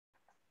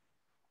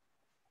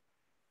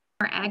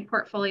our ag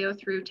portfolio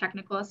through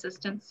technical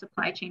assistance,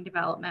 supply chain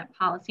development,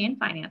 policy, and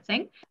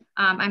financing.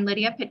 I'm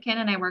Lydia Pitkin,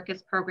 and I work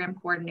as program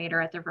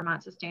coordinator at the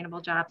Vermont Sustainable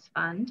Jobs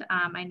Fund.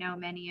 I know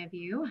many of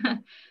you. So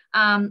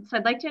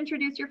I'd like to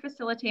introduce your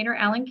facilitator,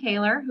 Ellen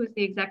Kaler, who's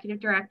the executive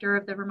director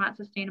of the Vermont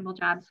Sustainable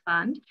Jobs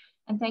Fund.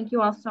 And thank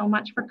you all so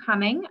much for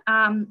coming.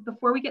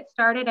 Before we get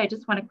started, I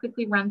just want to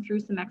quickly run through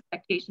some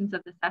expectations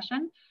of the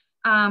session.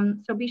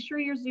 So be sure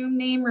your Zoom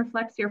name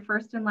reflects your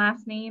first and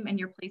last name and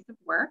your place of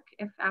work,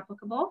 if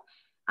applicable.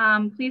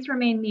 Please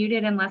remain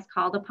muted unless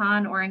called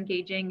upon or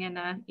engaging in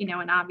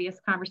an obvious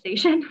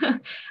conversation.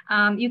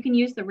 You can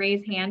use the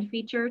raise hand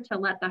feature to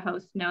let the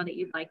host know that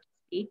you'd like to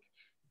speak.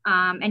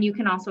 And you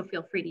can also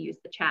feel free to use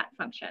the chat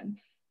function.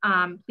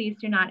 Please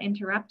do not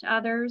interrupt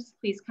others.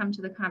 Please come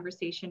to the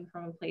conversation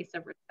from a place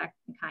of respect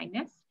and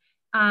kindness.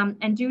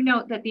 And do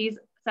note that these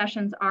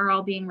sessions are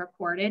all being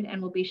recorded and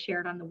will be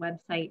shared on the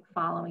website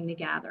following the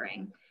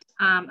gathering.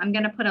 I'm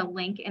going to put a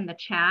link in the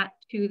chat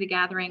to the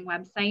gathering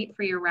website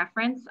for your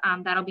reference.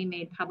 That'll be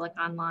made public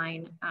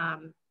online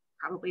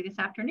probably this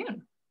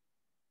afternoon.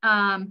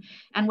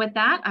 And with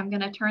that, I'm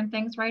going to turn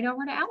things right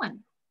over to Ellen.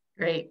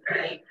 Great.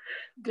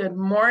 Good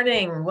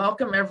morning.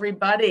 Welcome,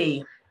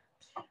 everybody.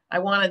 I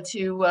wanted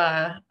to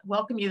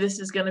welcome you. This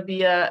is going to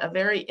be a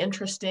very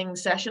interesting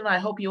session. I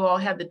hope you all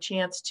had the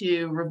chance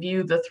to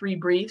review the 3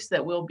 briefs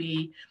that we'll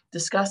be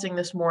discussing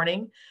this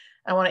morning.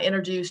 I want to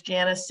introduce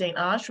Janice St.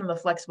 Ange from the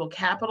Flexible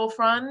Capital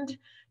Fund,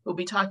 who'll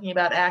be talking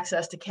about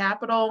access to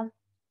capital.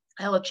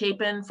 Ella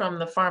Chapin from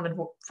the Farm and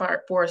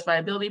Forest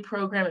Viability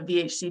Program at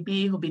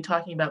VHCB, who'll be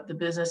talking about the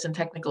business and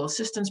technical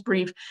assistance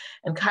brief.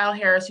 And Kyle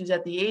Harris, who's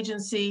at the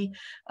agency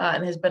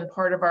and has been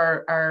part of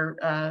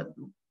our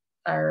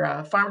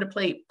Farm to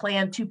Plate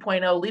Plan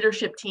 2.0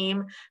 leadership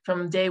team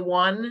from day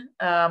one.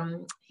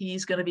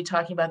 He's going to be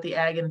talking about the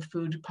Ag and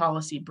Food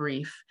Policy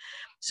brief.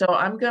 So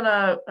I'm going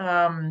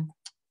to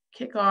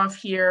kick off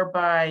here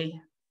by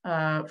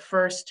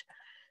first,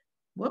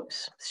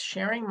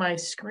 sharing my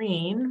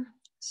screen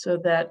so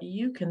that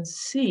you can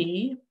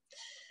see.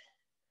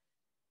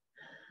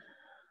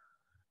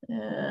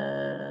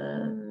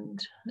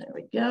 And there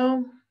we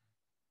go.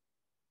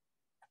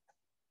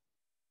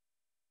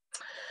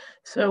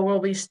 So we'll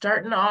be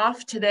starting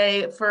off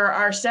today for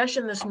our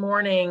session this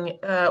morning.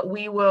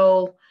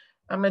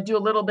 I'm going to do a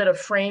little bit of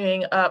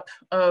framing up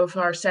of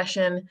our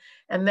session,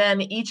 and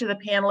then each of the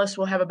panelists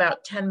will have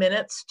about 10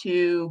 minutes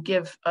to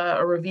give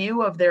a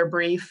review of their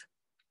brief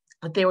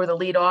that they were the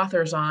lead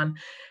authors on.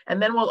 And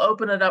then we'll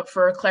open it up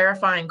for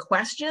clarifying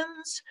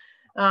questions,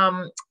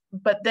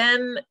 but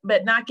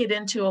not get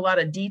into a lot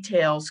of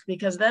details,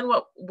 because then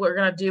what we're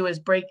going to do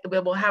is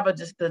we'll have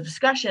the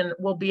discussion.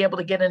 We'll be able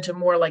to get into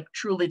more like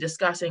truly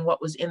discussing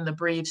what was in the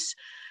briefs.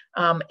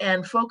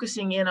 And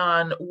focusing in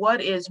on what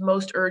is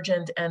most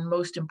urgent and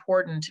most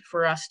important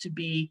for us to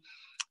be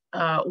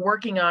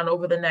working on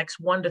over the next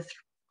 1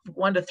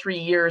 to 3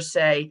 years,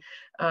 say,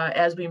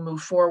 as we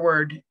move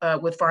forward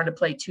with Farm to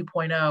Plate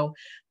 2.0.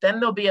 Then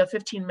there'll be a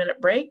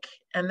 15-minute break,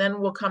 and then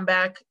we'll come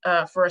back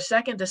for a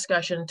second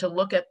discussion to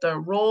look at the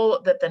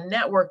role that the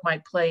network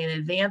might play in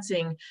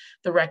advancing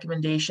the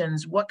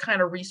recommendations, what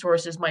kind of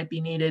resources might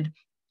be needed,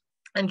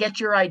 and get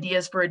your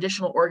ideas for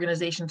additional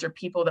organizations or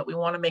people that we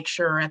want to make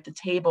sure are at the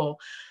table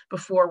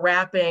before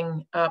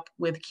wrapping up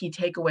with key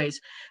takeaways.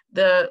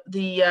 The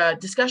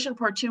discussion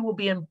part 2 will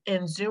be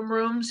in Zoom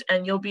rooms,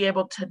 and you'll be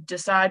able to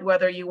decide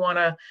whether you want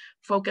to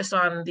focus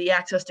on the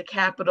access to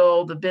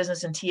capital, the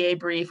business and TA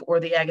brief, or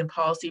the ag and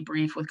policy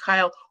brief with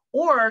Kyle,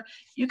 or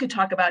you could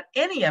talk about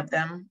any of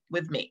them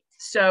with me.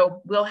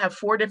 So we'll have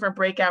 4 different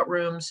breakout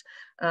rooms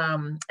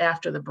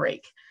after the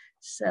break.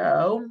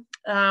 So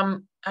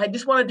I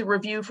just wanted to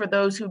review for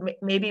those who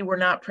maybe were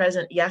not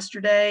present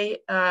yesterday,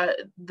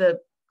 the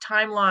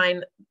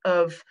timeline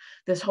of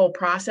this whole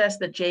process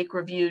that Jake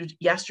reviewed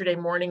yesterday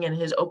morning in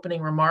his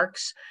opening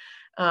remarks.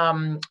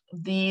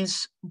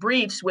 These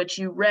briefs, which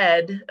you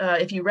read,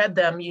 if you read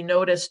them, you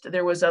noticed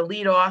there was a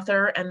lead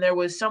author, and there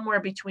was somewhere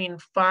between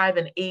 5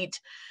 and 8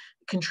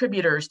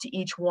 contributors to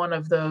each one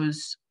of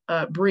those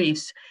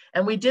briefs.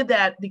 And we did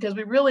that because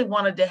we really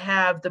wanted to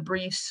have the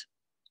briefs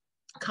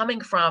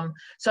coming from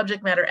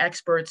subject matter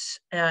experts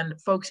and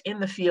folks in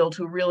the field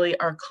who really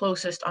are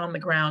closest on the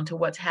ground to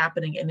what's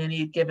happening in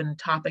any given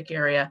topic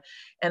area.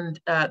 And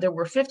there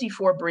were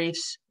 54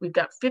 briefs. We've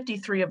got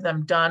 53 of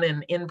them done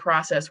and in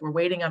process. We're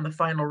waiting on the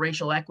final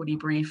racial equity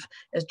brief,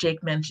 as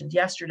Jake mentioned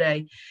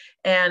yesterday.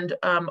 And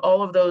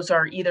all of those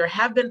are either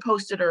have been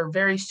posted or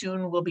very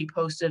soon will be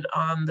posted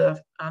on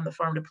the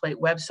Farm to Plate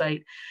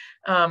website.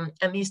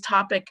 And these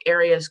topic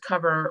areas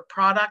cover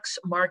products,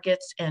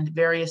 markets, and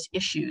various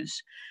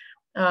issues.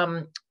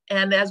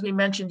 And as we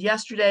mentioned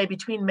yesterday,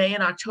 between May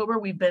and October,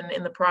 we've been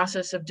in the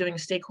process of doing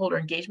stakeholder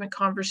engagement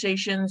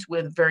conversations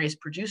with various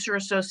producer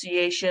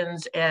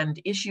associations and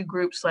issue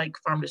groups like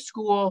Farm to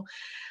School.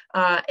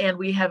 And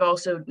we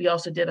also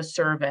did a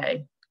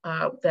survey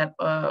that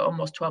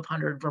almost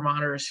 1,200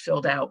 Vermonters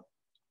filled out.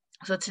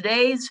 So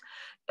today's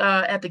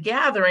at the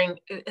gathering,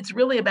 it's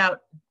really about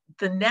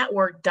the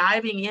network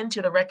diving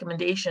into the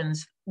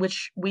recommendations,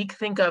 which we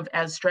think of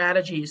as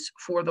strategies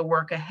for the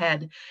work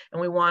ahead.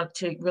 And we want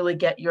to really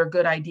get your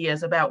good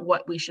ideas about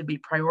what we should be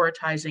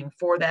prioritizing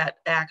for that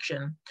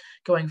action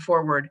going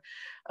forward.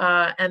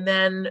 And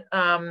then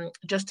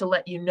just to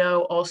let you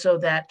know also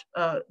that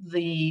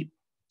the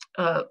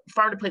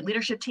Farm to Plate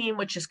leadership team,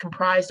 which is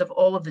comprised of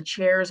all of the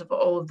chairs of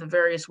all of the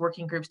various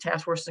working groups,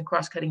 task forces, and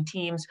cross-cutting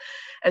teams,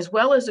 as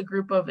well as a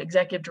group of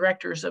executive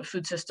directors of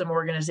food system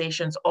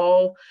organizations,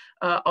 all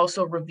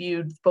also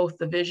reviewed both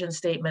the vision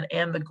statement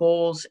and the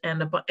goals and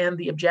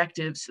the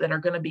objectives that are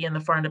going to be in the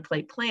Farm to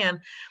Plate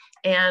plan.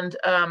 And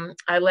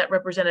I let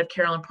Representative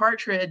Carolyn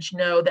Partridge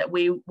know that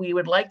we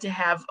would like to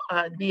have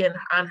be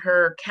on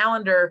her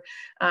calendar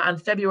on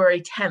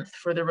February 10th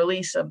for the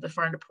release of the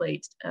Farm to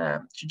Plate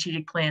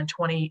Strategic Plan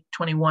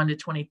 2021 to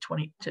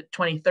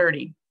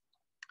 2030.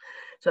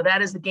 So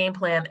that is the game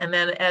plan. And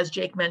then, as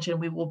Jake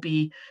mentioned, we will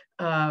be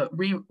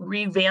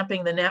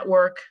revamping the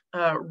network,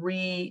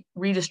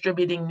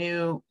 redistributing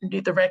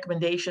the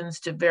recommendations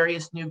to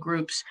various new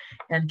groups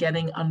and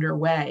getting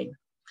underway.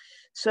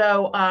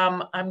 So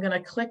I'm going to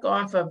click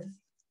off of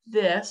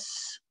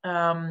this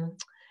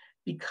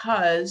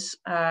because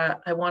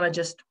I want to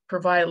just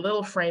provide a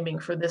little framing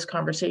for this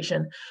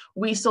conversation.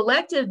 We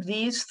selected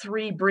these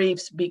three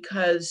briefs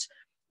because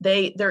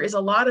there is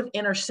a lot of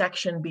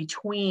intersection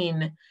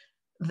between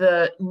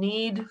the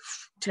need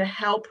to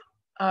help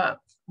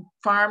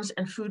farms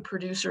and food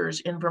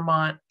producers in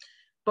Vermont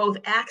both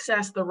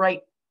access the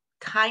right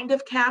kind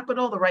of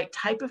capital, the right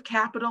type of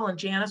capital, and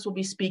Janice will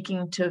be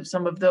speaking to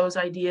some of those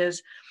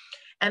ideas.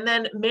 And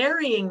then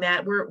marrying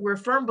that, we're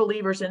firm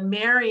believers in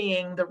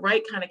marrying the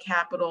right kind of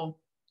capital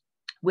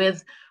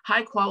with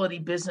high quality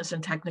business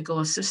and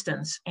technical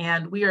assistance.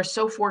 And we are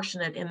so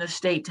fortunate in the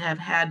state to have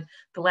had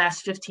the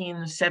last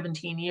 15,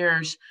 17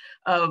 years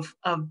of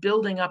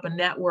building up a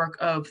network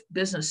of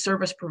business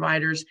service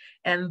providers.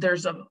 And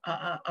there's a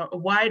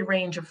wide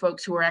range of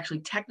folks who are actually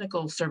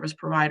technical service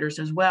providers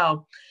as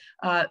well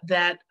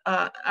that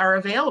are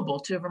available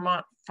to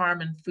Vermont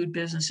farm and food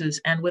businesses.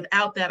 And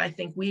without that, I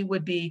think we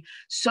would be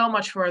so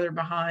much further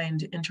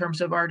behind in terms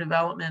of our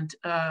development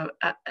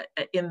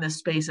in this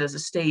space as a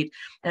state.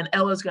 And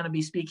Ella's going to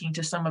be speaking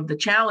to some of the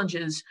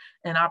challenges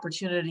and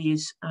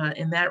opportunities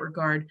in that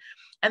regard.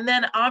 And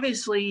then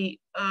obviously,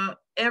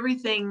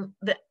 everything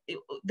that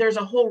there's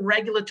a whole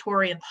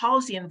regulatory and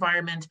policy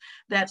environment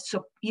that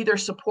either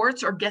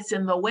supports or gets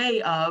in the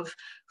way of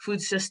food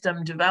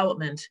system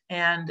development.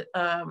 And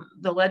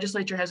the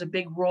legislature has a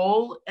big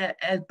role,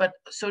 but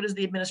so does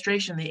the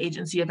administration, the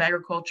Agency of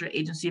Agriculture,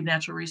 Agency of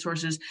Natural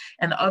Resources,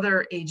 and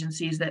other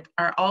agencies that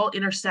are all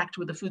intersect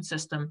with the food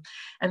system.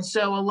 And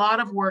so a lot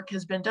of work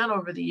has been done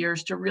over the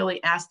years to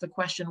really ask the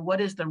question,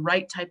 what is the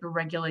right type of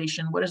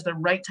regulation? What is the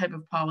right type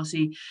of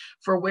policy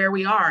for where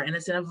we are? And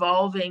it's an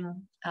evolving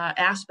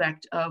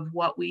aspect of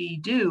what we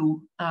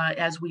do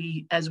as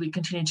we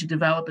continue to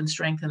develop and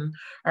strengthen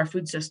our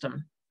food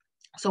system.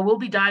 So we'll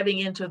be diving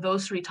into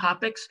those three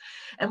topics,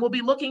 and we'll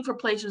be looking for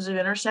places of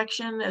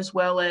intersection as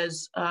well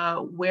as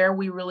where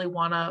we really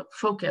want to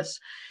focus.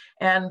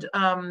 And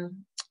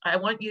I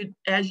want you,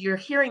 as you're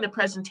hearing the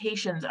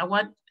presentations,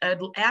 I'd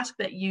ask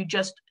that you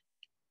just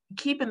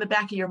keep in the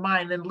back of your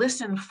mind and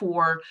listen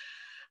for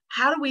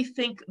how do we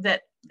think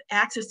that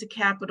access to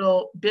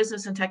capital,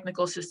 business and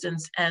technical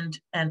assistance,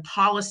 and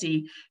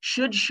policy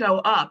should show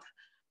up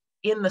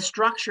in the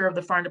structure of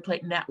the Farm to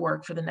Plate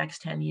network for the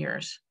next 10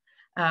 years.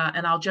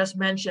 And I'll just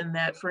mention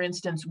that, for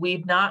instance,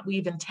 we've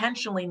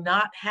intentionally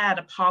not had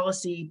a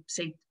policy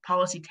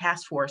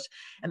task force,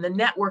 and the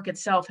network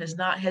itself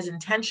has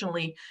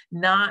intentionally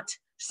not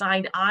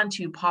signed on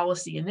to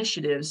policy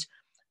initiatives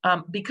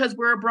because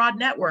we're a broad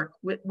network.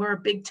 We're a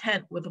big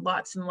tent with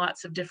lots and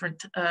lots of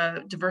different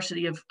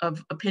diversity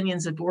of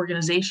opinions of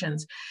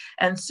organizations.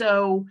 And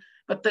so,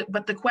 but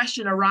the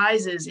question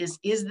arises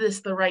is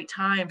this the right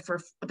time for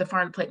the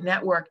Farm to Plate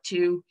network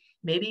to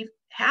maybe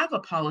have a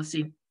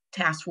policy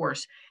task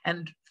force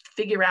and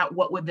figure out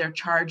what would their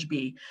charge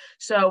be?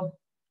 So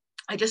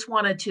I just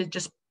wanted to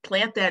just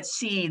plant that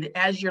seed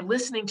as you're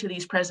listening to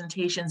these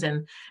presentations,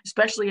 and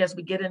especially as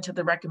we get into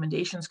the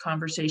recommendations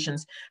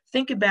conversations.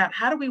 Think about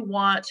how do we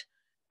want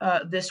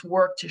this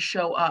work to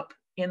show up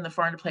in the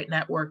Farm to Plate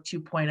Network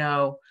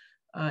 2.0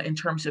 in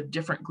terms of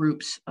different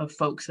groups of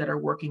folks that are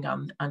working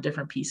on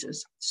different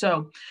pieces.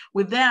 So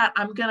with that,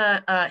 I'm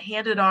gonna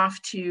hand it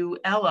off to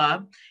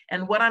Ella.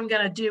 And what I'm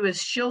gonna do is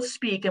she'll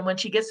speak, and when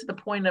she gets to the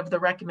point of the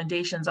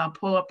recommendations, I'll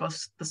pull up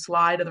the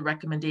slide of the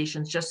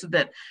recommendations just so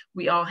that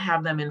we all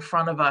have them in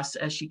front of us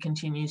as she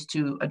continues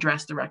to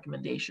address the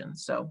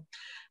recommendations. So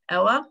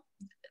Ella,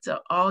 it's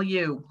all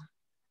you.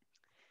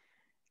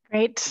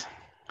 Great.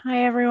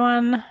 Hi,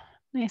 everyone.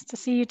 Nice to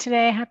see you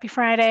today. Happy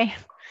Friday.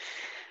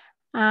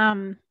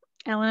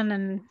 Ellen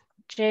and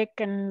Jake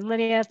and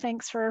Lydia,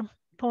 thanks for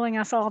pulling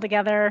us all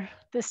together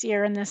this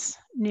year in this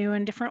new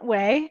and different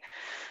way.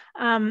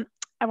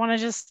 I want to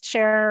just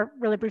share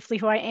really briefly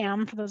who I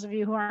am. For those of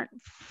you who aren't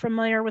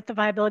familiar with the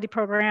Viability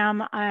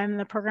Program, I'm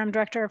the program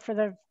director for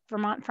the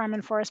Vermont Farm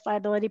and Forest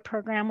Viability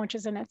Program, which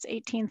is in its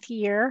 18th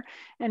year.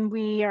 And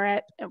we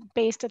are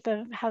based at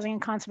the Housing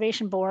and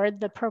Conservation Board.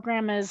 The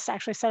program is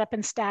actually set up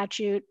in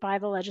statute by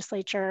the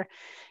legislature,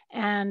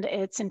 and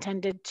it's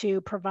intended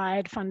to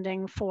provide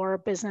funding for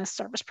business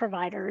service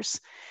providers.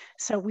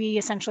 So we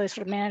essentially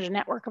sort of manage a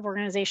network of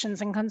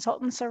organizations and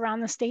consultants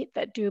around the state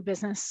that do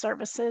business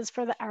services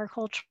for the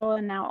agricultural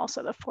and now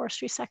also the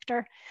forestry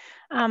sector.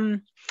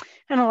 And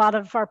a lot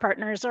of our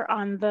partners are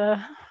on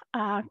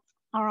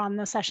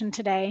the session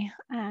today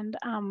and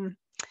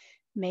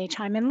may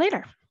chime in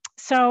later.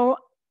 So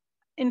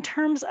in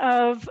terms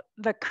of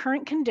the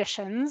current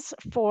conditions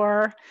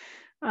for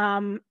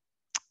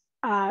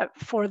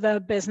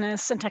the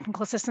business and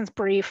technical assistance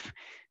brief,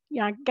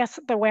 I guess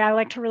the way I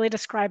like to really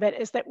describe it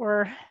is that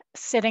we're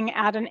sitting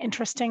at an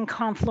interesting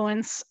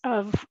confluence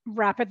of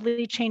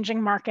rapidly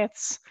changing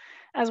markets,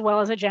 as well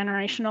as a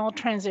generational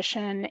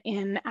transition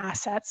in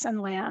assets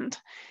and land.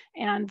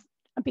 And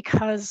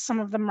because some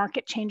of the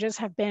market changes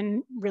have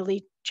been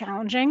really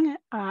challenging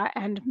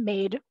and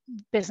made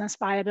business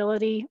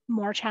viability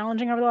more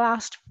challenging over the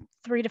last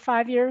 3 to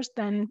 5 years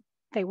than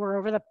they were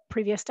over the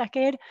previous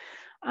decade,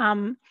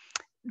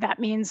 that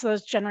means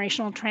those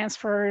generational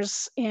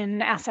transfers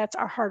in assets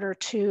are harder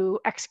to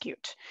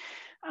execute.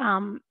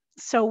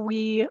 So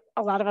a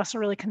lot of us are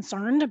really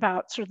concerned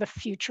about sort of the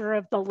future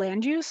of the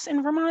land use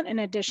in Vermont, in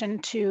addition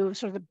to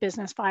sort of the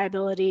business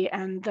viability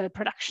and the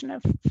production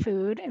of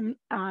food in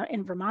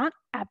Vermont.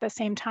 At the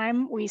same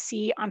time, we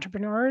see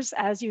entrepreneurs,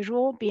 as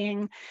usual,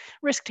 being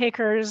risk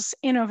takers,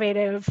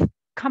 innovative,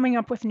 coming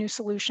up with new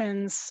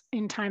solutions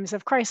in times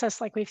of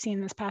crisis, like we've seen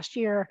this past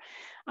year,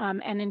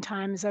 and in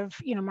times of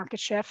market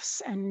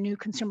shifts and new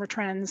consumer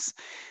trends.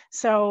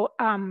 So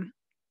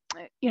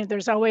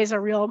there's always a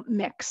real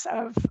mix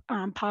of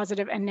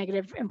positive and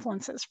negative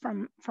influences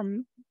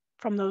from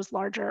those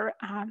larger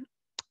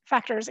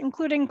factors,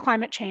 including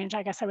climate change.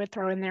 I guess I would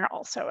throw in there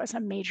also as a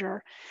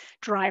major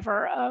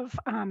driver of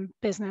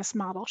business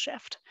model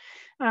shift.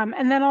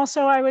 And then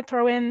also I would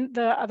throw in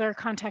the other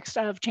context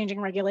of changing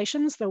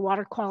regulations. The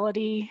water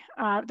quality,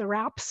 the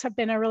RAPs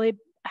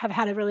have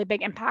had a really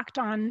big impact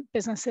on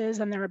businesses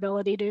and their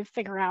ability to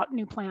figure out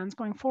new plans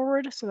going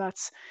forward. So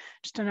that's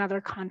just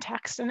another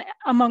context, and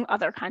among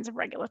other kinds of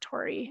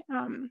regulatory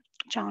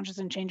challenges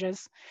and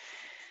changes.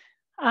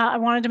 I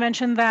wanted to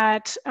mention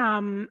that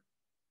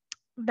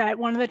that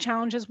one of the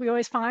challenges we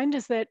always find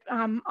is that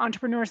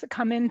entrepreneurs that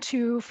come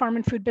into farm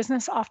and food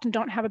business often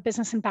don't have a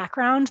business and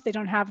background. They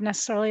don't have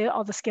necessarily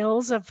all the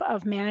skills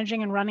of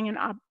managing and running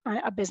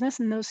a business,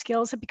 and those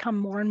skills have become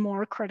more and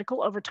more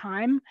critical over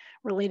time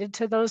related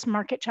to those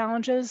market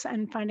challenges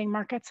and finding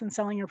markets and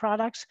selling your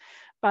products,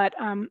 but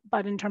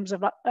in terms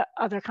of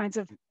other kinds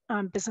of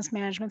business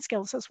management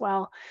skills as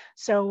well.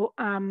 So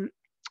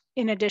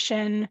in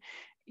addition,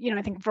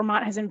 I think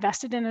Vermont has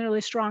invested in a really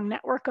strong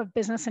network of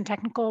business and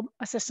technical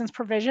assistance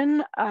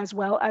provision, as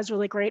well as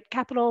really great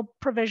capital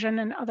provision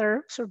and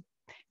other sort of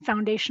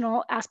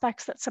foundational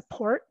aspects that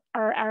support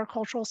our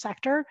agricultural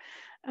sector.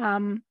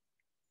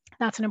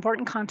 That's an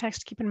important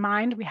context to keep in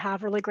mind. We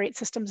have really great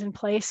systems in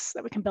place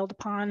that we can build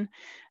upon.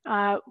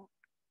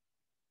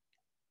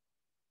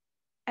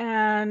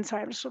 And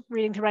sorry, I'm just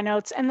reading through my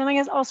notes. And then I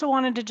guess also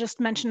wanted to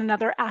just mention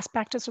another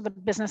aspect of sort of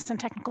the business and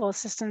technical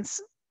assistance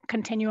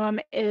continuum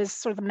is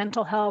sort of the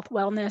mental health,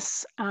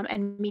 wellness,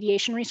 and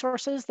mediation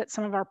resources that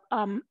some of our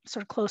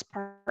sort of close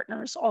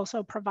partners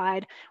also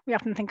provide. We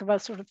often think of a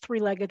sort of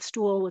three-legged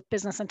stool with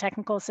business and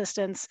technical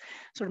assistance,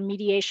 sort of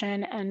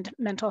mediation and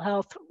mental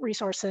health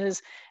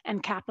resources,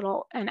 and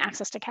capital and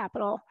access to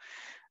capital.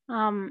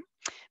 In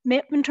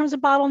terms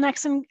of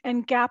bottlenecks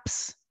and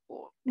gaps,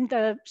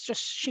 the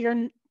just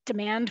sheer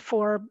demand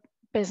for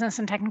business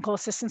and technical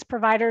assistance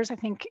providers, I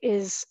think,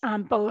 is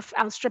both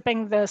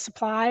outstripping the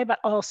supply, but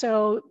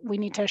also we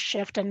need to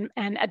shift and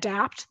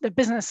adapt. The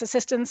business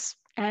assistance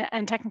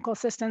and technical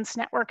assistance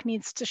network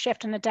needs to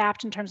shift and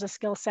adapt in terms of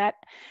skill set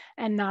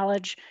and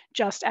knowledge,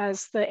 just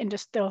as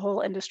the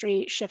whole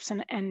industry shifts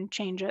and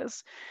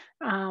changes.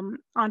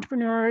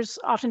 Entrepreneurs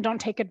often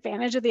don't take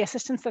advantage of the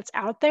assistance that's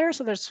out there.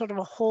 So there's sort of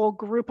a whole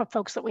group of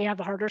folks that we have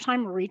a harder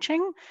time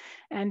reaching,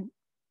 and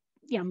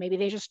maybe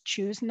they just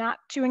choose not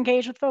to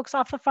engage with folks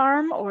off the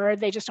farm, or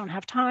they just don't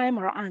have time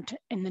or aren't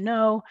in the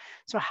know.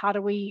 So how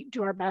do we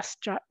do our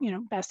best at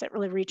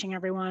really reaching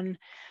everyone?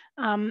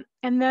 And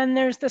then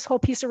there's this whole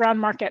piece around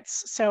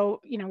markets. So,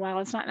 while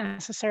it's not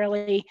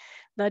necessarily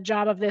the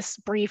job of this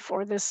brief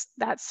or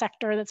that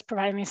sector that's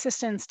providing the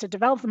assistance to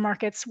develop the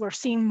markets, we're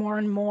seeing more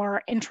and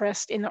more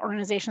interest in the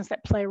organizations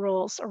that play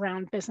roles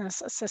around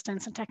business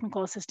assistance and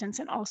technical assistance,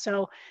 and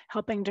also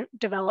helping to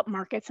develop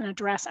markets and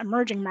address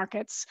emerging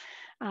markets,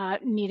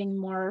 needing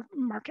more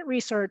market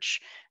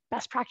research,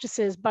 best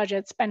practices,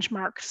 budgets,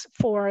 benchmarks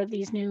for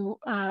these new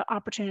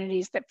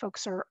opportunities that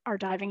folks are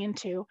diving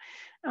into.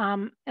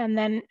 And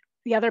then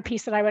The other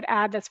piece that I would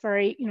add that's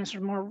very, sort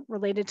of more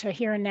related to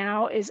here and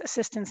now is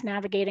assistance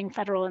navigating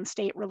federal and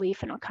state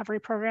relief and recovery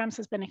programs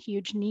has been a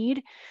huge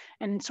need,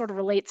 and sort of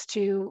relates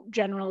to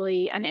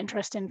generally an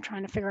interest in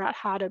trying to figure out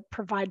how to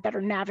provide better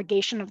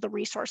navigation of the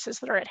resources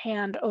that are at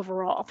hand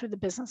overall through the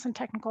business and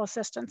technical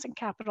assistance and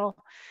capital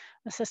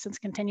assistance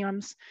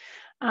continuums.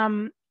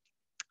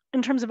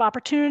 In terms of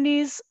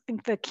opportunities, I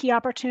think the key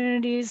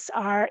opportunities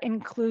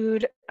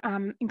include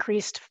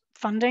increased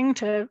funding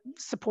to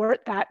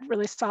support that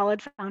really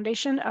solid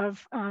foundation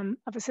of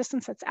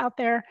assistance that's out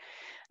there.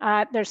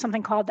 There's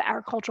something called the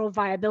Agricultural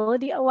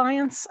Viability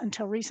Alliance,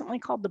 until recently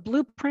called the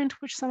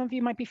Blueprint, which some of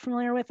you might be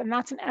familiar with, and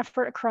that's an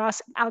effort across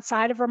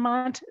outside of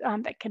Vermont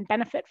that can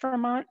benefit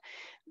Vermont.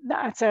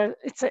 It's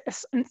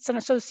an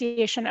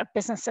association of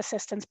business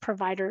assistance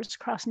providers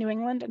across New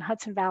England and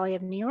Hudson Valley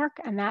of New York,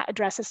 and that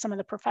addresses some of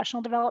the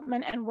professional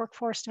development and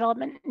workforce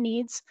development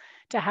needs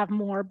to have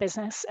more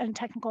business and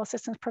technical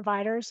assistance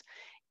providers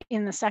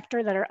in the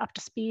sector that are up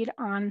to speed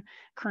on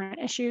current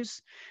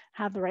issues,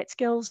 have the right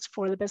skills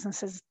for the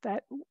businesses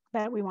that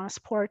we want to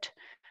support.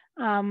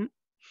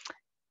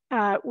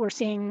 We're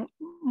seeing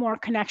more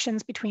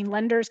connections between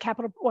lenders,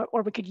 capital,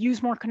 or we could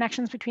use more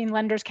connections between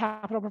lenders,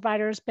 capital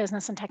providers,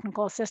 business and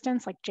technical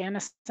assistance. Like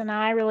Janice and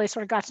I really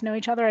sort of got to know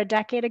each other a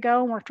decade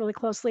ago and worked really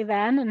closely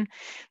then. And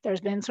there's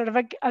been sort of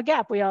a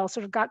gap. We all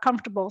sort of got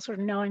comfortable sort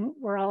of knowing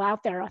we're all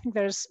out there. I think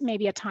there's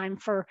maybe a time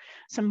for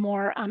some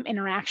more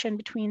interaction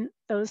between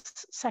those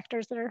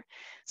sectors that are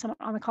somewhat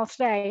on the call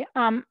today.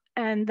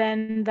 And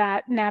then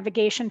that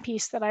navigation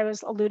piece that I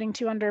was alluding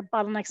to under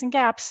bottlenecks and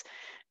gaps,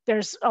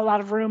 there's a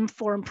lot of room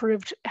for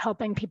improved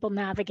helping people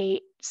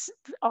navigate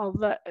all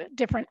the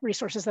different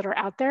resources that are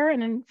out there.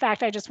 And in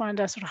fact, I just wanted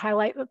to sort of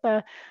highlight that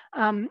the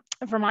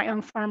Vermont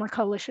Young Farmer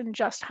Coalition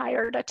just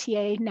hired a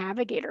TA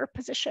navigator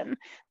position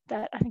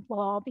that I think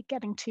we'll all be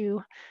getting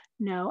to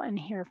know and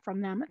hear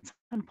from them at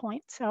some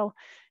point. So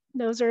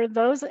those are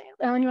those.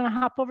 Ellen, you want to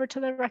hop over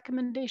to the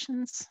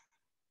recommendations?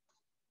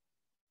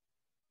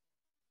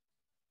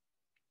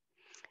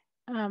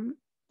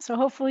 So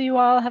hopefully you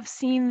all have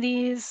seen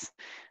these.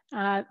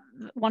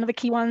 One of the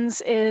key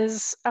ones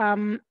is,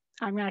 I'm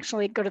going to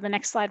actually go to the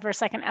next slide for a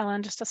second,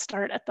 Ellen, just to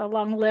start at the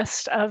long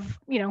list of,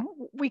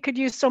 we could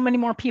use so many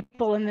more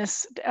people in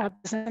this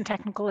business and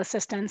technical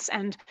assistance.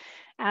 And,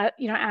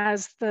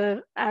 as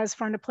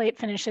Farm to Plate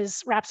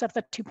wraps up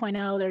the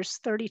 2.0, there's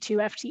 32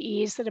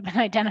 FTEs that have been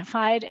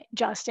identified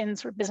just in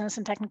sort of business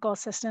and technical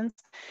assistance.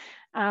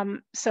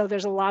 So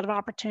there's a lot of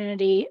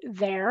opportunity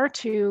there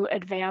to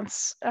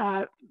advance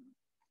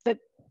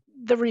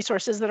the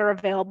resources that are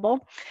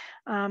available.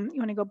 You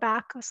want to go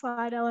back a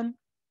slide, Ellen?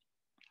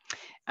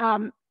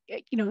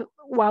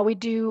 While we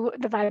do,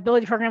 the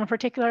viability program in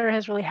particular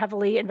has really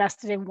heavily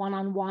invested in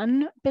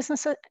one-on-one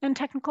business and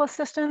technical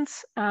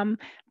assistance,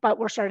 but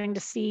we're starting to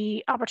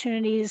see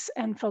opportunities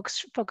and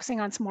folks focusing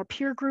on some more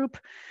peer group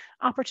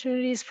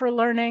opportunities for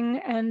learning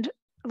and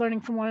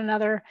learning from one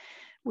another.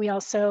 We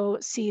also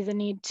see the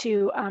need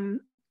to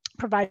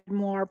provide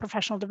more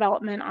professional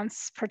development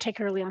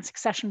particularly on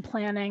succession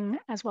planning,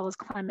 as well as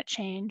climate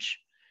change.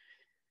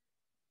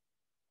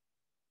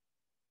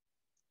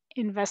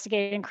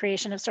 Investigating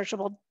creation of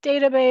searchable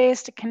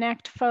database to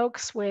connect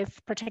folks with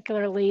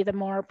particularly the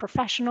more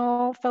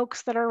professional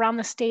folks that are around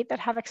the state that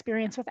have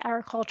experience with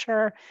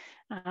agriculture.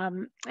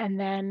 And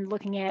then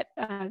looking at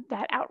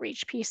that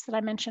outreach piece that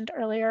I mentioned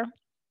earlier.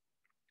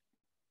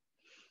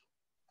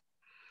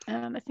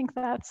 I think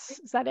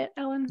is that it,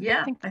 Ellen?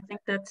 Yeah, I think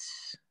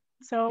that's.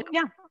 So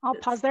yeah, I'll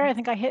pause there. I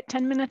think I hit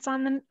 10 minutes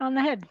on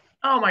the head.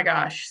 Oh my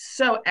gosh,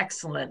 so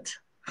excellent.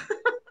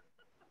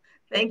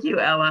 Thank you,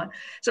 Ella.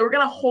 So we're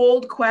going to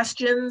hold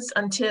questions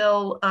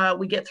until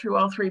we get through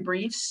all three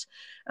briefs,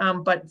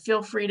 but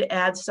feel free to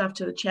add stuff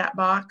to the chat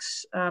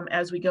box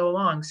as we go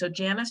along. So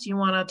Janice, you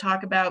want to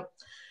talk about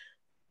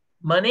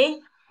money?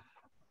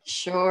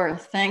 Sure.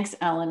 Thanks,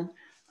 Ellen.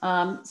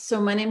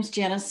 So my name is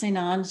Janice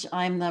Sainange.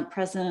 I'm the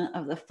president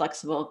of the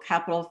Flexible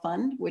Capital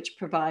Fund, which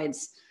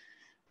provides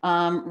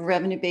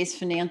revenue-based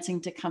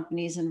financing to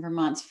companies in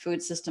Vermont's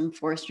food system,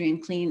 forestry,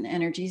 and clean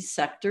energy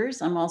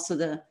sectors. I'm also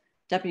the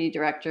Deputy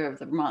Director of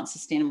the Vermont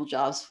Sustainable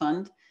Jobs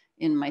Fund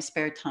in my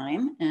spare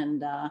time,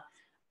 and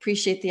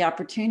appreciate the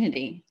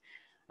opportunity.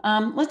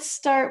 Let's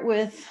start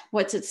with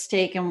what's at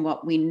stake and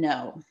what we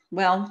know.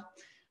 Well,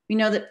 we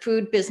know that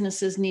food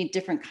businesses need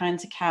different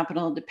kinds of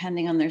capital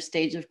depending on their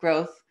stage of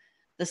growth,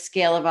 the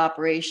scale of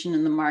operation,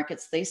 and the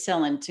markets they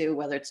sell into,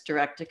 whether it's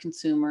direct to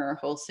consumer or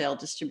wholesale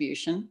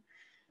distribution.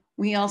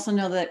 We also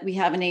know that we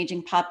have an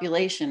aging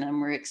population and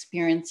we're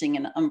experiencing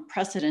an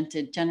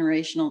unprecedented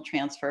generational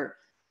transfer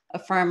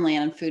of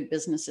farmland and food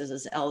businesses,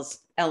 as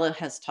Ella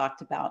has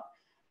talked about.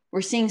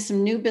 We're seeing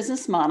some new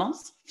business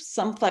models,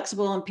 some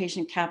flexible and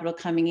patient capital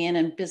coming in,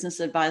 and business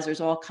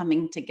advisors all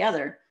coming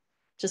together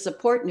to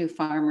support new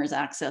farmers'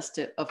 access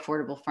to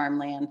affordable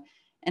farmland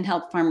and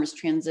help farmers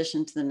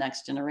transition to the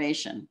next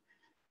generation.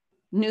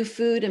 New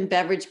food and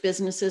beverage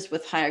businesses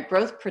with higher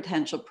growth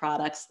potential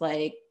products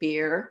like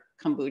beer,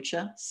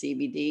 kombucha,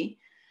 CBD,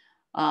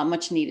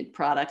 much needed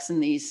products in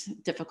these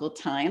difficult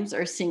times,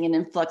 are seeing an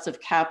influx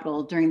of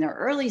capital during their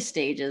early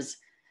stages.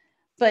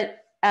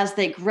 But as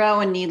they grow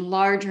and need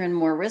larger and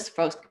more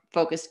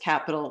risk-focused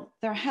capital,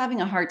 they're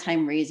having a hard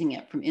time raising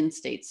it from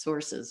in-state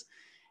sources.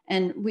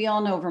 And we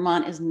all know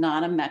Vermont is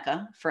not a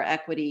mecca for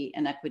equity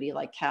and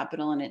equity-like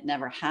capital, and it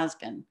never has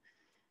been.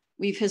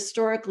 We've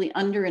historically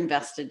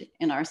underinvested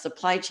in our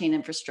supply chain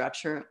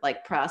infrastructure,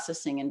 like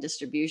processing and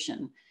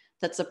distribution,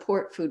 that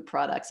support food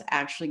products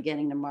actually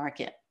getting to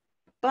market.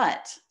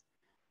 But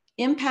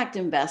impact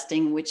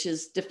investing, which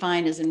is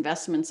defined as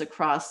investments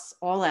across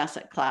all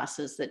asset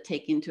classes that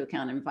take into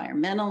account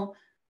environmental,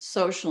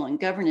 social, and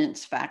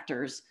governance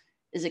factors,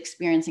 is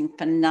experiencing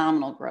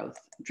phenomenal growth,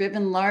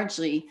 driven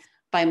largely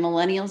by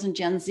millennials and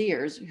Gen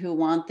Zers who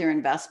want their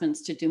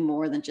investments to do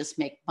more than just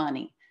make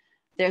money.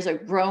 There's a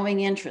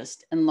growing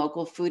interest in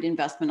local food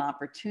investment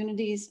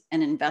opportunities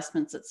and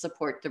investments that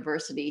support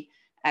diversity,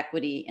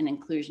 equity, and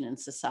inclusion in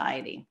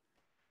society.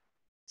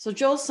 So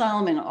Joel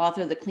Solomon,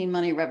 author of The Clean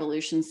Money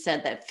Revolution,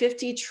 said that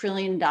 $50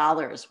 trillion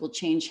will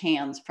change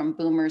hands from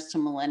boomers to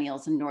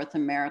millennials in North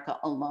America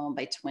alone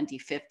by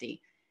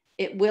 2050.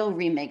 It will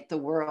remake the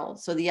world.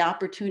 So the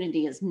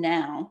opportunity is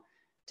now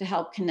to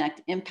help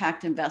connect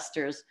impact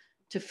investors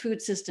to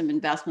food system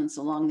investments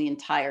along the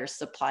entire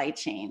supply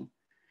chain.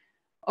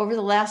 Over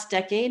the last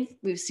decade,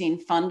 we've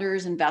seen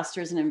funders,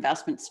 investors, and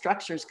investment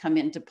structures come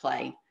into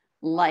play,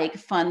 like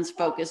funds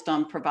focused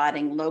on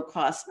providing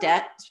low-cost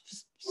debt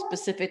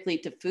specifically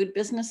to food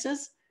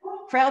businesses,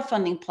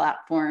 crowdfunding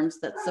platforms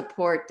that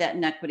support debt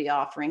and equity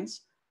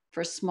offerings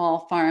for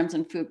small farms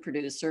and food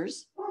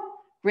producers,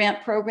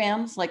 grant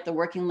programs like the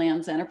Working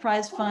Lands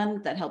Enterprise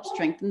Fund that help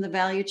strengthen the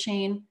value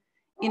chain,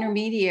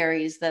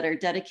 intermediaries that are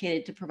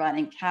dedicated to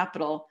providing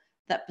capital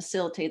that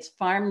facilitates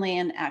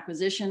farmland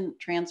acquisition,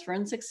 transfer,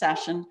 and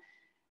succession,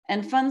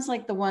 and funds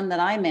like the one that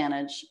I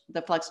manage,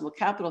 the Flexible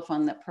Capital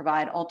Fund, that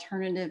provide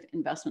alternative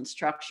investment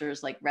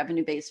structures like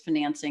revenue-based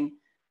financing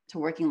to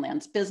working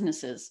lands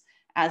businesses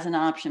as an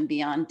option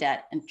beyond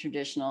debt and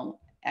traditional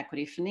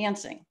equity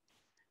financing.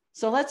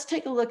 So let's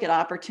take a look at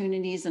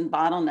opportunities and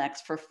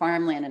bottlenecks for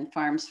farmland and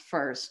farms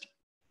first.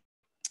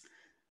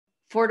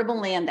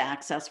 Affordable land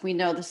access. We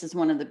know this is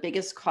one of the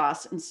biggest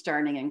costs in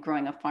starting and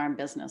growing a farm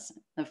business.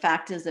 The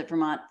fact is that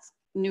Vermont's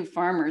new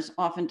farmers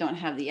often don't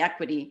have the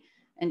equity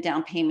and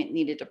down payment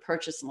needed to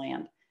purchase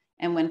land.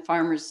 And when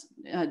farmers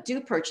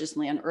do purchase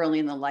land early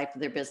in the life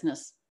of their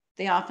business,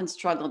 they often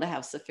struggle to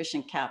have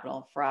sufficient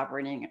capital for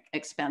operating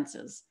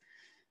expenses.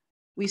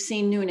 We've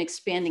seen new and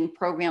expanding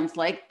programs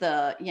like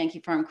the Yankee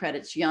Farm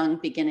Credit's Young,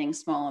 Beginning,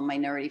 Small, and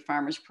Minority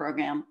Farmers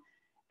Program.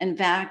 And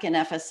VAC and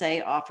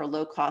FSA offer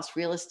low-cost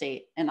real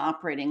estate and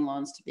operating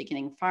loans to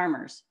beginning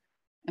farmers.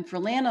 And for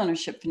land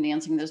ownership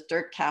financing, there's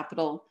Dirt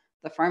Capital,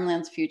 the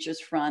Farmlands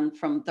Futures Fund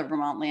from the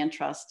Vermont Land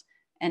Trust,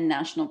 and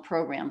national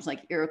programs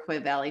like Iroquois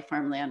Valley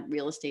Farmland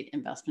Real Estate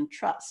Investment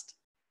Trust.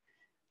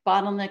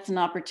 Bottlenecks and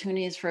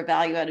opportunities for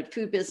value-added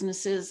food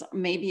businesses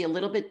may be a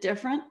little bit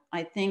different.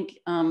 I think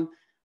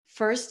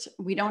first,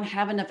 we don't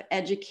have enough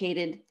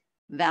educated,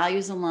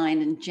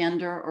 values-aligned, and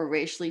gender or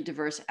racially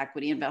diverse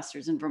equity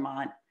investors in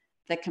Vermont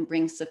that can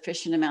bring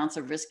sufficient amounts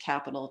of risk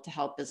capital to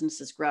help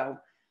businesses grow.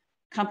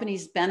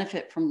 Companies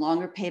benefit from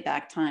longer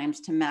payback times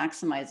to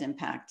maximize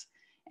impact,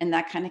 and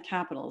that kind of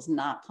capital is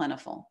not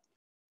plentiful.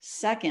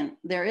 Second,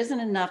 there isn't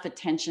enough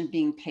attention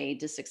being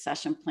paid to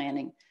succession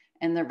planning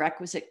and the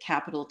requisite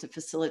capital to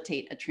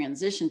facilitate a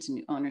transition to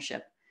new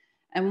ownership.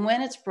 And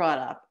when it's brought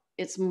up,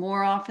 it's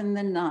more often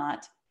than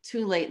not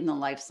too late in the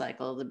life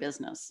cycle of the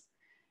business.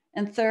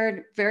 And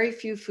third, very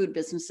few food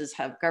businesses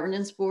have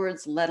governance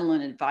boards, let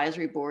alone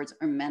advisory boards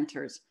or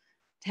mentors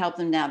to help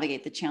them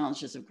navigate the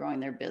challenges of growing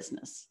their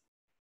business.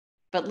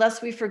 But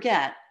lest we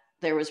forget,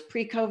 there was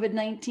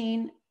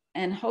pre-COVID-19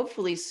 and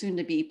hopefully soon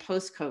to be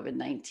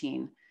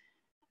post-COVID-19.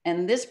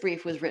 And this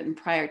brief was written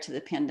prior to the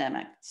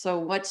pandemic. So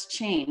what's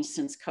changed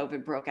since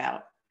COVID broke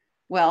out?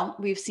 Well,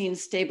 we've seen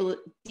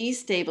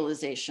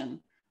destabilization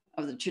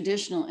of the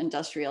traditional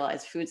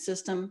industrialized food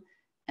system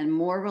and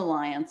more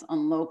reliance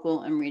on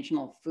local and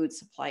regional food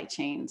supply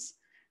chains.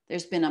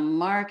 There's been a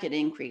marked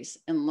increase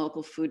in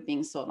local food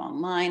being sold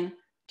online,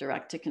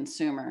 direct to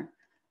consumer.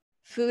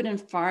 Food and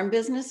farm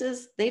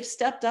businesses, they've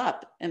stepped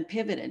up and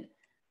pivoted,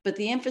 but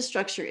the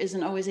infrastructure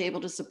isn't always able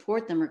to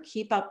support them or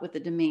keep up with the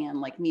demand,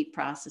 like meat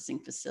processing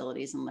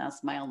facilities and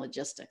last mile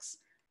logistics.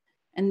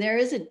 And there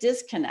is a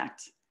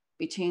disconnect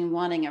between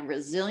wanting a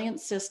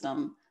resilient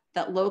system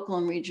that local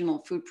and regional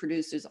food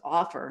producers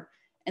offer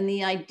and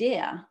the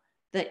idea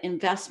that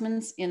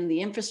investments in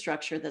the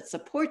infrastructure that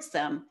supports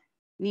them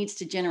needs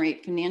to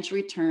generate financial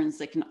returns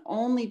that can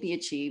only be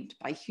achieved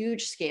by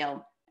huge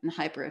scale and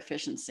hyper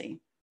efficiency.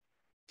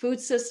 Food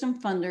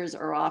system funders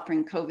are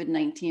offering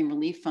COVID-19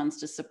 relief funds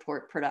to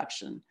support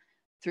production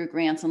through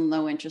grants and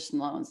low interest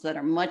loans that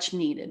are much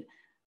needed,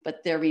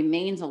 but there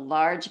remains a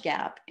large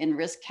gap in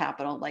risk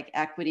capital like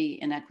equity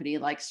and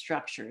equity-like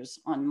structures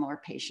on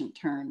more patient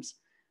terms.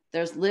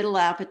 There's little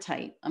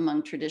appetite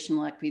among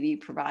traditional equity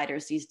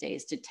providers these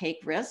days to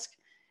take risk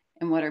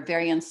in what are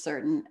very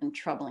uncertain and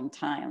troubling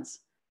times.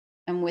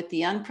 And with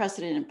the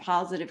unprecedented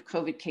positive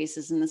COVID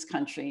cases in this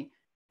country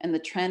and the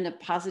trend of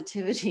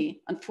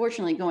positivity,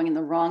 unfortunately, going in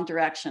the wrong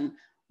direction,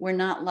 we're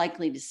not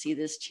likely to see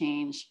this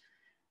change.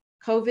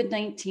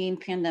 COVID-19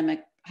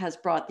 pandemic has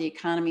brought the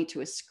economy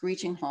to a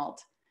screeching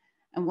halt.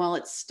 And while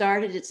it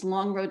started its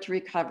long road to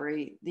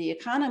recovery, the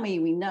economy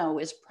we know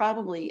is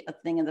probably a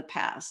thing of the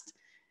past.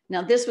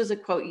 Now, this was a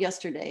quote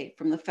yesterday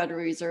from the Federal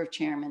Reserve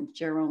Chairman,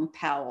 Jerome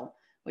Powell,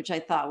 which I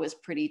thought was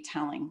pretty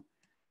telling.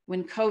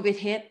 When COVID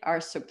hit,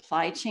 our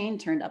supply chain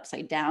turned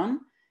upside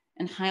down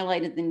and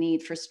highlighted the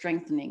need for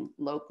strengthening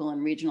local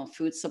and regional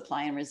food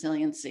supply and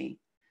resiliency.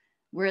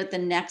 We're at the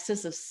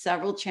nexus of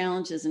several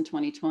challenges in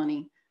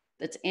 2020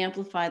 that's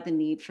amplified the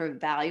need for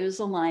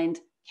values-aligned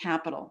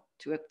capital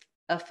to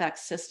affect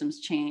systems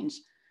change.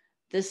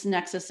 This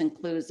nexus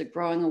includes the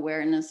growing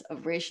awareness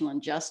of racial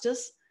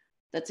injustice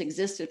that's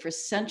existed for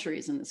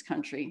centuries in this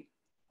country,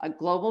 a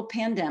global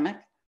pandemic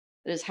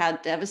that has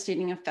had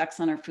devastating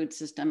effects on our food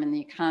system and the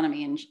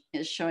economy and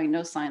is showing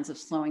no signs of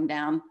slowing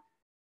down,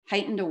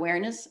 heightened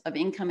awareness of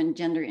income and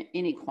gender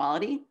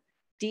inequality,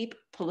 deep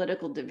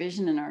political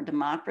division in our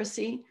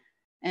democracy,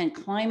 and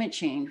climate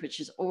change,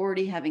 which is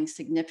already having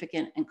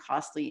significant and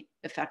costly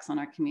effects on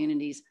our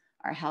communities,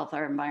 our health,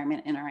 our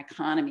environment, and our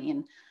economy.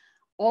 And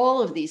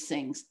all of these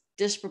things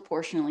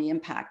disproportionately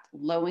impact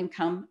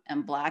low-income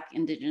and Black,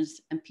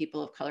 Indigenous, and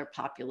people of color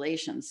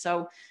populations.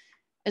 So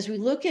as we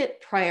look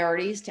at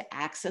priorities to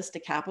access to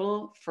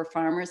capital for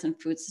farmers and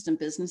food system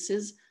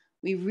businesses,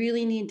 we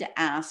really need to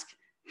ask,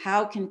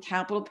 how can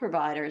capital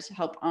providers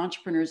help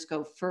entrepreneurs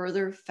go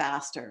further,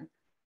 faster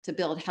to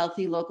build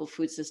healthy local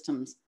food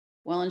systems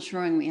while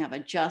ensuring we have a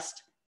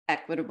just,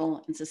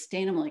 equitable, and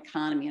sustainable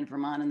economy in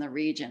Vermont and the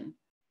region?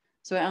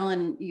 So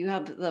Ellen, you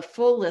have the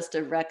full list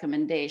of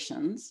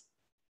recommendations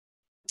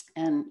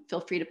and feel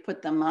free to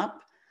put them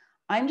up.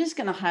 I'm just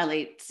going to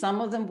highlight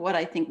some of them, what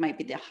I think might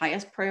be the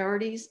highest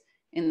priorities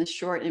in the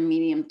short and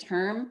medium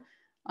term.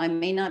 I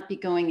may not be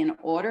going in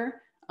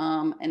order,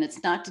 and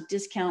it's not to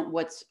discount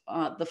what's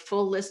the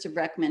full list of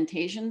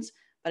recommendations,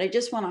 but I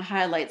just want to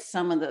highlight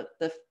some of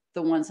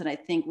the ones that I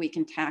think we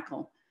can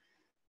tackle.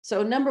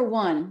 So number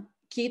one,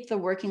 keep the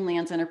Working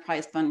Lands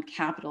Enterprise Fund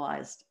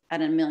capitalized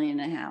at $1.5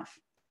 million.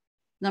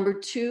 Number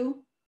two,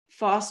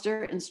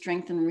 foster and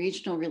strengthen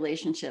regional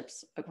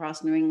relationships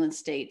across New England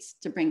states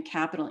to bring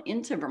capital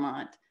into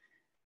Vermont,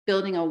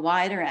 building a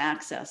wider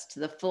access to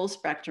the full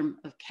spectrum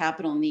of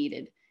capital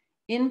needed.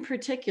 In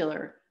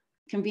particular,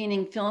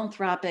 convening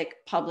philanthropic,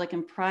 public,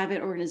 and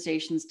private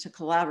organizations to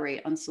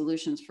collaborate on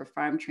solutions for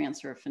farm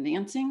transfer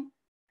financing,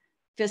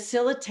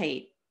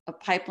 facilitate a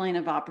pipeline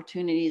of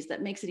opportunities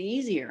that makes it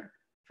easier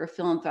for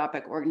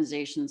philanthropic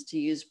organizations to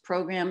use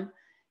program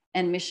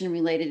and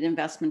mission-related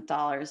investment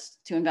dollars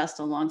to invest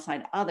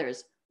alongside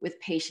others with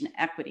patient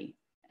equity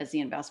as the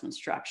investment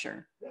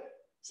structure.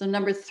 So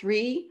number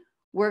three,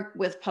 work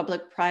with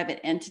public-private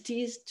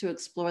entities to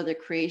explore the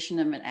creation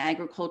of an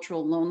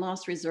agricultural loan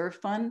loss reserve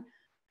fund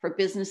for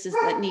businesses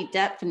that need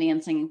debt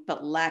financing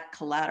but lack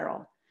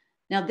collateral.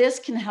 Now, this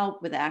can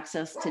help with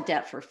access to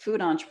debt for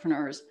food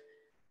entrepreneurs,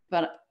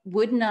 but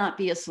would not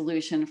be a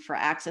solution for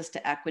access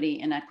to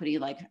equity and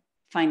equity-like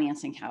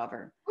financing,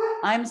 however.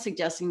 I'm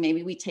suggesting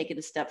maybe we take it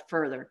a step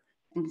further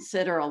and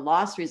consider a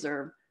loss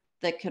reserve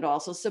that could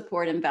also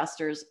support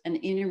investors and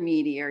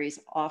intermediaries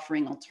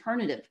offering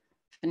alternative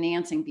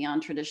financing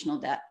beyond traditional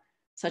debt,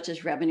 such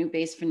as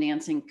revenue-based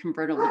financing,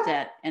 convertible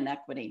debt, and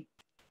equity.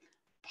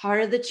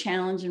 Part of the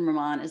challenge in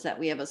Vermont is that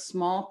we have a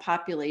small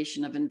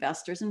population of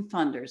investors and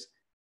funders,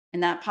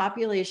 and that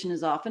population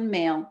is often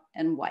male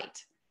and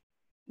white.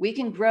 We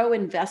can grow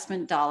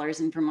investment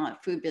dollars in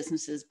Vermont food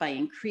businesses by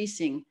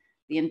increasing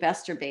the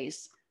investor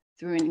base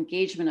through an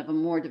engagement of a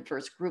more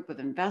diverse group of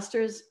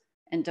investors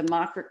and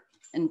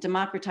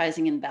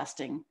democratizing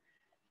investing.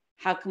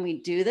 How can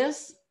we do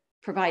this?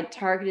 Provide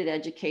targeted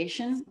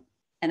education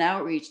and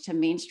outreach to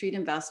Main Street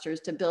investors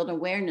to build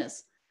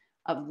awareness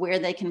of where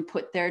they can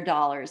put their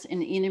dollars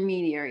in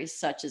intermediaries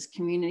such as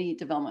community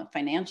development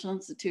financial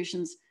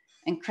institutions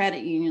and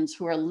credit unions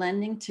who are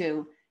lending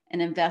to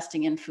and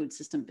investing in food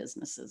system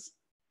businesses.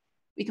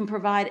 We can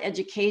provide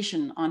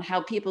education on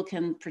how people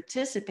can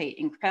participate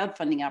in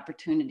crowdfunding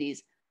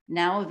opportunities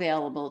now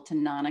available to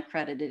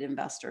non-accredited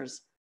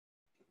investors.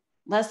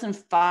 Less than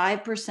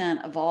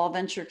 5% of all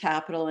venture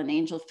capital and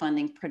angel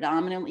funding,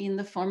 predominantly in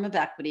the form of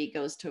equity,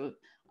 goes to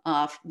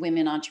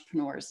women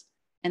entrepreneurs.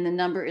 And the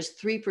number is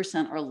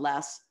 3% or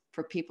less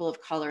for people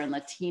of color and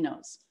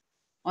Latinos.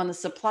 On the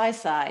supply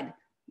side,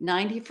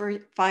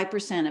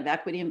 95% of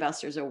equity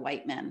investors are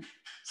white men.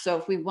 So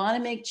if we want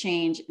to make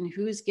change in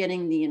who's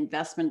getting the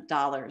investment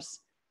dollars,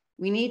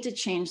 we need to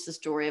change the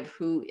story of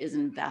who is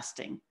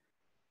investing.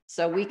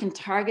 So we can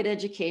target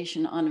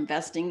education on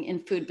investing in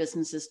food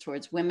businesses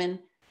towards women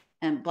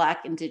and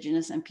Black,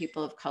 Indigenous, and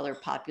people of color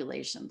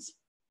populations.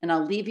 And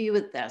I'll leave you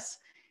with this.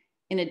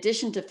 In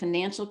addition to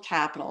financial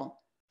capital,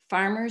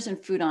 farmers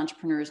and food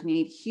entrepreneurs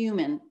need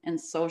human and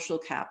social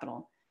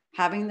capital.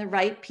 Having the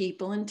right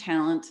people and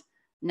talent,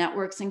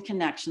 networks and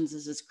connections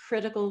is as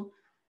critical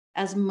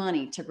as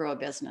money to grow a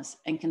business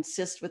and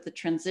consist with the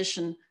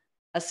transition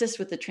assist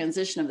with the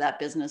transition of that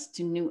business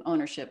to new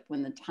ownership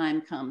when the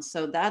time comes.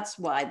 So that's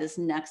why this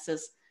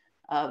nexus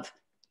of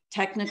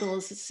technical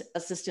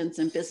assistance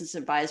and business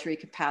advisory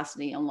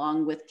capacity,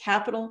 along with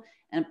capital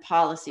and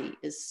policy,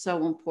 is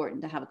so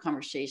important to have a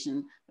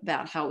conversation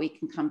about how we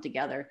can come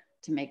together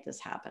to make this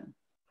happen.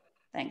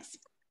 Thanks.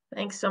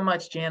 Thanks so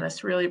much,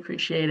 Janice. Really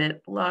appreciate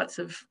it. Lots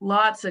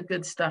of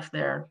good stuff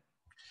there.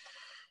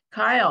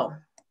 Kyle,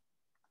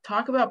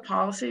 talk about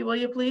policy, will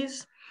you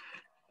please?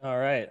 All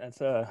right, that's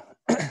a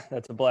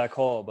that's a black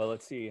hole, but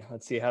let's see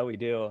how we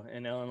do.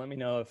 And Ellen, let me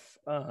know if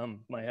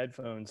my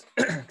headphones,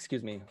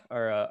 excuse me,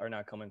 are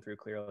not coming through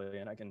clearly,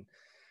 and I can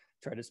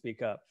try to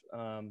speak up.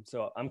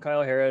 So I'm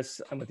Kyle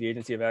Harris. I'm with the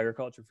Agency of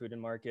Agriculture, Food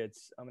and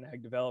Markets. I'm an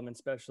ag development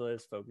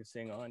specialist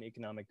focusing on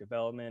economic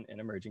development and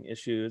emerging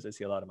issues. I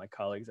see a lot of my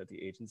colleagues at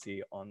the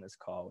agency on this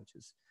call, which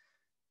is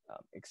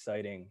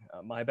exciting.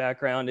 My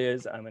background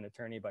is I'm an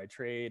attorney by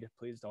trade.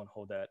 Please don't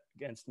hold that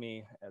against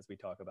me as we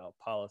talk about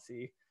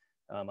policy.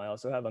 I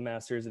also have a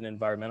master's in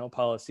environmental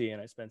policy,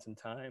 and I spent some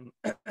time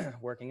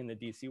working in the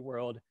DC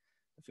world,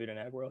 the food and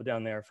ag world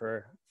down there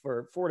for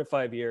 4 to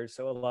 5 years.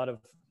 So a lot of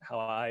how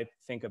I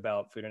think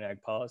about food and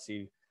ag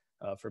policy,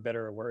 for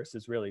better or worse,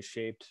 is really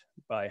shaped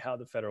by how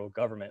the federal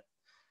government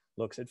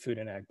looks at food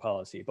and ag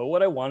policy. But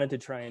what I wanted to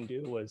try and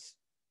do was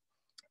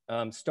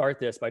start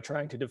this by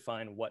trying to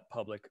define what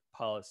public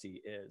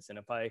policy is. And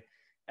if I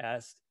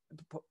asked,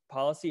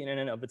 policy in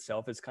and of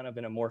itself is kind of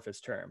an amorphous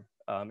term.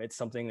 It's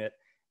something that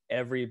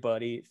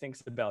everybody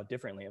thinks about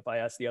differently. If I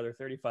ask the other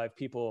 35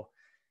 people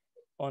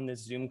on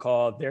this Zoom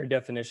call their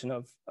definition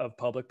of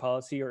public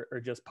policy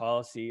or just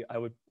policy, I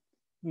would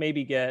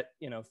maybe get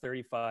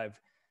 35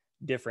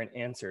 different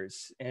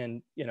answers.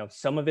 And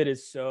some of it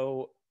is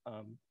so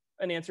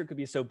an answer could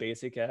be so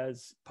basic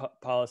as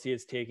policy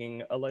is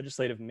taking a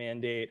legislative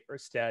mandate or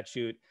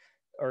statute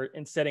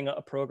and setting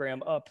a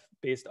program up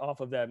based off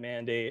of that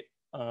mandate.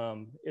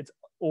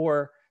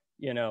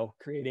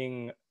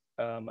 Creating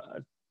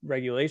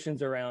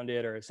regulations around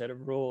it or a set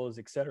of rules,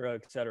 et cetera,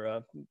 et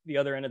cetera. The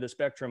other end of the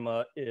spectrum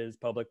is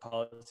public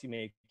policy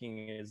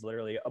making is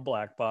literally a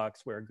black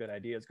box where good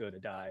ideas go to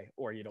die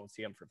or you don't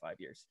see them for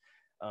 5 years.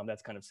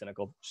 That's kind of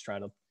cynical, just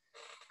trying to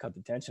cut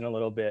the tension a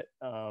little bit.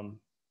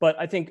 But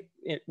I think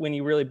when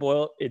you really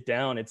boil it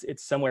down,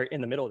 it's somewhere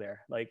in the middle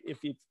there. Like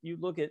if you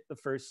look at the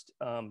first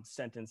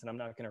sentence, and I'm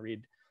not going to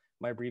read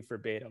my brief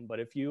verbatim, but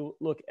if you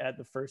look at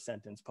the first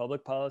sentence,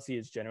 public policy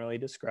is generally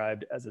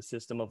described as a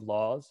system of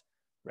laws,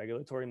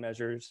 regulatory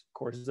measures,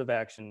 courses of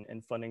action,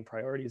 and funding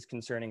priorities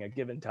concerning a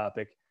given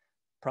topic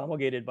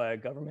promulgated by a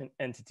government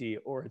entity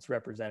or its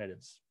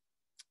representatives.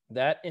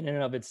 That in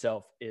and of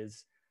itself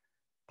is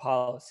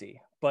policy,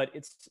 but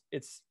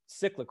it's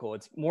cyclical.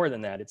 It's more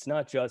than that. It's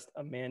not just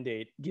a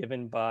mandate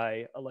given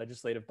by a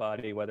legislative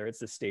body, whether it's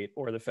the state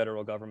or the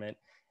federal government,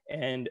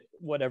 and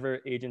whatever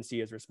agency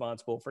is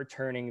responsible for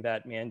turning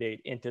that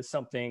mandate into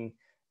something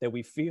that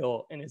we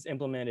feel and is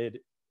implemented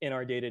in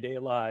our day-to-day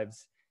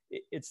lives.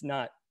 It's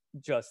not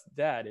just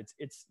that.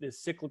 It's this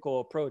cyclical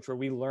approach where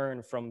we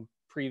learn from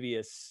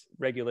previous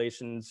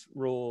regulations,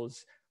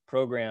 rules,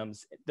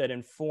 programs that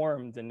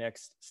inform the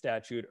next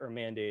statute or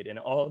mandate, and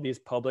all of these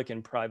public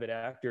and private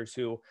actors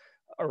who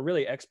are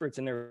really experts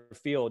in their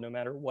field, no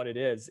matter what it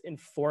is,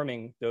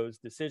 informing those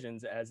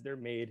decisions as they're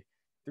made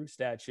through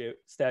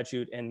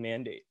statute and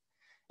mandate.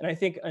 And I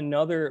think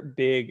another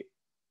big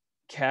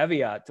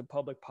caveat to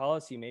public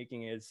policy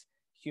making is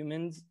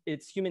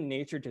it's human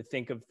nature to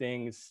think of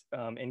things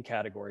in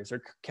categories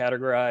or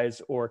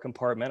categorize or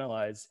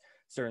compartmentalize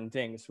certain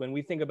things. When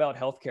we think about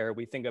healthcare,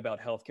 we think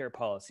about healthcare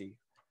policy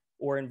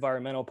or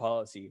environmental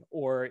policy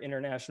or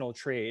international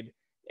trade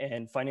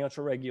and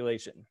financial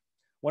regulation.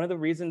 One of the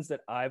reasons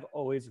that I've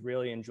always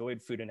really enjoyed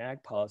food and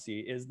ag policy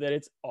is that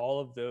it's all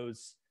of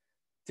those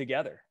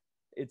together.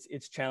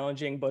 It's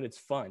challenging, but it's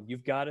fun.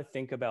 You've got to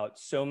think about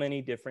so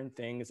many different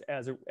things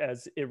as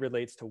it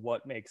relates to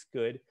what makes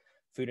good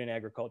food and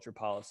agriculture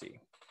policy.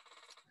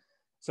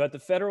 So at the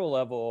federal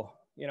level,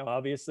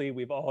 obviously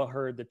we've all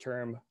heard the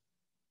term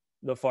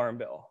the Farm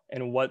Bill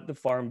and what the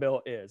Farm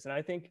Bill is. And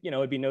I think,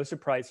 it'd be no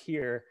surprise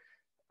here,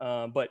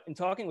 but in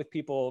talking with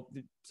people,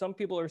 some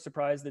people are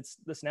surprised that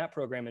the SNAP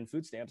program and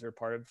food stamps are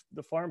part of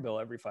the Farm Bill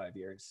every 5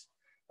 years.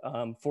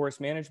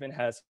 Forest management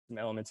has some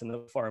elements in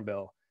the Farm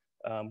Bill.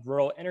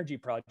 Rural energy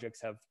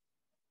projects have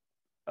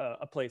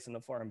a place in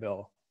the Farm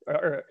Bill,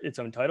 or its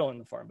own title in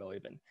the Farm Bill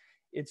even.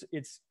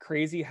 It's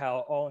crazy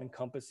how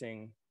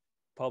all-encompassing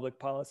public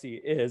policy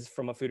is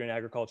from a food and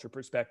agriculture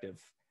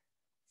perspective.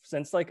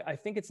 Since I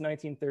think it's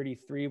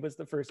 1933 was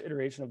the first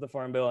iteration of the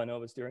Farm Bill. I know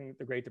it was during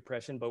the Great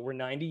Depression, but we're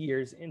 90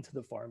 years into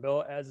the Farm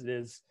Bill as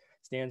it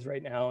stands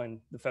right now, and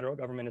the federal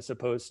government is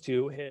supposed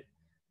to hit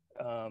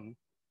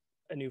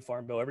a new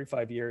Farm Bill every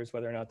 5 years.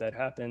 Whether or not that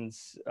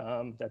happens,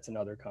 that's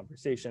another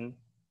conversation.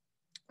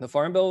 The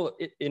Farm Bill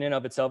in and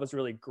of itself has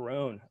really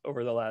grown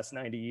over the last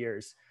 90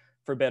 years,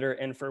 for better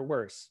and for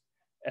worse.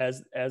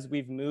 As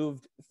we've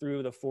moved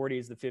through the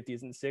 40s, the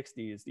 50s, and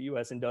 60s, the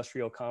US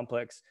industrial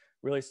complex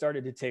really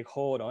started to take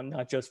hold on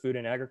not just food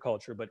and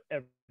agriculture, but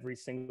every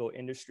single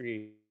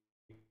industry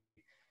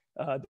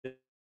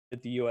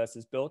that the US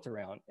is built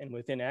around. And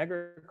within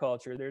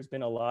agriculture, there's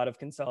been a lot of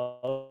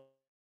consolidation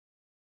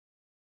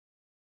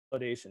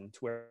to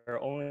where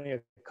only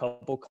a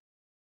couple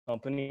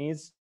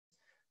companies,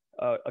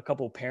 a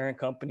couple parent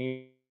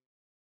companies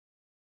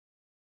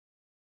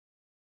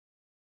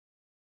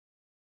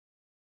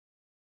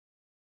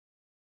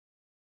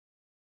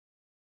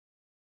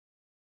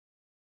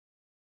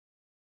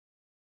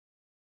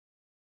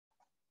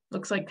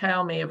Looks like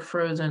Kyle may have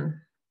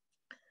frozen.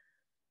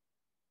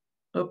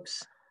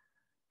 Oops.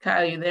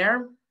 Kyle, you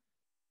there?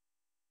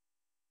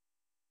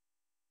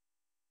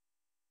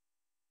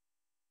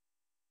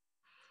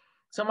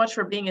 So much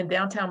for being in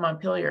downtown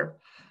Montpelier.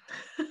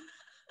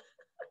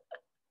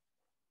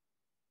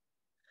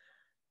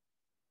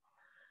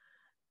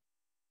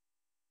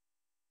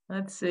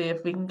 Let's see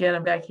if we can get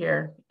him back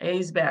here.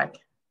 He's back.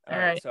 All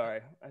right.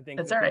 Sorry. I think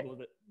that's the all right.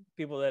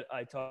 people that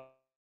I talk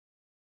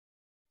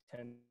to,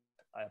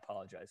 I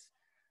apologize.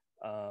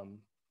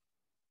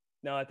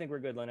 No, I think we're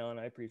good, Ellen.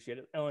 I appreciate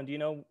it. Ellen, do you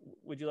know,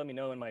 would you let me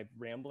know in my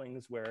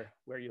ramblings where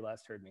you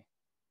last heard me?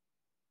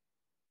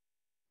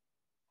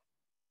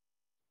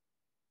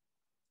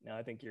 No,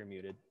 I think you're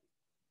muted.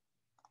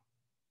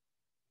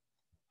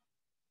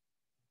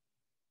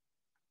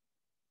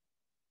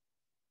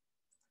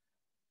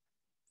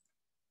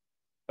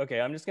 Okay,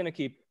 I'm just gonna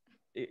keep,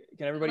 can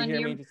everybody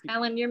hear me?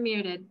 Ellen, you're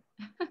muted.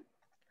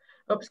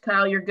 Oops,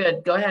 Kyle, you're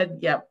good. Go ahead,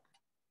 yep.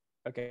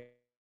 Okay.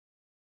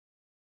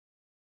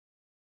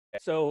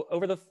 So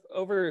over the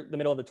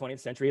middle of the 20th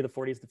century, the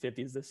 40s, the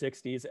 50s, the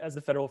 60s, as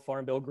the federal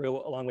farm bill grew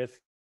along with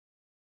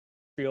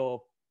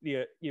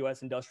the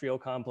US industrial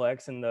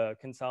complex and the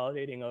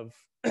consolidating of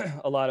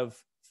a lot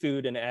of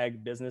food and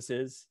ag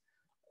businesses,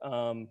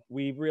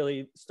 we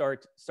really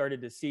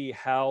started to see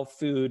how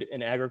food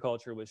and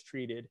agriculture was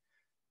treated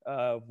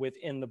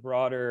within the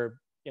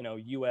broader,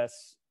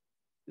 US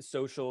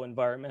social,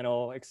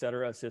 environmental, et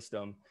cetera,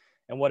 system.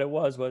 And what it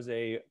was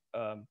a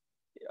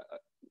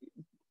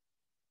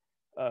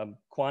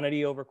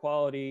quantity over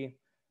quality,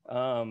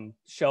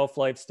 shelf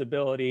life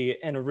stability,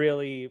 and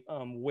really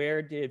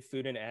where did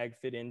food and ag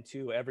fit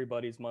into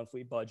everybody's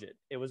monthly budget?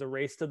 It was a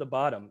race to the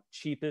bottom.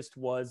 Cheapest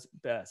was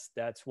best.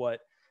 That's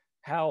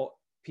how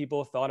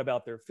people thought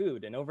about their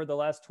food. And over the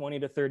last 20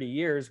 to 30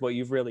 years, what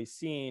you've really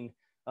seen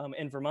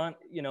in Vermont,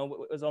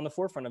 was on the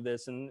forefront of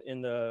this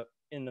in the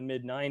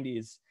mid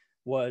 90s,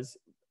 was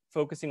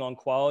focusing on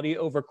quality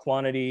over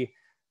quantity,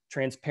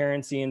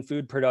 transparency in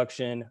food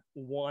production,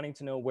 wanting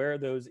to know where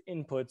those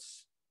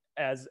inputs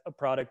as a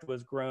product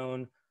was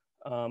grown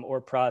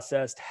or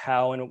processed,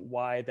 how and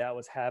why that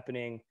was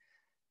happening,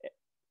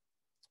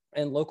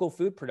 and local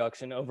food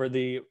production over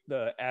the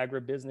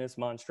agribusiness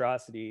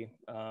monstrosity,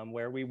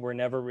 where we were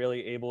never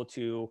really able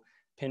to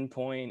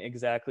pinpoint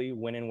exactly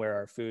when and where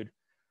our food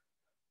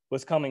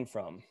was coming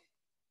from.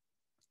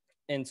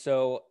 And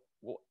so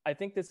I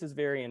think this is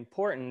very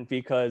important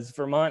because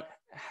Vermont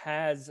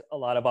has a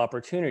lot of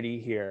opportunity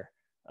here.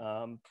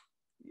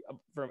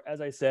 As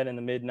I said, in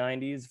the mid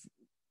 90s,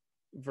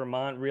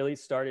 Vermont really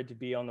started to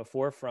be on the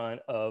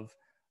forefront of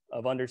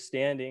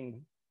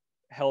understanding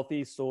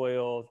healthy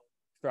soil,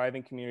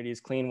 thriving communities,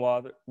 clean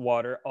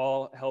water,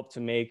 all help to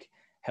make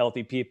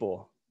healthy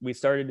people. We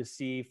started to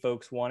see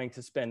folks wanting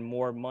to spend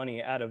more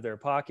money out of their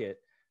pocket,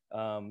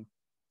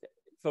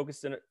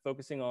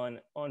 focusing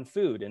on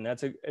food, and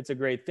it's a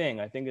great thing.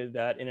 I think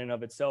that in and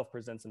of itself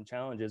presents some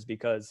challenges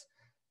because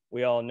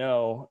we all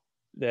know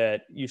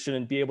that you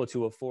shouldn't be able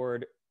to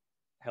afford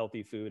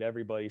healthy food.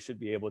 Everybody should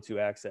be able to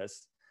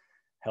access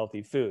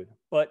healthy food.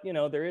 But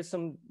there is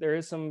some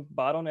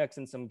bottlenecks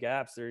and some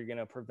gaps that are going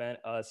to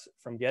prevent us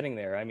from getting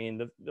there. I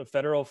mean, the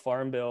federal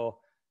farm bill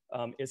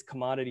is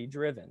commodity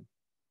driven,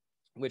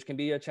 which can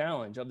be a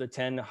challenge. Of the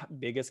 10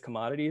 biggest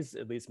commodities,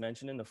 at least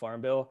mentioned in the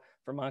farm bill,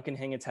 Vermont can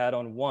hang its hat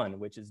on one,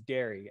 which is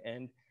dairy.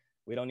 And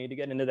we don't need to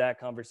get into that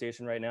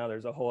conversation right now.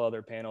 There's a whole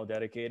other panel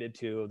dedicated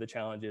to the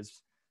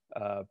challenges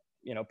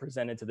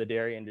presented to the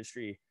dairy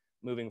industry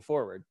moving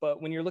forward.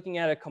 But when you're looking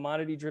at a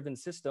commodity driven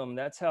system,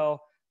 that's how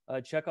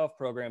checkoff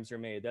programs are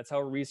made. That's how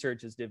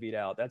research is divvied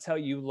out. That's how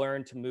you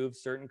learn to move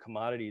certain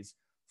commodities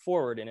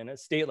forward. And in a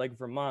state like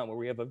Vermont, where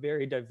we have a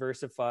very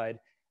diversified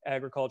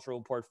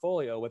agricultural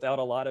portfolio without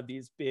a lot of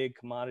these big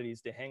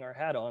commodities to hang our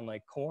hat on,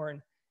 like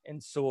corn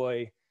and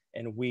soy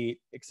and wheat,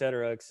 et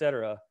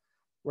cetera,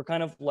 we're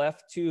kind of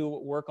left to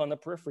work on the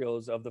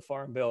peripherals of the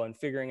farm bill and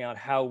figuring out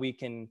how we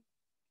can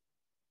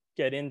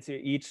get into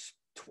each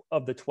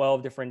of the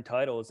 12 different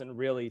titles and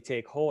really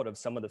take hold of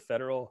some of the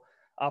federal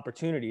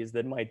opportunities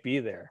that might be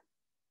there.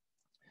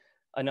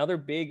 Another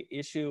big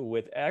issue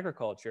with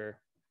agriculture,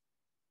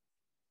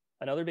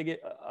 I'll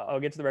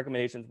get to the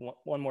recommendations.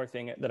 One more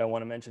thing that I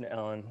want to mention,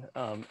 Ellen.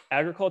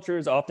 Agriculture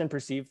is often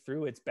perceived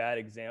through its bad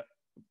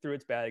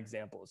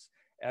examples.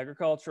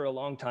 Agriculture a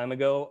long time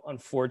ago,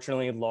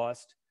 unfortunately,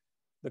 lost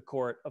the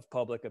court of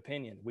public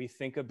opinion. We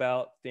think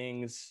about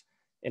things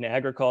in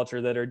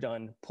agriculture that are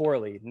done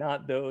poorly,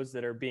 not those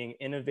that are being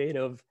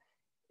innovative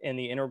and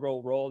the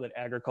integral role that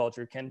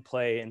agriculture can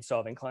play in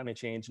solving climate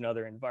change and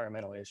other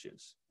environmental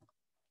issues.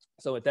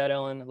 So with that,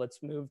 Ellen,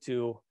 let's move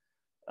to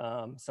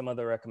some of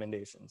the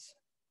recommendations.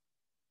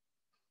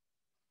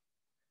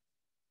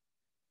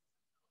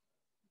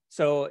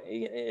 So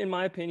in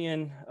my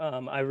opinion,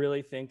 I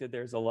really think that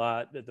there's a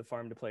lot that the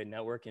Farm to Plate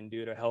Network can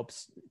do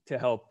to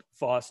help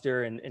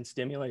foster and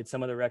stimulate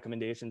some of the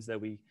recommendations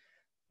that we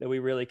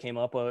really came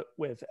up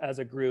with as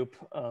a group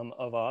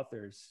of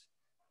authors.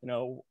 You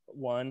know,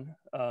 one,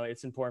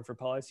 it's important for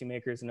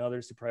policymakers and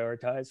others to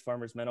prioritize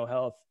farmers' mental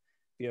health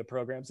via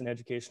programs and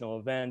educational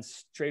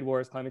events. Trade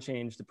wars, climate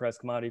change, depressed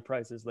commodity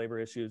prices, labor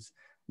issues.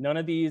 None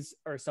of these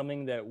are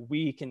something that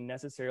we can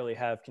necessarily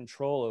have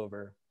control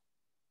over,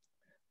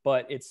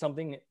 but it's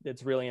something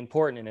that's really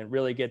important, and it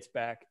really gets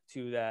back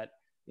to that,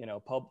 you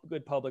know,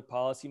 good public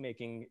policy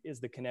making is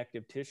the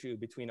connective tissue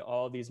between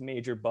all these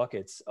major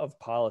buckets of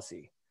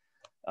policy.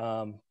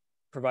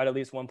 Provide at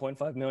least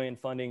 1.5 million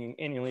funding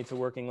annually to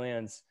working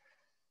lands.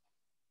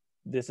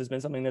 This has been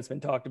something that's been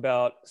talked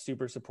about,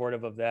 super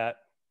supportive of that.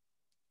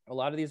 A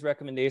lot of these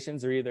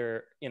recommendations are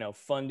either, you know,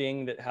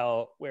 funding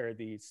where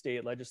the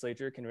state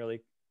legislature can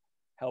really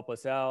help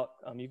us out.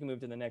 You can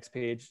move to the next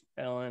page,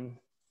 Ellen.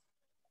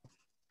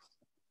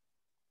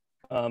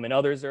 And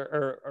others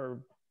are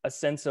a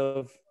sense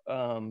of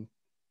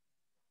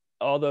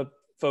all the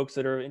folks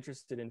that are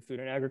interested in food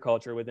and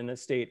agriculture within the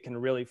state can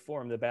really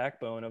form the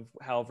backbone of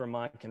how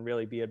Vermont can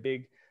really be a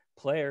big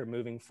player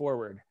moving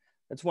forward.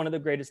 That's one of the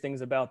greatest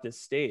things about this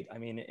state. I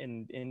mean,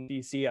 in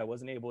DC, I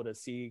wasn't able to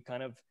see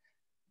kind of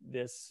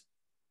this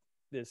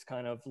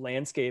kind of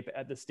landscape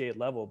at the state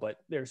level, but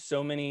there's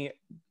so many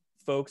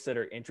folks that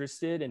are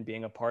interested in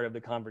being a part of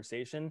the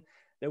conversation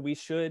that we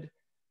should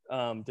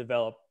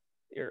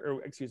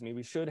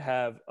we should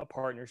have a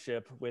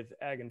partnership with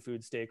ag and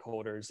food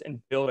stakeholders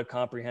and build a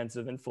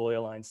comprehensive and fully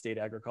aligned state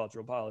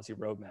agricultural policy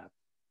roadmap.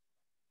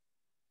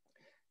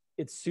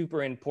 It's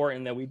super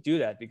important that we do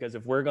that, because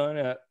if we're going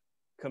to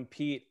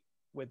compete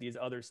with these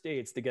other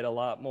states to get a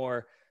lot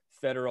more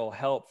federal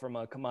help from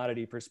a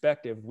commodity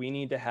perspective, we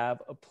need to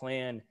have a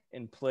plan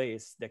in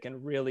place that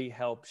can really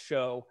help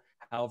show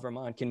how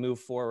Vermont can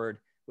move forward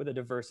with a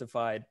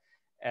diversified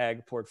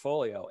ag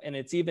portfolio. And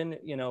it's even,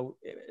 you know,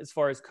 as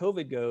far as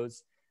COVID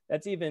goes,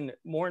 that's even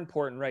more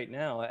important right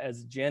now.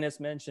 As Janice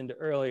mentioned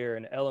earlier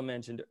and Ella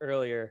mentioned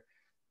earlier,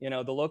 you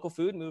know, the local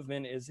food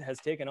movement has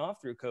taken off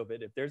through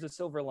COVID. If there's a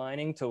silver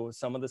lining to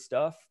some of the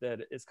stuff that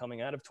is coming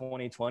out of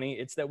 2020,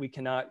 it's that we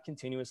cannot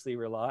continuously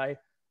rely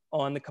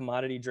on the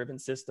commodity driven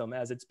system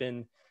as it's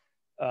been,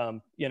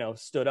 you know,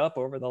 stood up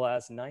over the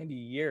last 90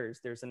 years.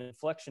 There's an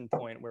inflection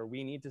point where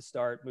we need to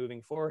start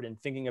moving forward and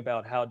thinking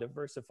about how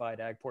diversified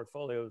ag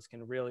portfolios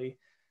can really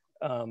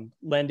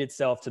lend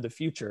itself to the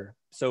future.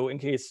 So in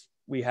case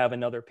we have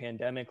another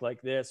pandemic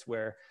like this,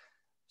 where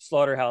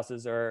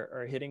slaughterhouses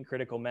are hitting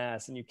critical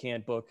mass and you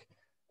can't book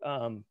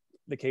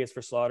the case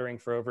for slaughtering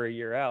for over a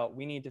year out,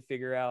 we need to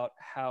figure out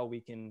how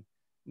we can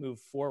move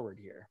forward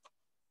here.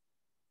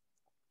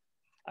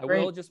 I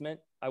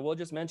will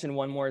just mention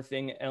one more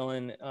thing,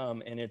 Ellen,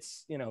 and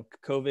it's, you know,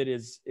 COVID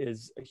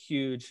is a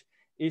huge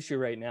issue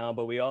right now,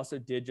 but we also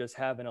did just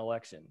have an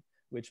election,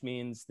 which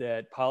means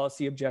that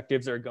policy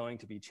objectives are going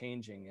to be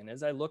changing. And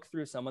as I look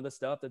through some of the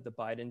stuff that the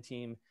Biden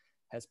team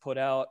has put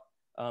out,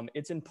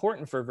 it's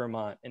important for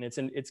Vermont, and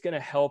it's going to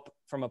help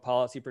from a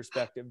policy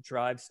perspective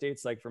drive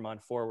states like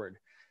Vermont forward.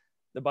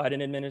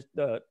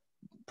 The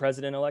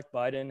President-elect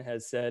Biden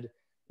has said,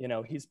 you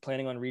know, he's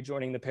planning on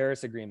rejoining the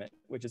Paris Agreement,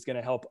 which is going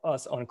to help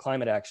us on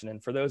climate action.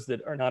 And for those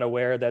that are not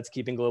aware, that's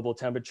keeping global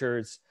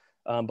temperatures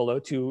below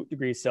 2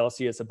 degrees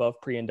Celsius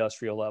above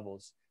pre-industrial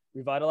levels.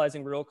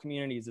 Revitalizing rural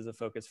communities is a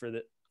focus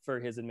for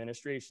his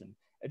administration.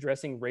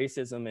 Addressing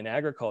racism in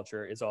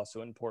agriculture is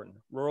also important.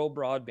 Rural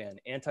broadband,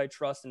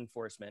 antitrust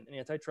enforcement. And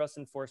antitrust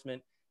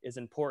enforcement is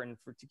important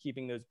to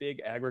keeping those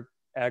big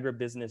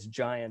agribusiness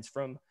giants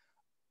from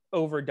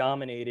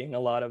over-dominating a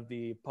lot of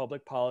the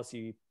public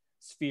policy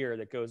sphere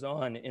that goes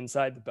on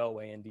inside the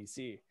Beltway in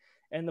DC.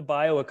 And the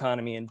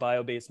bioeconomy and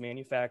bio-based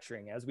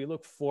manufacturing. As we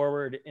look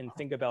forward and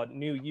think about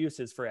new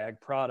uses for ag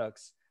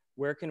products,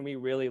 where can we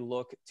really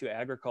look to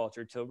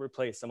agriculture to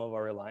replace some of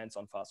our reliance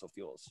on fossil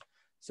fuels?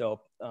 So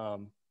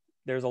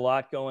there's a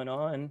lot going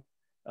on.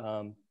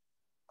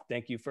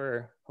 Thank you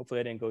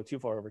hopefully I didn't go too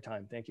far over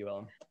time. Thank you,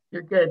 Ellen.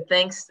 You're good,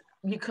 thanks.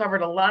 You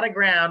covered a lot of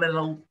ground in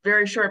a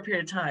very short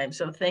period of time,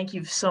 so thank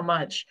you so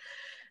much.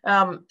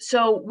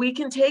 So we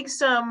can take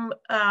some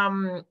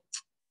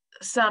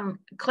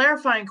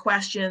clarifying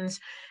questions,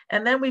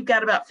 and then we've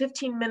got about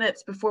 15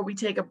 minutes before we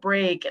take a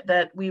break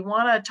that we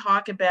want to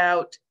talk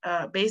about,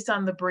 based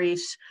on the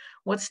briefs,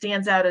 what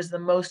stands out as the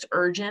most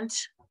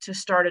urgent to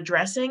start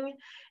addressing,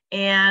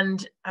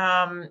 and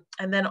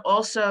then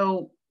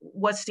also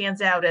what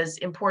stands out as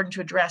important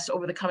to address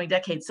over the coming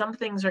decades. Some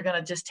things are going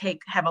to just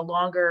have a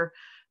longer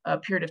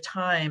period of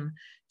time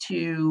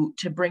to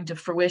bring to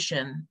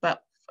fruition,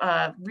 but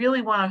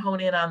really want to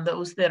hone in on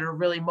those that are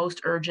really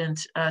most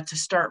urgent to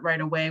start right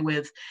away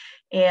with.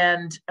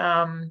 And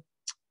for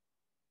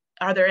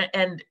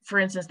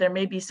instance, there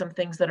may be some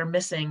things that are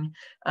missing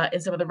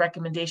in some of the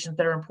recommendations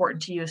that are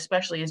important to you,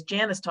 especially as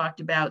Janice talked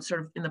about,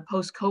 sort of in the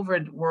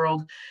post-COVID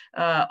world.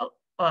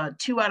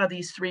 2 out of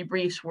these 3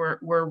 briefs were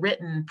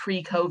written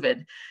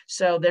pre-COVID.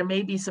 So there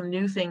may be some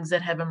new things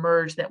that have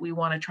emerged that we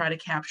want to try to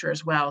capture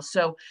as well.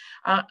 So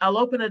I'll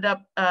open it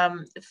up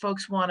if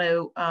folks want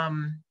to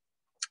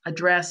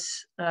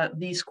address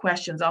these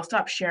questions. I'll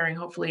stop sharing.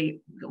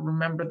 Hopefully you'll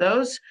remember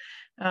those.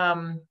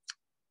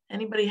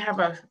 Anybody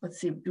have let's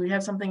see, do we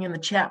have something in the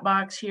chat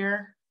box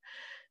here?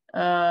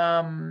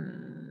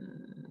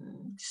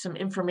 Some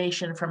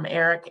information from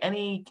Eric.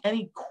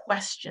 Any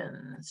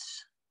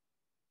questions?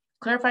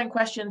 Clarifying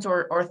questions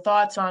or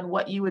thoughts on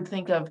what you would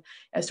think of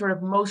as sort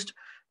of most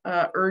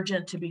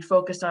urgent to be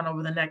focused on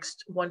over the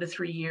next 1 to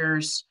 3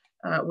 years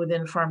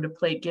within Farm to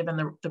Plate, given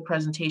the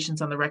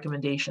presentations on the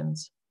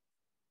recommendations?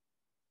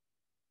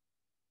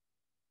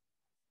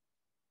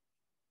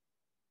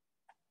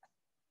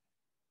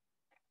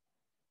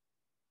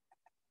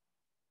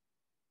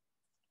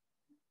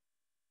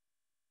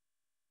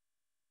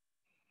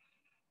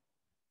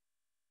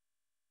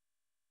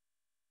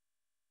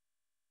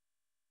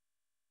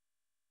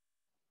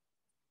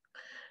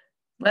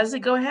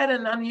 Leslie, go ahead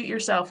and unmute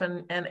yourself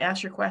and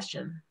ask your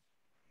question.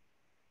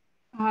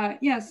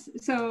 Yes,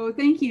 so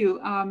thank you.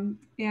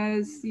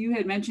 As you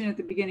had mentioned at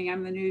the beginning,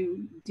 I'm the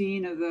new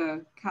Dean of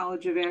the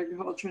College of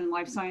Agriculture and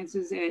Life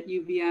Sciences at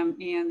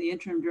UVM and the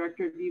Interim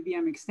Director of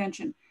UVM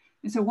Extension.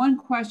 And so one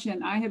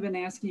question I have been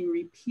asking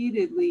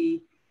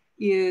repeatedly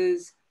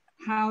is,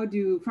 how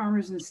do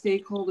farmers and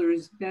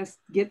stakeholders best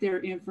get their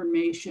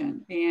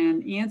information?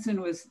 And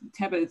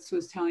Tebbets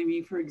was telling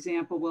me, for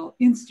example, well,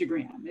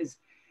 Instagram is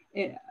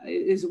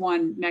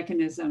one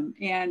mechanism.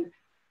 And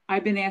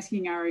I've been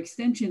asking our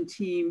extension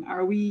team,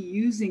 are we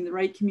using the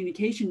right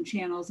communication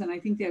channels? And I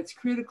think that's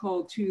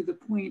critical to the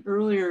point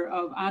earlier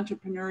of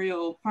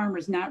entrepreneurial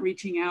farmers not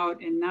reaching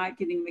out and not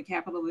getting the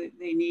capital that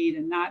they need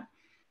and not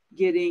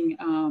getting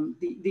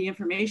the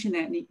information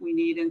that we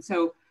need. And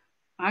so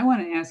I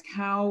want to ask,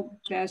 how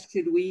best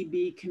should we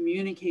be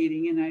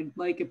communicating? And I'd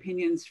like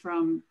opinions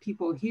from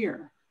people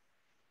here.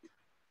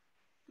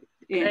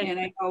 And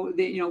I know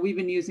that, we've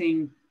been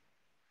using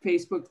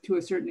Facebook to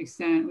a certain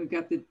extent. We've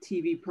got the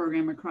TV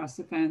program Across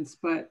the Fence,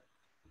 but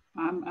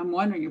I'm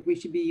wondering if we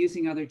should be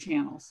using other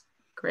channels.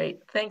 Great.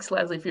 Thanks,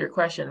 Leslie, for your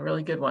question.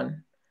 Really good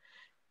one.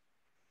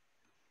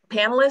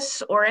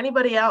 Panelists or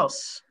anybody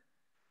else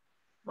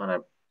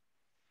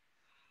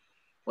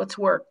what's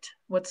worked?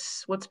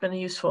 What's been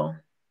useful?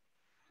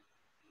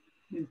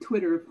 And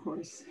Twitter, of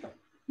course.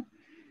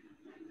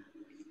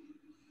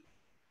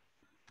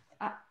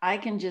 I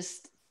can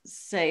just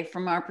say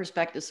from our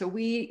perspective, so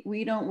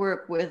we don't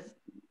work with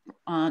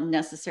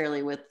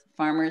necessarily with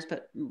farmers,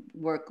 but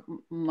work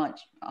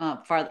much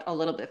a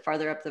little bit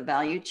farther up the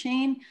value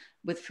chain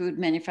with food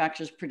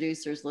manufacturers,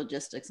 producers,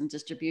 logistics, and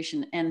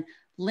distribution. And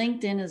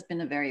LinkedIn has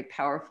been a very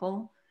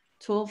powerful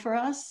tool for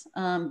us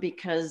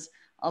because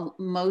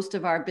most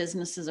of our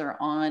businesses are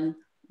on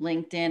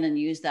LinkedIn and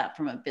use that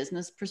from a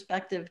business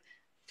perspective.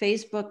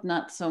 Facebook,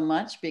 not so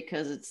much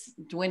because it's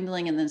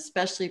dwindling. And then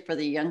especially for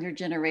the younger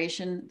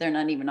generation, they're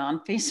not even on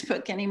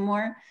Facebook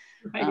anymore.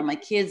 Right. My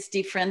kids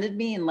defriended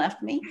me and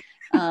left me.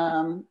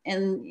 And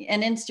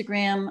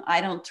Instagram, I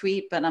don't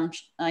tweet, but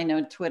I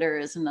know Twitter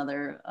is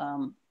another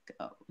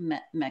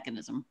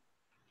mechanism.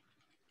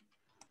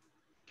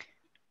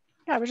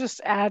 I would just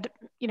add,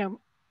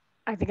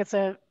 I think it's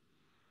a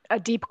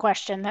deep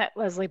question that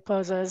Leslie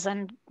poses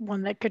and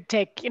one that could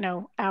take,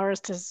 hours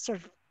to sort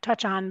of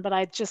touch on, but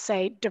I'd just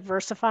say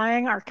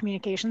diversifying our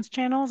communications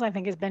channels, I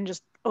think has been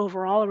just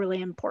overall a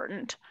really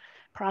important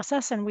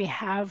process. And we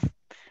have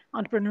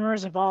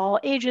entrepreneurs of all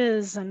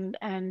ages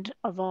and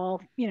of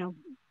all,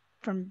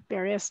 from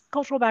various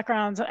cultural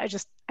backgrounds. I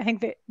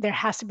think that there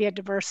has to be a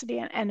diversity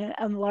and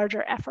a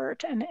larger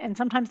effort. And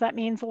sometimes that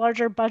means a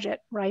larger budget,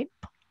 right?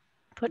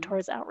 Put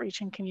towards outreach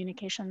and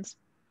communications.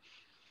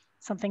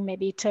 Something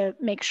maybe to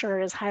make sure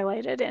is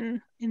highlighted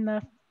in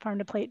the Farm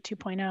to Plate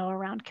 2.0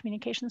 around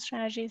communication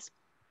strategies.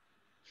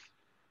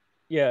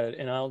 Yeah,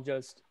 and I'll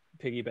just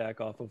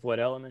piggyback off of what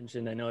Ella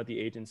mentioned. I know at the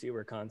agency,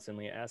 we're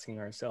constantly asking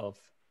ourselves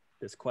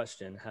this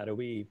question: how do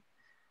we,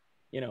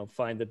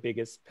 find the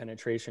biggest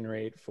penetration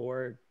rate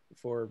for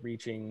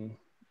reaching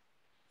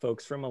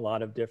folks from a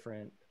lot of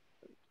different,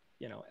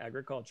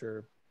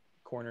 agriculture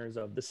corners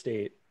of the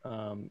state,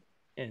 and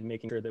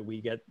making sure that we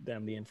get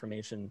them the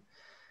information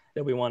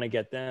that we want to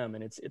get them.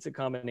 And it's a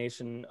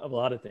combination of a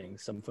lot of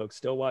things. Some folks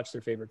still watch their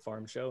favorite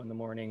farm show in the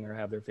morning or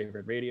have their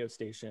favorite radio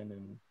station.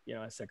 And,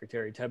 as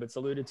Secretary Tebbets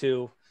alluded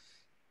to,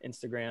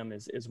 Instagram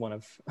is one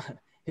of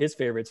his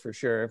favorites for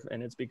sure.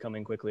 And it's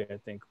becoming quickly, I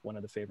think, one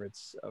of the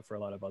favorites for a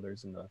lot of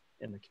others in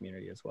the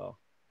community as well.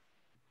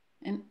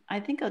 And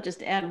I think I'll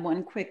just add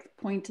one quick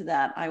point to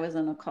that. I was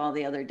on a call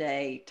the other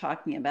day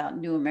talking about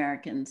new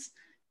Americans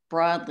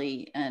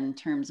broadly in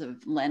terms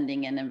of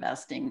lending and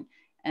investing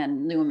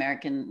and new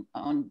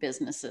American-owned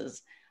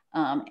businesses.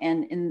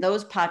 And in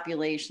those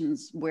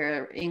populations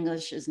where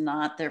English is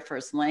not their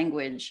first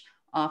language,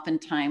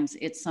 oftentimes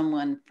it's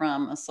someone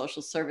from a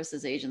social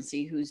services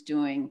agency who's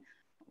doing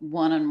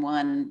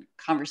one-on-one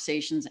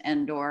conversations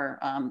and/or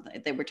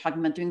they were talking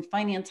about doing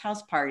finance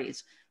house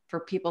parties for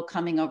people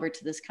coming over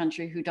to this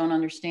country who don't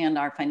understand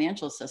our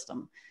financial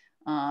system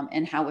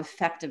and how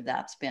effective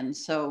that's been.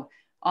 So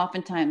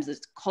oftentimes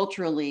it's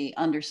culturally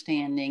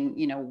understanding,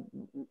 you know,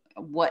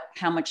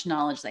 how much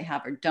knowledge they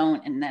have or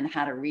don't, and then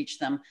how to reach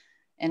them.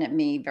 And it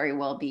may very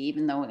well be,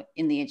 even though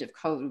in the age of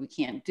COVID, we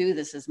can't do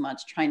this as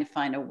much, trying to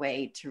find a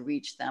way to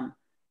reach them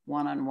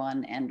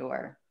one-on-one and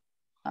or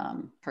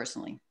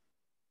personally.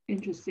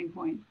 Interesting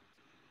point.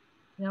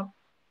 Yep.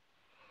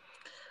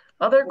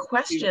 Other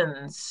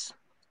questions,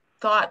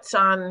 thoughts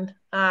on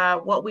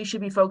what we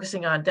should be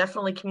focusing on?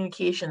 Definitely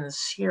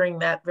communications, hearing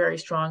that very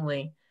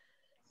strongly.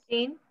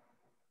 Jane?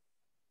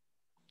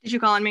 Did you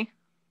call on me?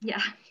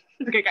 Yeah.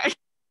 Okay, guys.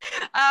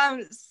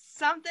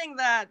 Something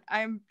that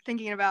I'm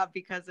thinking about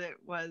because it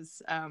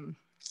was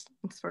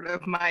sort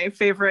of my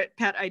favorite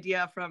pet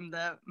idea from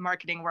the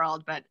marketing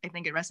world, but I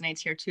think it resonates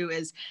here too,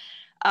 is,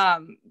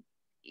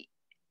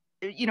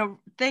 you know,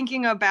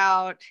 thinking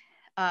about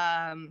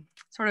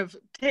sort of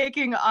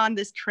taking on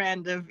this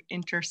trend of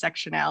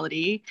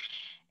intersectionality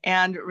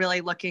and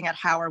really looking at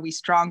how are we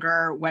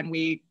stronger when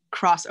we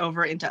cross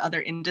over into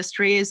other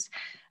industries.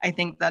 I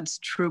think that's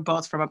true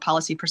both from a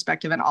policy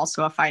perspective and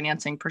also a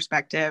financing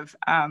perspective.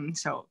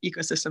 So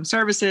ecosystem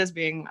services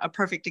being a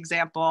perfect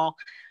example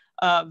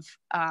of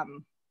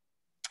an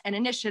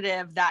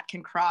initiative that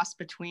can cross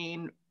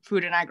between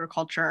food and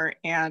agriculture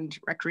and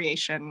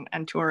recreation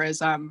and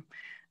tourism,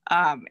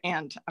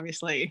 and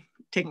obviously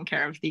taking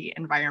care of the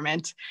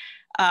environment.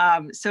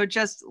 So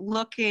just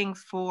looking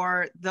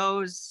for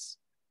those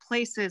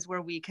places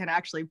where we can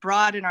actually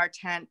broaden our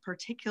tent,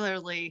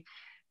 particularly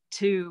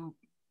to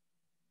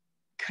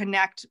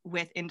connect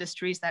with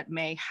industries that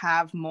may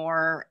have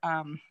more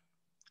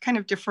kind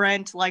of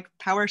different like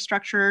power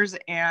structures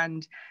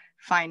and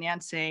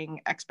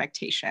financing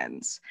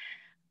expectations.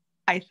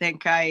 I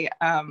think I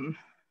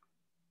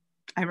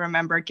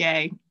remember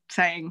Gay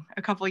saying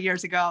a couple of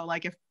years ago,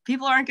 like, if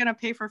people aren't going to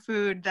pay for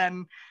food,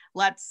 then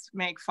let's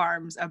make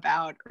farms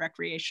about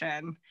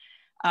recreation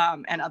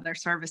and other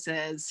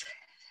services.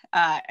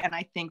 And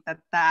I think that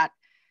that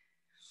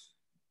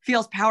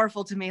feels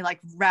powerful to me, like,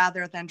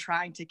 rather than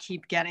trying to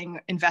keep getting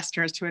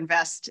investors to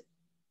invest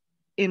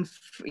in,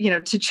 you know,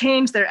 to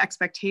change their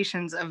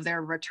expectations of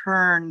their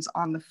returns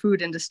on the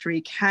food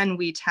industry, can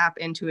we tap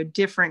into a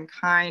different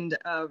kind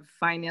of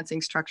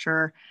financing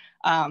structure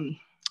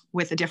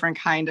with a different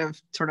kind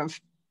of sort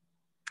of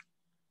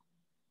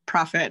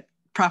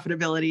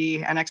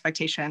profitability and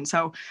expectation?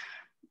 So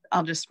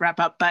I'll just wrap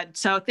up. But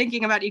so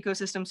thinking about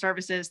ecosystem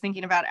services,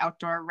 thinking about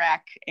outdoor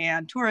rec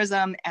and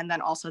tourism, and then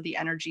also the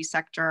energy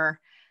sector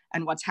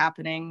and what's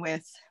happening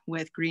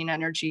with green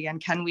energy, and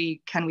can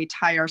we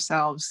tie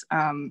ourselves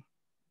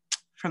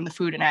from the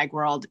food and ag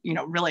world, you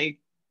know, really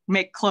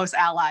make close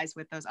allies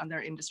with those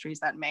other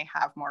industries that may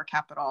have more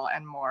capital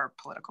and more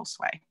political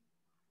sway.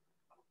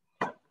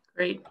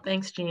 Great,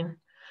 thanks, Jean.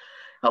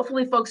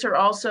 Hopefully folks are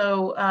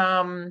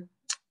also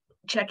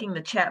checking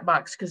the chat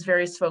box, because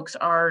various folks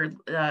are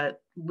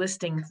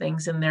listing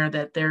things in there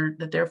that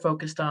they're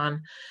focused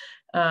on.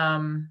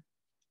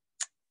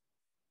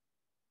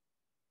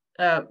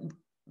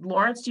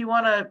 Lawrence, do you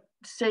want to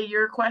say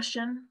your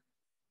question?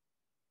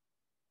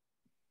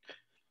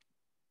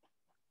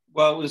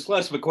 Well, it was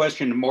less of a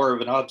question and more of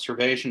an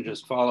observation,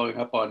 just following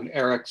up on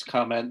Eric's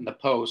comment in the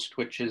post,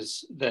 which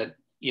is that,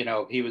 you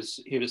know, he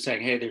was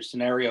saying, hey, there's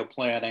scenario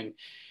planning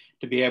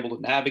to be able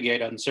to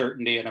navigate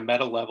uncertainty, and a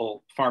meta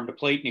level farm to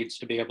plate needs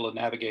to be able to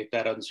navigate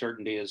that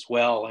uncertainty as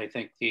well. I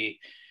think the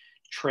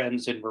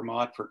trends in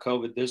Vermont for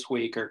COVID this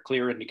week are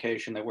clear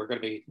indication that we're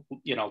going to be,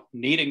 you know,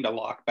 needing to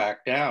lock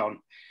back down.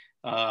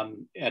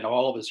 And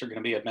all of us are going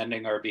to be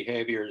amending our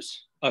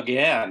behaviors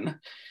again,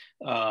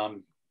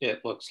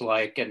 it looks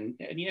like. And,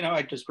 you know,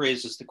 it just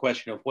raises the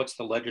question of what's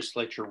the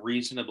legislature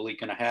reasonably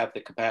going to have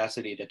the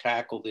capacity to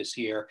tackle this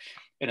year.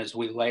 And as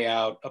we lay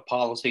out a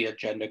policy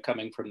agenda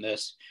coming from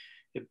this,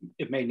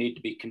 it may need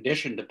to be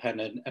condition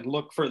dependent and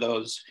look for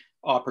those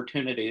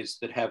opportunities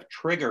that have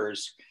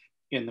triggers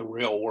in the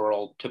real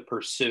world to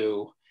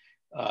pursue,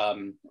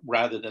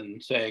 rather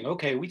than saying,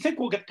 okay, we think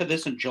we'll get to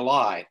this in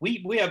July.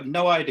 We have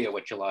no idea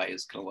what July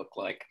is going to look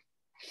like.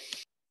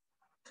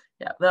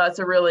 Yeah, no, it's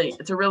a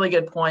really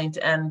good point,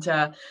 and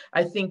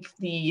I think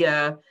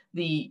the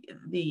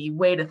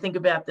way to think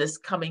about this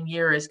coming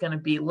year is going to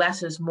be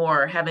less is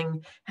more,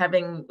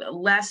 having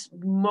less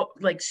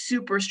like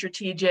super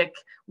strategic,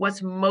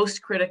 what's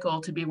most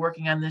critical to be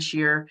working on this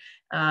year,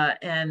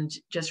 and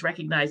just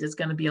recognize it's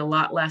going to be a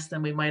lot less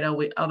than we might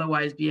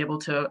otherwise be able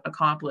to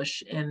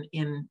accomplish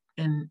in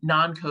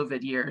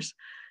non-COVID years.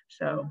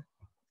 So,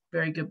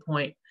 very good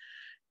point.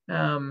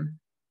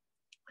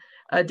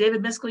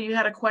 David Miskell, you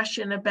had a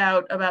question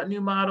about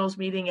new models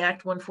meeting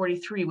Act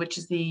 143, which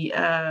is the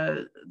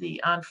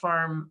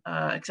on-farm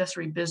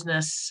accessory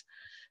business.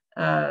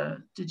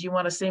 Did you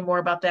want to say more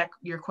about that,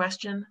 your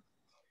question?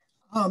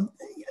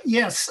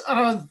 Yes,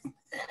 I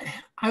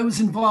was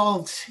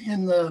involved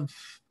in the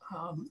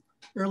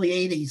early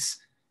 80s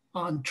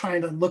on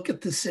trying to look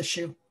at this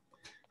issue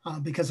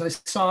because I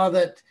saw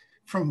that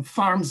from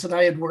farms that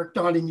I had worked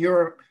on in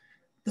Europe,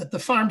 that the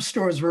farm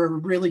stores were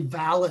really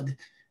valid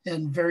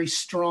and very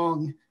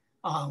strong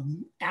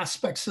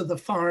aspects of the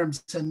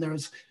farms, and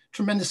there's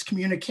tremendous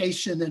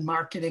communication and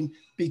marketing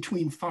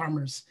between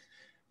farmers.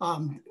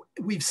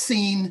 We've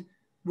seen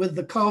with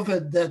the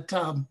COVID that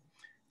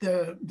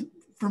the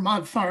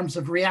Vermont farms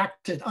have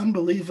reacted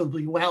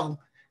unbelievably well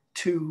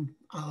to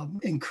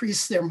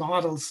increase their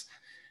models.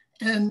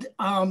 And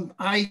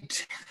I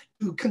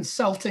do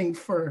consulting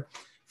for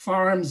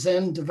farms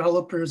and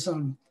developers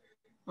on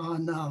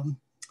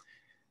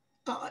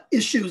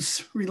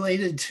issues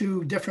related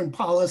to different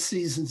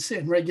policies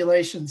and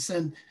regulations.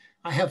 And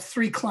I have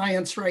 3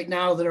 clients right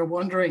now that are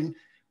wondering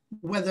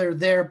whether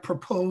their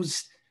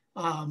proposed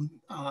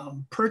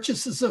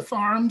purchases of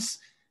farms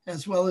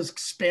as well as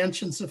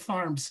expansions of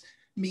farms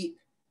meet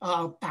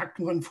Act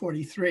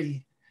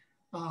 143.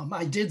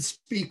 I did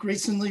speak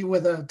recently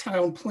with a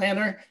town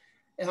planner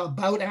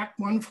about Act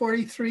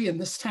 143, and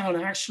this town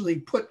actually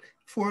put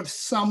forth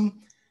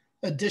some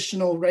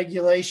additional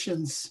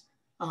regulations.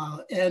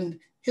 And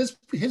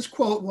his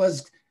quote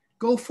was,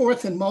 "Go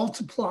forth and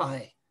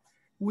multiply.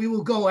 We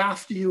will go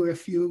after you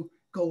if you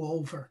go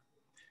over."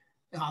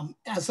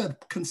 As a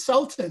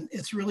consultant,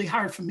 it's really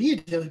hard for me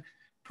to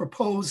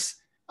propose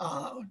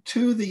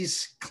to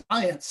these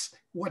clients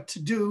what to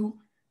do.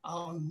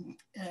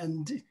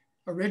 And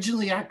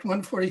originally Act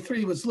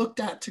 143 was looked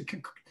at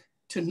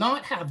to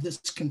not have this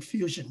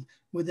confusion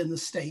within the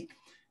state.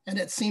 And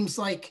it seems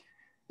like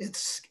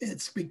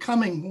it's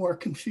becoming more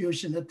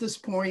confusion at this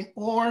point,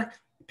 or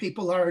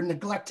people are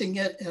neglecting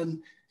it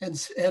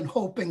and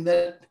hoping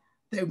that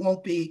they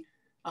won't be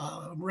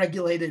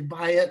regulated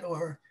by it.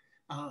 Or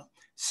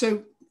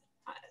so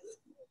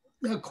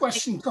the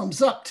question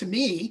comes up to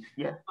me.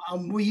 Yeah.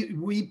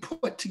 We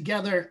put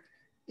together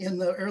in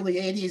the early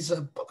 80s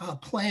a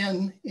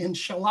plan in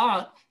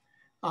Charlotte,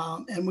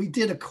 and we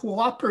did a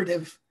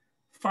cooperative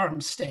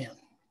farm stand.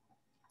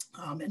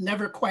 It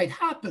never quite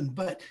happened,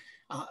 but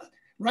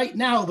right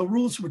now the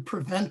rules would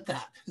prevent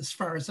that as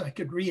far as I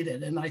could read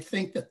it. And I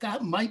think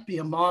that might be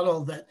a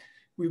model that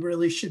we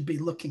really should be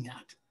looking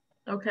at.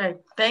 Okay,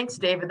 thanks,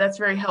 David. That's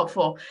very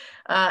helpful.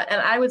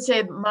 And I would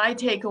say my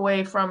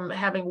takeaway from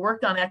having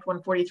worked on Act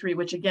 143,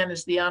 which again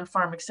is the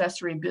on-farm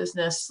accessory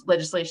business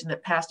legislation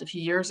that passed a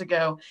few years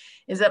ago,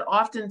 is that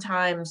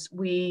oftentimes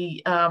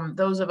we,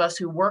 those of us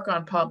who work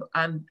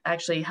on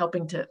actually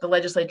helping the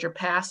legislature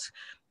pass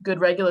good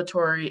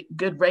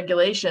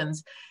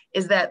regulations,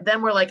 is that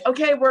then we're like,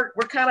 okay, we're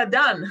kind of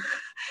done.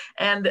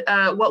 And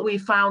what we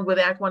found with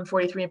Act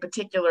 143 in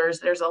particular is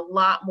there's a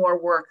lot more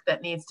work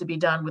that needs to be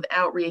done with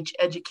outreach,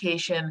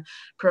 education,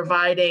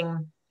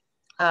 providing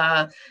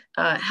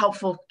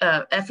helpful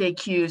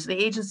FAQs. The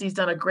agency's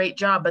done a great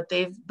job, but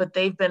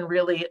they've been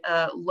really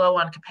low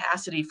on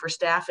capacity for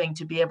staffing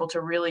to be able to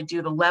really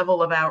do the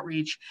level of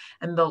outreach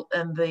and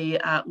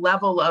the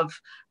level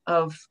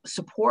of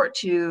support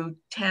to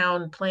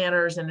town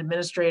planners and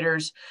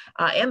administrators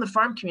and the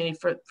farm community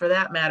for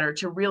that matter,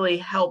 to really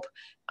help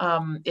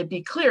it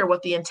be clear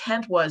what the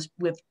intent was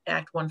with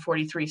Act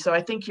 143. So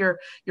I think your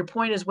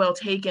point is well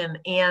taken,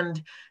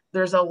 and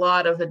there's a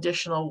lot of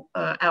additional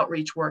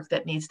outreach work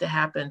that needs to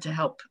happen to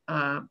help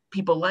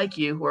people like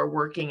you who are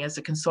working as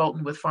a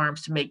consultant with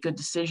farms to make good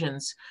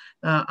decisions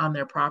on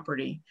their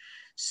property.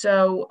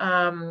 So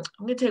I'm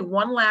going to take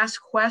one last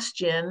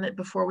question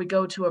before we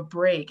go to a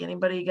break.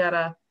 Anybody got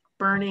a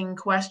burning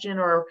question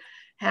or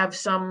have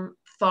some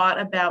thought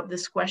about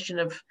this question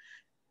of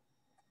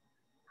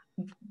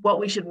what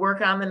we should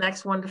work on the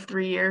next 1 to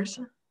 3 years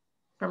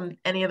from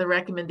any of the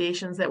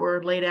recommendations that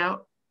were laid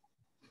out?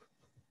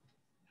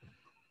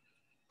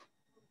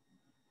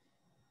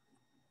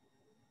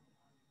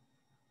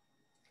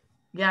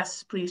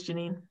 Yes, please,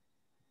 Jeannie.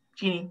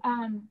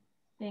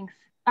 Thanks.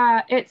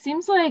 It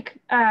seems like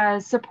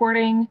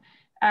supporting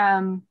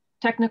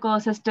technical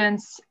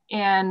assistance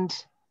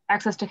and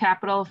access to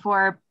capital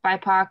for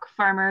BIPOC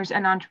farmers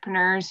and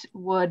entrepreneurs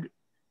would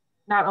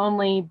not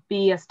only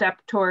be a step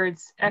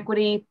towards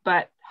equity,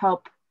 but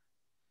help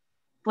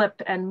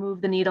flip and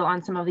move the needle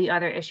on some of the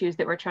other issues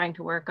that we're trying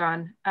to work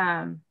on.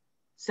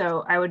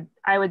 So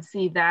I would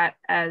see that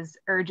as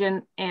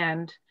urgent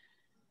and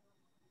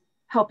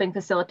helping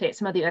facilitate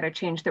some of the other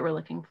change that we're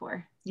looking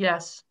for.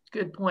 Yes,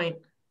 good point.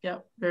 Yeah,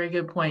 very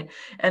good point.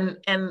 And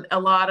a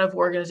lot of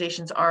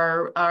organizations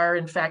are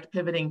in fact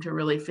pivoting to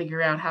really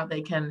figure out how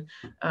they can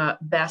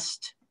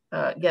best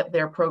get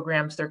their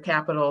programs, their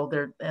capital,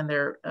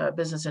 their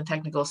business and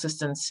technical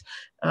assistance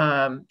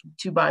to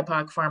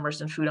BIPOC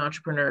farmers and food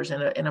entrepreneurs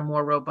in a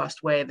more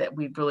robust way that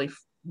we've really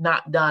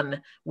not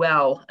done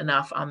well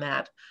enough on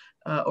that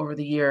over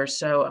the years.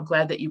 So I'm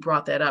glad that you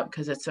brought that up,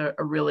 because it's a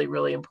really,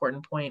 really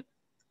important point.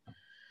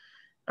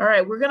 All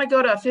right, we're going to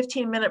go to a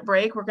 15-minute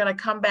break. We're going to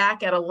come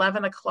back at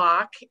 11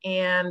 o'clock.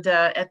 And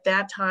at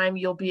that time,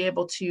 you'll be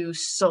able to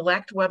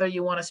select whether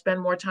you want to spend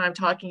more time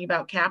talking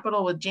about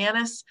capital with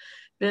Janice,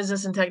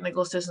 business and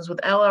technical assistance with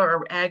Ella,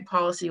 or ag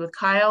policy with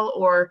Kyle,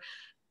 or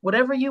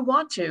whatever you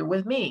want to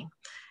with me.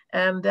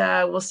 And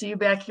we'll see you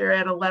back here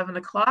at 11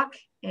 o'clock.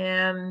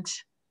 And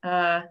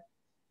yeah,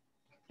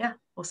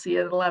 we'll see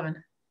you at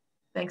 11.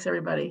 Thanks,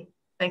 everybody.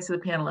 Thanks to the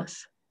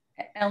panelists.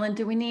 Ellen,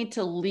 do we need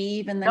to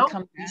leave and then Nope,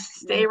 come back?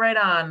 stay right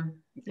on.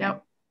 Okay.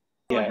 Yep.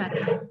 Go Yeah,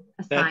 ahead.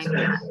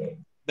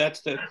 Assign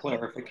that's the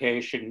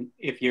clarification.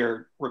 If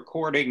you're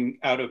recording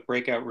out of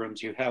breakout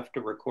rooms, you have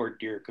to record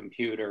to your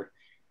computer.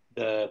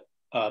 The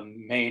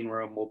main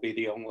room will be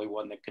the only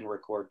one that can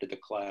record to the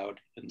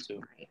cloud in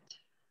Zoom. Right.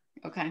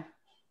 Okay.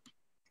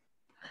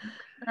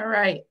 All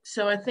right,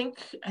 so I think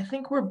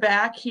we're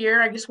back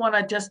here. I just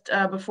want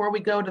to before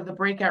we go to the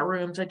breakout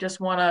rooms, I just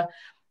want to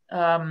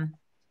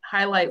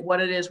highlight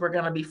what it is we're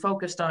going to be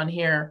focused on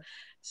here.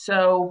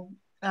 So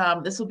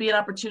this will be an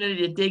opportunity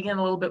to dig in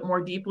a little bit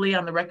more deeply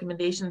on the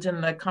recommendations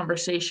and the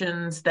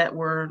conversations that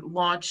were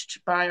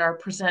launched by our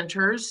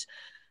presenters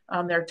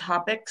on their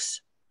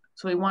topics.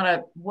 So we want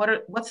to,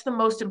 what's the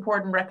most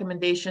important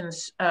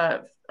recommendations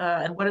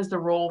and what is the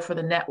role for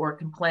the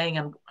network in playing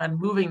on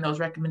moving those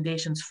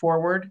recommendations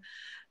forward,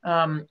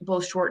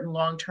 both short and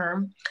long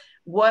term?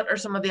 What are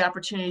some of the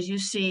opportunities you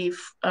see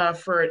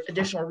for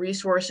additional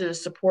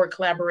resources, support,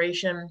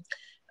 collaboration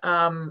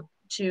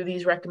to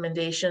these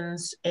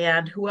recommendations?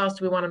 And who else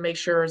do we want to make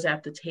sure is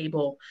at the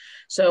table?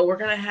 So we're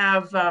going to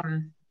have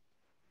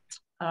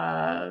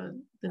the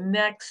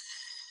next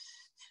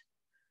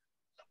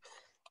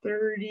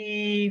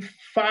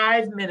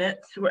 35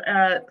 minutes.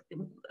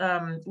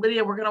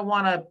 Lydia, we're going to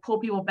want to pull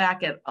people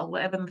back at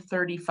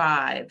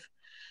 11:35.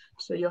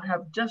 So you'll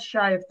have just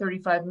shy of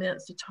 35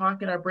 minutes to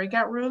talk in our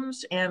breakout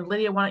rooms. And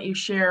Lydia, why don't you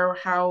share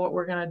how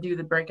we're going to do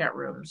the breakout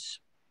rooms?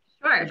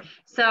 Sure.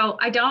 So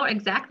I don't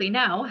exactly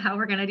know how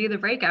we're going to do the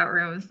breakout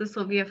rooms. This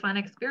will be a fun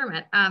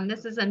experiment.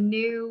 This is a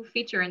new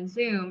feature in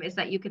Zoom, is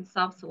that you can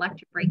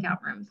self-select your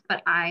breakout rooms,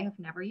 but I have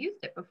never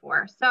used it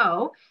before.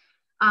 So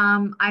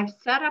I've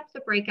set up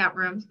the breakout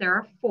rooms. There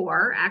are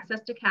 4: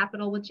 Access to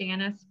Capital with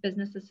Janice,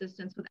 Business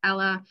Assistance with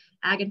Ella,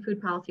 Ag and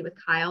Food Policy with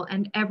Kyle,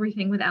 and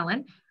Everything with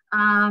Ellen.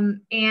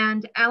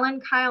 And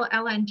Ellen, Kyle,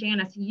 Ella, and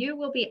Janice, you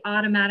will be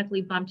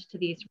automatically bumped to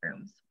these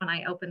rooms when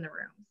I open the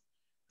rooms.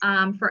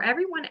 For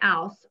everyone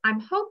else, I'm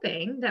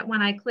hoping that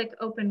when I click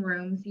open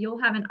rooms,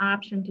 you'll have an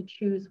option to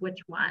choose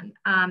which one.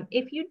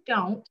 If you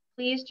don't,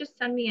 please just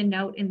send me a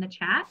note in the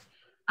chat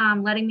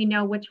letting me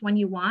know which one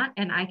you want,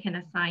 and I can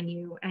assign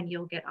you and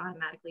you'll get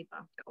automatically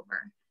bumped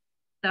over.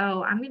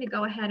 So I'm going to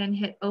go ahead and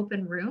hit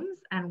open rooms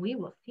and we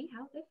will see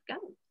how this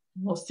goes.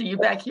 We'll see you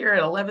back here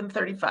at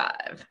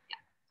 11:35.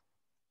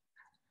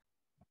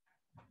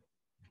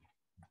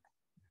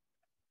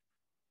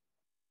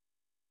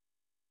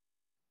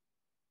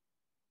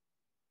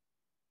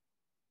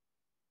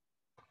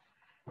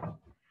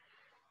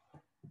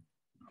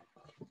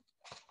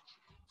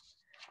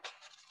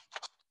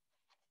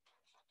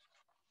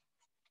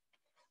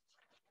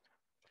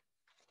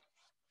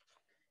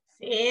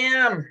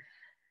 Sam,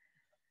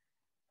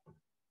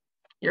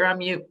 you're on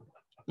mute.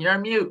 You're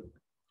on mute.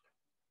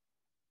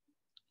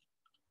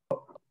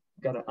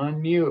 Got to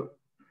unmute.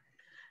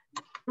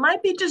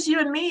 Might be just you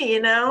and me,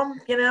 you know.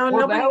 Well,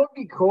 nobody... that would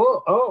be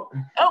cool. Oh,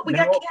 we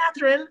got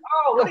Catherine.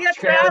 Oh, look, we got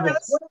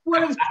Travis.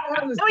 What is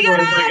Travis we got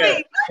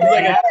doing? It's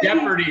like a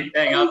Jeopardy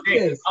thing. I'll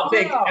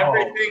take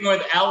everything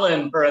with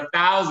Ellen for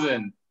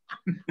 1,000.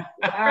 For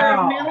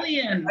a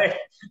million.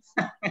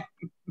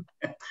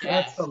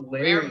 That's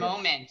hilarious. A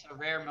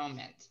rare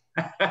moment.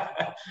 And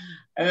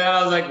then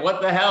I was like,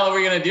 what the hell are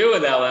we going to do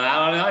with Ellen?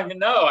 I don't even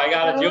know. I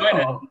got to join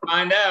it and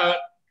find out.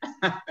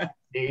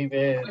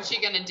 David. What's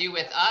she going to do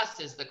with us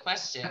is the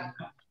question.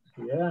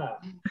 Yeah.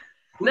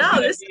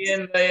 No, this is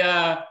in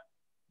the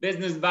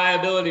business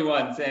viability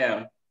one,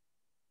 Sam.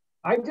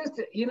 I just,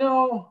 he's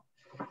over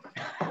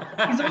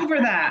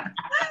that.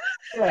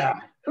 Yeah.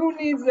 Who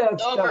needs that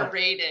stuff?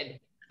 Overrated.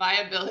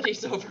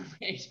 Viability's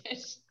overrated.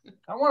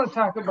 I want to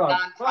talk about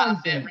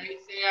nonprofit, right,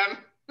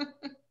 Sam?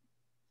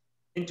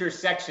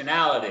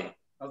 Intersectionality.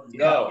 Let's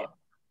go.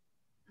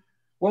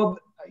 Well,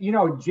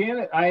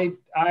 Janet, I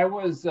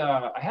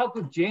helped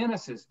with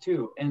Janice's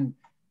too, and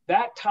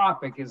that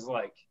topic is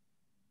like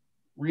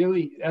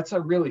that's a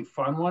really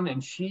fun one,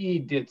 and she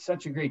did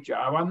such a great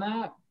job on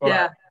that. But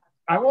yeah,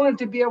 I wanted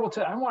to be able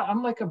to.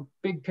 I'm like a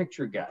big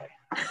picture guy.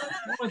 I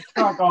want to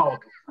talk all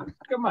of it.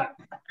 Come on.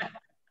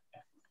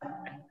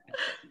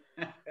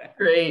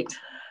 Great.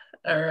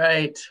 All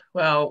right.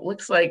 Well,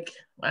 looks like,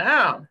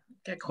 wow,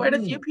 got quite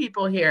a few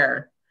people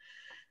here.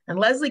 And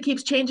Leslie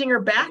keeps changing her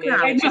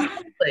background.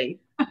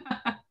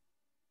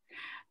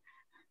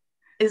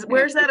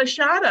 Where's that a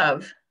shot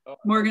of?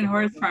 Morgan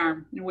Horse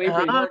Farm in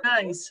Waverly. Oh,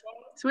 nice.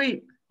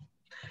 Sweet.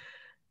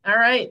 All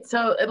right.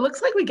 So it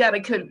looks like we got a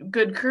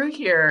good crew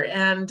here.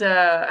 And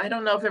I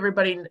don't know if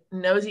everybody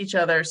knows each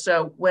other.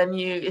 So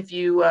if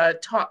you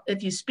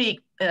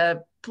speak,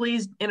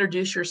 please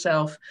introduce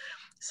yourself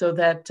so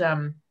that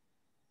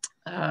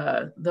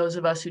those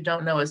of us who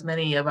don't know, as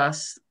many of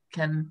us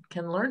can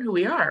learn who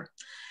we are.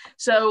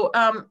 So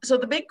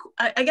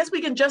I guess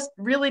we can just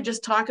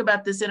talk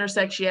about this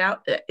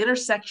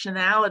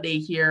intersectionality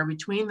here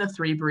between the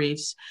 3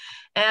 briefs.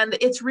 And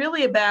it's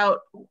really about,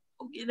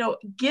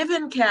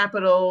 given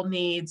capital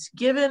needs,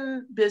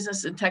 given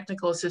business and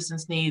technical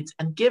assistance needs,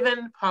 and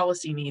given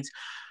policy needs,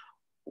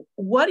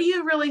 what do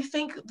you really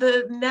think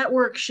the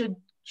network should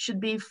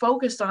be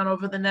focused on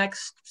over the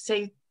next,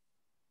 say,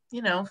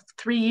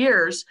 3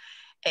 years?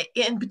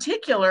 In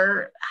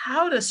particular,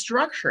 how to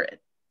structure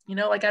it?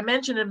 Like I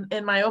mentioned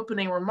in my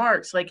opening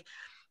remarks, like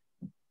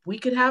we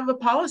could have a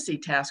policy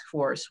task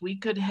force. We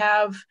could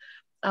have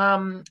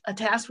a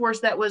task force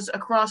that was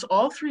across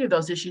all 3 of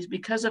those issues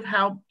because of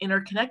how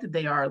interconnected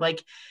they are.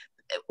 Like,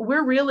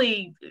 we're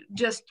really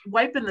just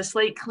wiping the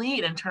slate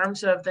clean in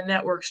terms of the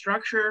network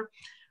structure.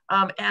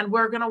 And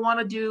we're going to want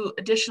to do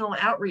additional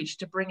outreach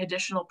to bring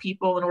additional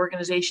people and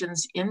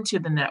organizations into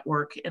the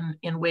network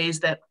in ways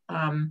that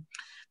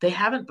they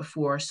haven't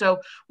before. So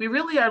we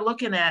really are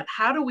looking at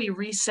how do we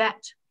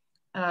reset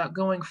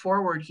going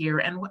forward here,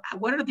 and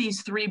what are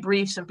these 3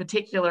 briefs in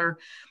particular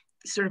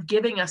sort of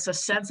giving us a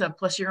sense of,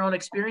 plus your own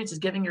experiences,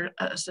 giving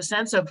us a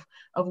sense of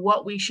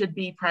what we should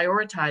be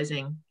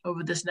prioritizing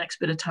over this next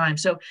bit of time.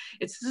 So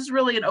this is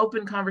really an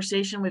open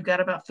conversation. We've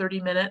got about 30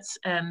 minutes,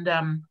 and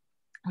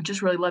we'd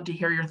just really love to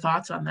hear your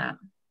thoughts on that.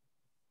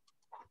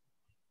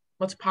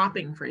 What's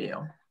popping for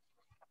you?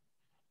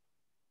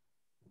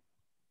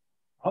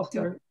 I'll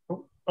start.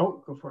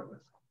 Oh, go for it, Liz.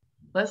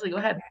 Leslie, go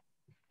ahead.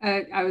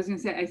 I was going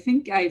to say, I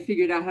think I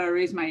figured out how to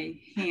raise my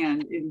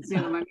hand in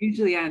Zoom. I'm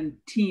usually on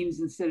Teams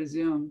instead of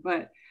Zoom,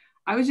 but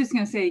I was just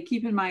going to say,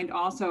 keep in mind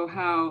also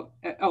how,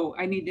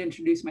 I need to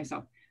introduce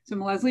myself. So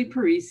I'm Leslie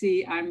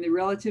Parisi. I'm the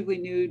relatively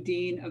new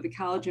Dean of the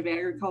College of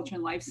Agriculture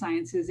and Life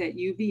Sciences at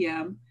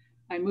UVM.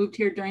 I moved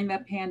here during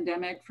the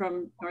pandemic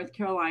from North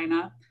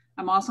Carolina.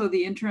 I'm also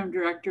the interim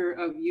director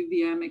of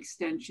UVM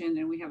Extension,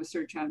 and we have a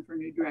search on for a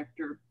new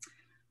director.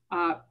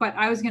 But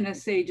I was going to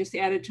say, just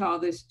added to all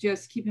this,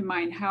 just keep in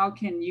mind, how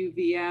can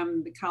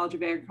UVM, the College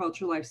of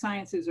Agricultural Life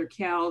Sciences, or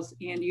CALS,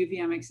 and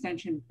UVM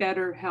Extension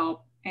better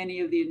help any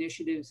of the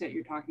initiatives that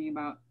you're talking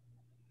about?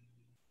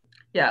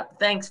 Yeah,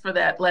 thanks for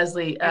that,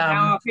 Leslie.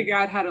 Now I'll figure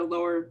out how to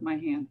lower my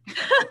hand.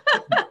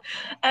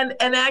 and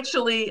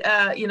actually,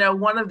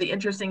 one of the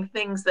interesting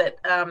things that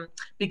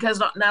because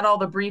not all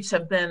the briefs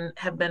have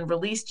been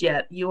released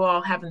yet, you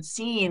all haven't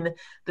seen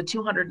the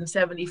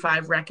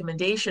 275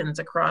 recommendations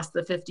across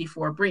the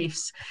 54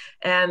 briefs,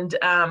 and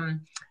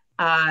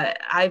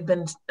I've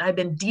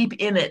been deep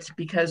in it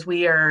because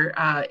we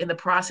are in the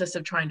process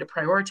of trying to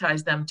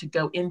prioritize them to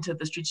go into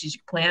the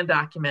strategic plan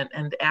document.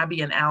 And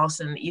Abby and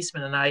Allison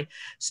Eastman and I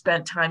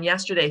spent time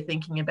yesterday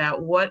thinking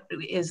about what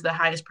is the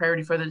highest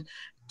priority for the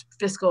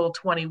fiscal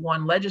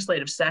 21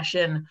 legislative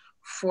session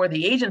for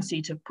the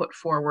agency to put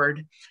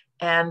forward.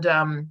 And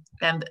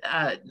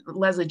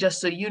Leslie, just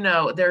so you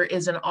know, there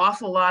is an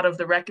awful lot of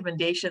the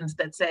recommendations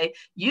that say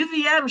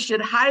UVM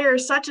should hire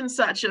such and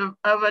such of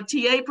a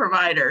TA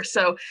provider.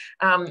 So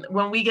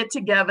when we get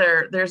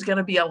together, there's going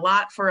to be a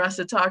lot for us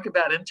to talk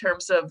about in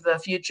terms of the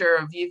future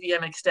of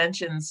UVM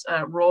Extension's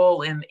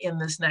role in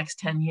this next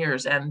 10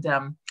 years. And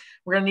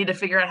we're going to need to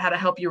figure out how to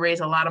help you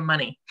raise a lot of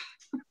money.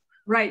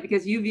 Right,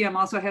 because UVM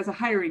also has a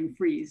hiring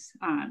freeze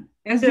on,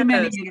 as do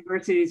many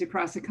universities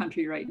across the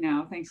country right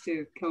now, thanks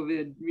to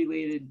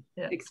COVID-related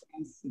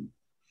expense.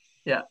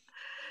 Yeah.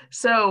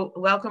 So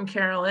welcome,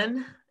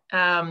 Carolyn.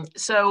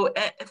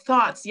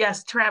 Thoughts?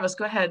 Yes, Travis,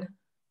 go ahead.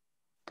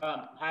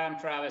 Hi, I'm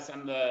Travis.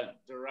 I'm the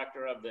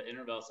director of the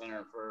Interval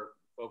Center for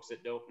folks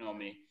that don't know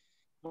me.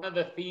 One of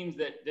the themes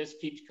that this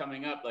keeps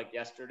coming up, like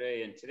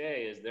yesterday and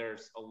today, is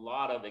there's a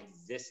lot of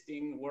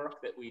existing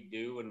work that we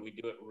do, and we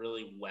do it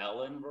really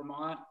well in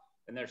Vermont.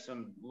 And there's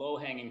some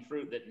low-hanging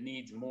fruit that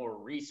needs more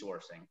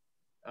resourcing.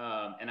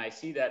 And I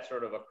see that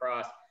sort of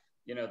across,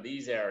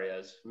 these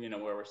areas, where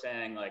we're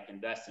saying like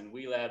invest in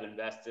WeLab,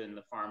 invest in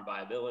the Farm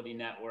Viability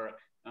Network,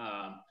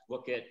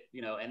 look at,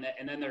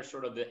 and then there's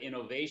sort of the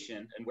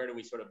innovation and where do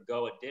we sort of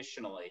go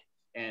additionally.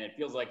 And it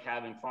feels like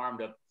having Farm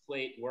to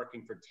Plate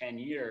working for 10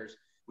 years,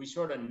 we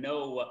sort of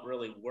know what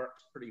really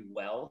works pretty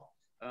well,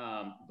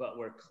 but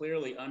we're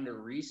clearly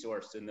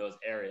under-resourced in those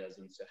areas.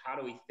 And so how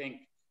do we think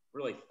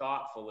really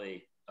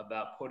thoughtfully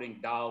about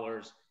putting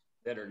dollars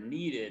that are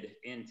needed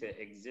into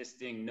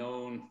existing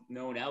known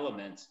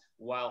elements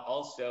while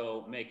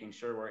also making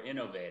sure we're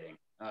innovating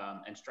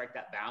and strike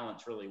that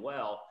balance really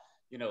well,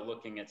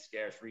 looking at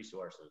scarce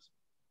resources.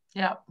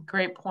 Yeah,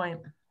 great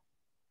point.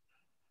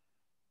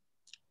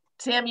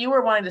 Sam, you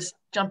were wanting to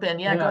jump in.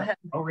 Yeah, go ahead.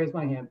 I'll raise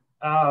my hand.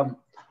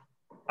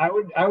 I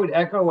would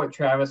echo what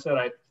Travis said.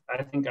 I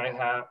think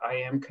I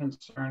am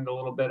concerned a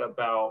little bit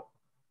about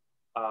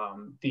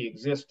the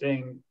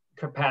existing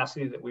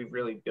capacity that we've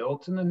really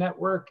built in the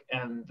network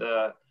and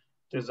the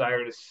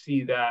desire to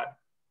see that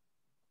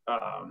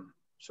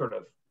sort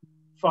of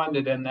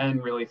funded, and then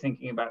really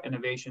thinking about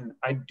innovation.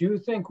 I do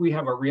think we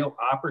have a real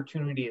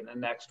opportunity in the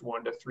next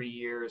 1 to 3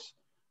 years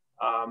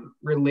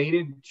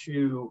related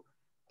to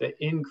the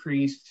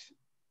increased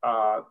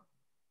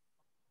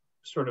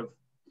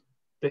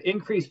the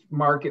increased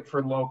market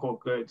for local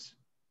goods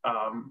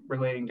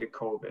relating to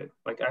COVID.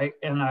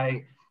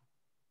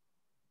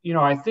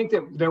 I think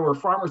that there were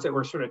farmers that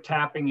were sort of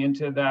tapping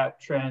into that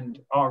trend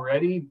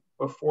already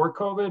before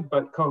COVID,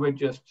 but COVID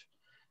just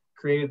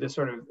created this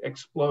sort of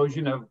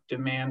explosion of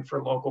demand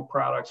for local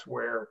products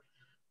where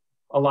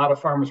a lot of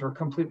farmers were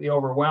completely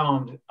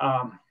overwhelmed.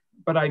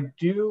 But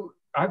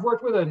I've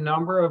worked with a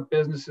number of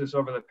businesses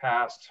over the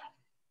past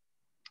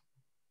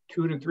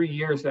 2 to 3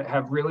 years that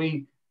have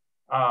really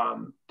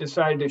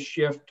decided to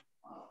shift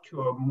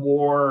to a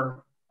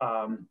more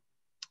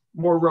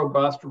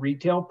robust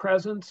retail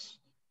presence,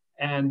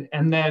 and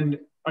then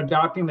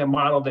adopting the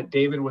model that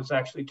David was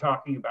actually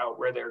talking about,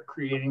 where they're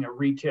creating a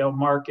retail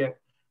market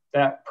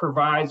that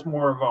provides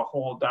more of a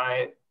whole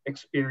diet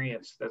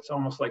experience that's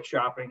almost like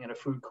shopping in a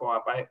food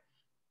co-op.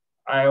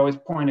 I always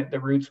point at the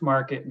Roots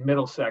Market in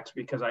Middlesex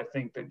because I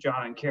think that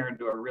John and Karen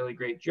do a really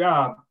great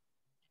job.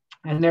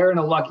 And they're in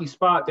a lucky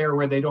spot there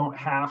where they don't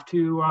have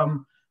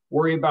to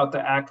worry about the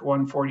Act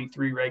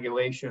 143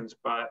 regulations.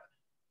 But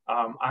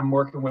I'm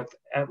working with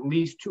at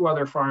least 2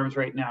 other farms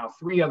right now,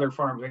 3 other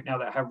farms right now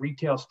that have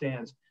retail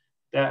stands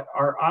that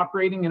are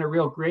operating in a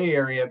real gray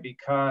area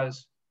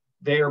because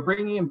they are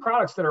bringing in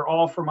products that are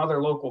all from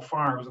other local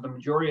farms. The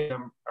majority of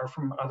them are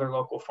from other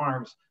local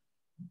farms,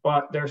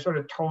 but they're sort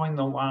of towing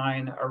the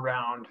line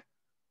around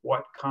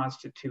what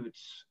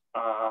constitutes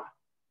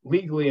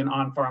legally an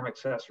on-farm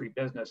accessory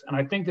business. And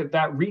I think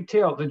that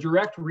retail, the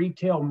direct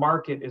retail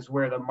market is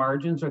where the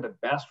margins are the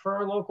best for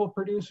our local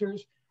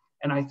producers.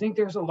 And I think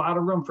there's a lot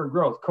of room for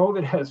growth.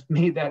 COVID has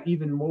made that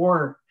even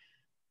more,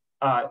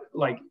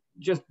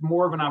 just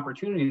more of an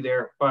opportunity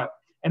there.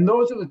 And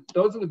those are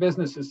the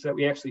businesses that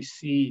we actually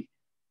see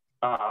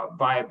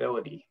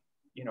viability,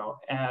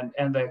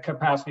 and the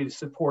capacity to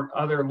support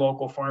other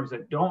local farms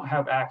that don't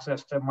have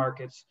access to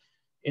markets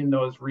in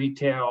those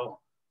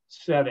retail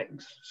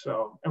settings.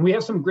 So, and we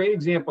have some great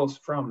examples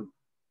from,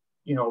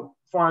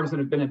 farms that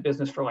have been in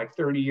business for like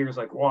 30 years,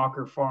 like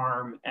Walker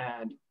Farm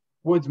and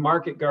Woods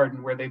Market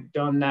Garden, where they've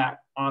done that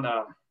on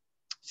a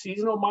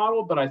seasonal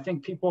model. But I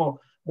think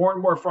more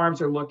and more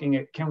farms are looking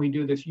at, can we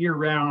do this year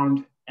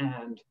round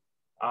and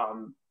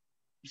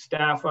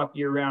staff up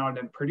year round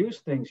and produce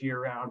things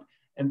year round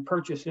and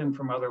purchase in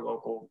from other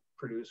local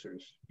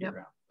producers year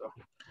round. So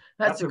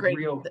that's a great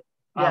real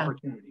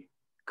opportunity.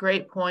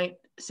 Great point,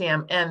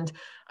 Sam. And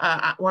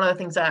one of the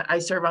things that I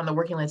serve on the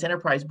Working Lands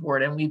Enterprise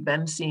Board, and we've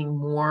been seeing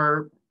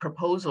more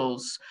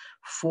proposals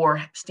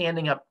for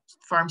standing up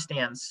farm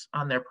stands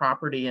on their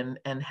property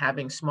and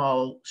having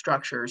small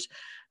structures.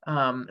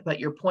 But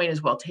your point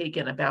is well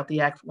taken about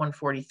the Act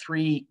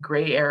 143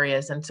 gray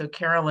areas. And so,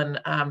 Carolyn,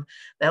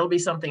 that'll be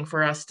something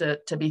for us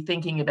to be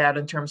thinking about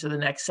in terms of the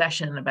next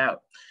session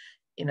about,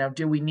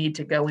 do we need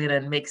to go in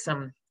and make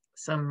some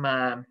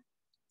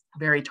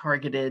very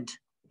targeted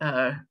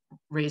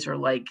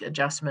razor-like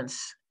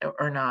adjustments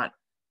or not?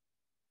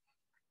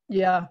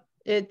 Yeah,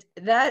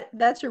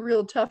 that's a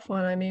real tough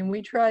one. I mean,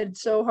 we tried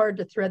so hard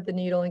to thread the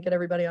needle and get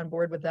everybody on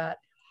board with that.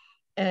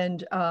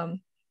 And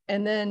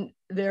then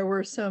there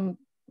were some,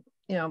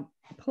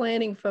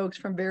 planning folks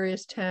from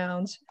various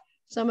towns,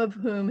 some of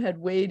whom had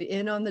weighed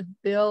in on the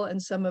bill and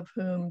some of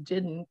whom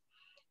didn't,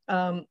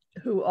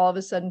 who all of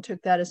a sudden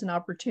took that as an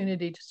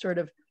opportunity to sort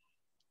of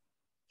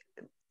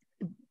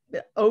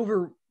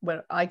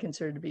what I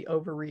consider to be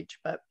overreach.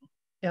 But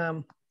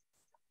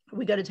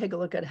we got to take a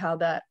look at how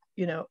that,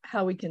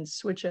 how we can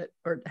switch it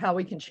or how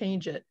we can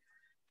change it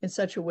in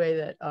such a way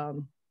that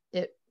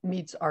it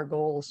meets our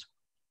goals.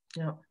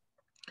 Yeah.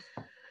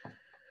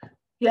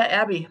 Yeah,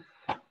 Abby.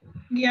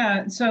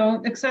 Yeah,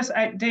 so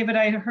David,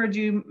 I heard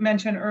you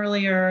mention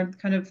earlier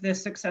kind of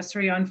this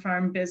accessory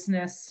on-farm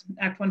business,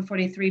 Act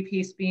 143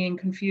 piece being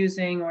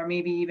confusing or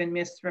maybe even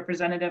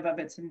misrepresentative of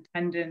its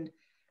intended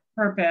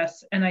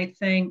purpose. And I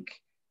think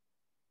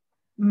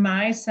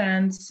my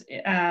sense,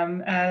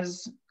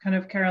 as kind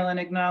of Carolyn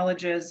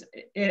acknowledges,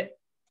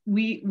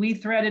 we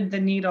threaded the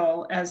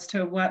needle as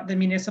to what the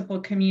municipal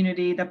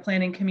community, the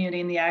planning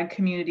community, and the ag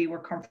community were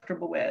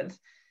comfortable with.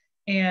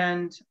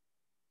 And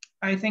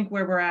I think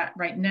where we're at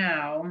right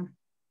now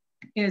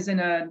is in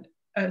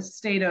a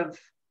state of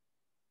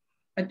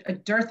a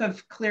dearth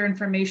of clear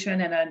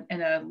information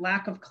and a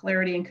lack of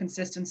clarity and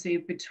consistency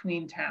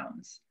between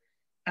towns.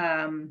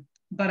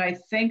 But I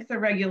think the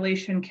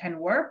regulation can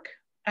work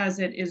as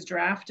it is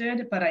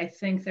drafted, but I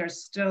think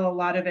there's still a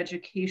lot of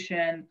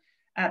education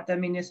at the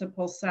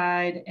municipal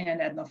side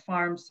and at the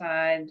farm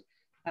side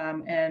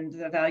and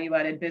the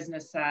value-added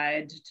business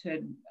side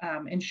to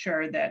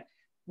ensure that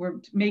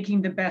we're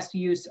making the best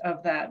use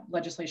of that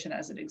legislation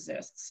as it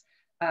exists.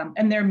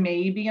 And there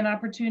may be an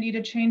opportunity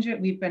to change it.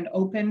 We've been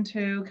open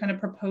to kind of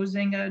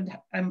proposing a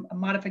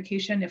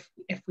modification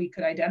if we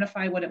could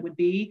identify what it would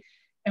be.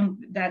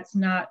 And that's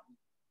not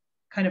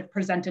kind of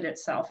presented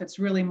itself. It's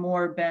really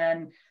more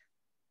been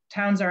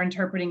towns are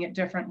interpreting it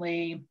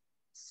differently.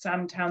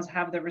 Some towns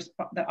have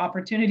the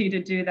opportunity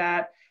to do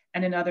that.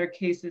 And in other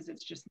cases,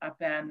 it's just not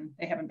been,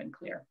 they haven't been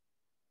clear.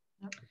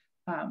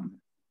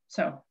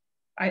 So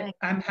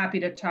I'm happy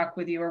to talk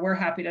with you, or we're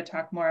happy to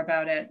talk more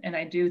about it. And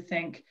I do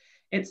think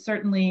it's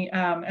certainly,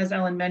 as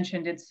Ellen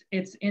mentioned,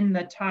 it's in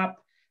the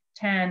top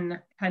 10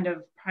 kind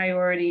of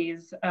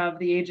priorities of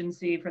the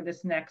agency for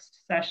this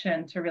next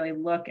session to really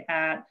look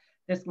at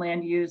this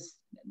land use,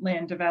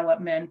 land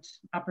development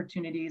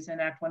opportunities, and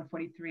Act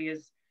 143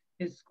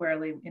 is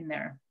squarely in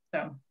there.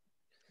 So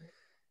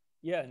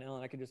Yeah, no,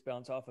 and I could just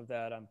bounce off of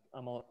that. I'm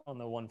on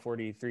the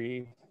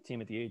 143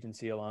 team at the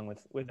agency, along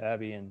with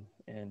Abby and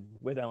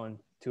with Ellen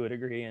to a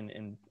degree.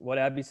 And what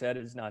Abby said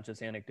is not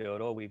just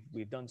anecdotal.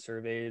 We've done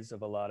surveys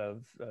of a lot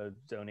of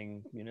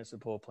zoning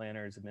municipal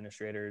planners,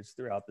 administrators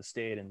throughout the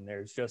state, and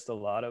there's just a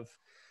lot of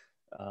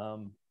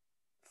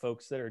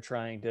folks that are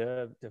trying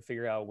to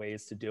figure out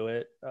ways to do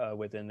it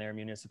within their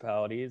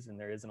municipalities, and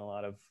there isn't a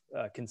lot of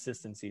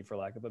consistency, for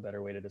lack of a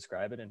better way to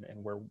describe it.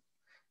 And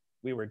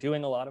we were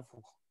doing a lot of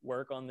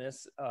work on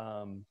this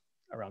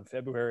around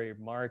February,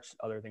 March.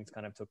 Other things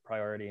kind of took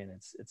priority, and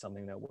it's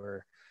something that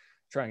we're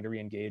trying to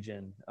re-engage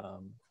in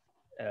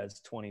as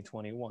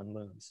 2021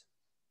 looms.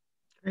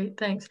 Great,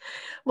 thanks.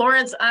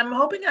 Lawrence, I'm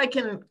hoping I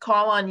can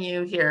call on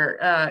you here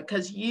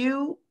because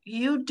you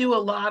do a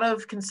lot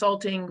of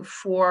consulting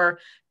for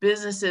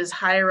businesses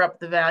higher up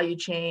the value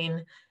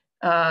chain.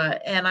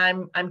 And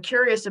I'm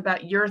curious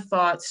about your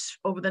thoughts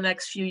over the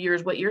next few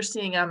years, what you're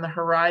seeing on the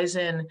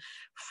horizon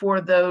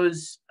for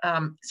those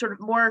sort of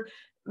more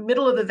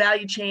middle of the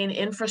value chain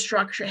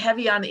infrastructure,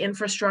 heavy on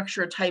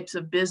infrastructure types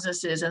of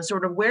businesses, and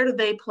sort of where do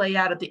they play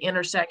out at the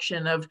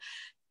intersection of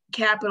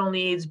capital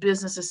needs,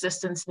 business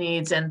assistance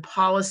needs, and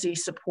policy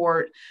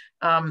support,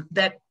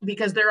 that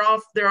because they're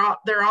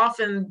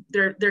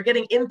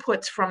getting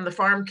inputs from the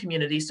farm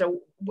community. So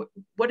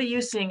what are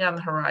you seeing on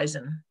the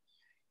horizon?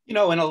 You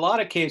know, in a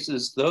lot of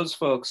cases, those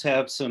folks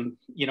have some,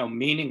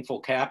 meaningful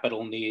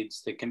capital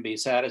needs that can be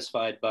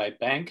satisfied by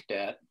bank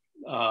debt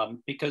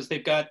because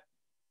they've got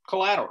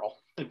collateral.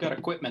 They've got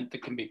equipment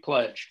that can be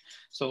pledged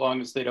so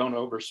long as they don't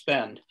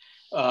overspend.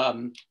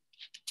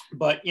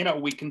 But,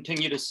 we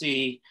continue to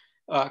see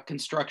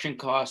construction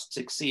costs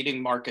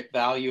exceeding market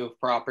value of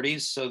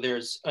properties. So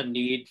there's a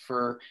need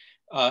for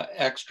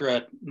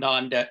extra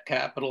non-debt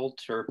capital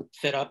to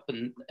fit up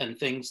and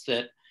things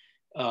that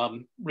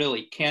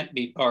really can't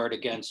be borrowed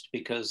against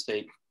because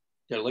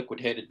their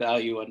liquidated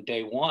value on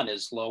day one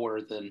is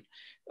lower than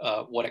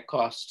what it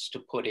costs to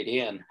put it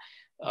in.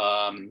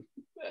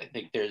 I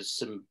think there's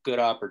some good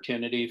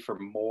opportunity for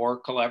more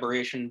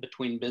collaboration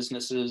between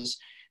businesses.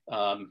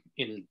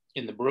 In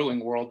the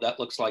brewing world, that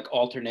looks like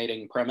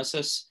alternating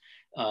premises.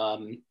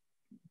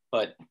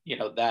 But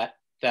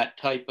that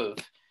type of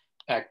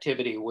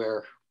activity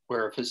where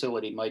a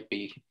facility might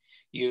be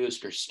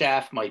used or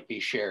staff might be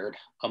shared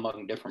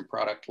among different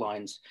product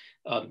lines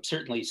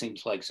certainly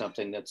seems like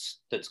something that's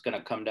going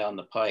to come down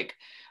the pike.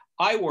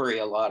 I worry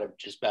a lot of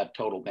just about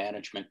total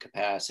management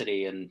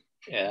capacity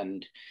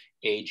and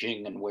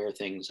aging and where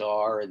things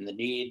are, and the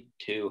need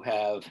to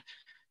have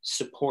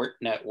support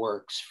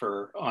networks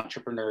for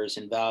entrepreneurs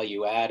in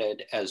value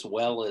added as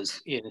well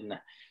as in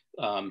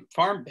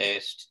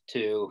farm-based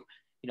to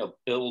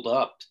build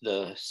up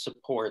the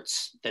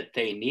supports that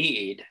they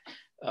need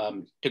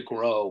to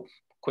grow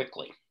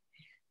quickly.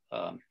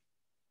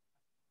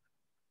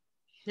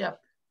 Yep,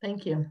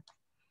 thank you.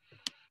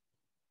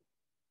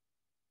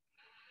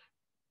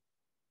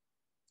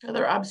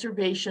 Other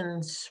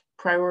observations,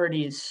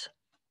 priorities?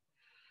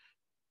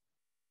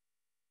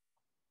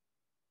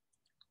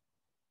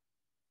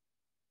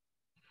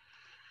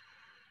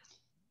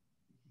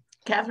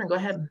 Catherine, go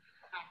ahead.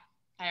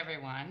 Hi,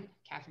 everyone.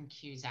 Catherine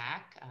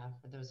Cusack,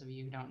 for those of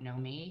you who don't know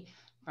me,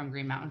 from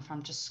Green Mountain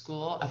Farm to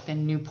School up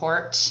in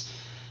Newport.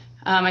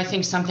 I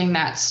think something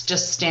that's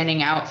just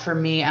standing out for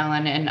me,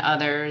 Ellen, and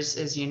others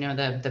is,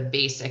 the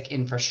basic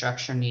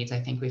infrastructure needs. I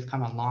think we've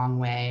come a long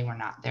way. We're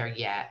not there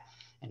yet.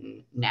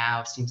 And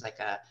now seems like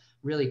a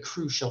really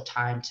crucial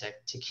time to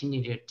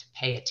continue to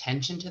pay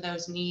attention to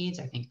those needs.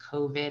 I think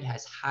COVID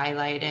has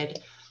highlighted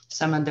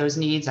some of those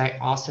needs. I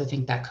also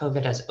think that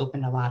COVID has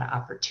opened a lot of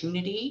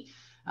opportunity,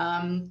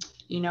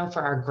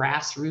 for our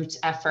grassroots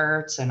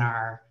efforts and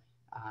our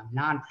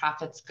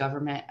nonprofits,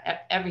 government,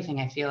 everything.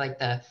 I feel like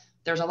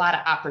there's a lot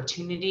of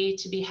opportunity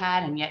to be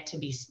had and yet to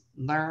be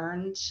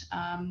learned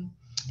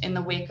in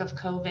the wake of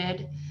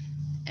COVID.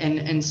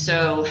 And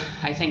so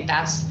I think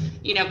that's,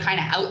 kind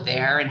of out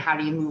there. And how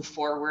do you move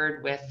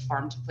forward with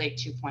Farm to Plate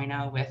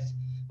 2.0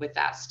 with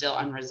that still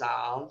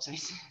unresolved?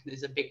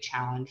 Is a big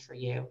challenge for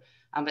you.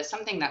 But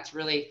something that's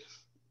really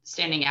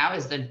standing out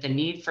is the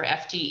need for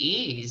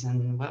FTEs.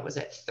 And what was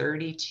it,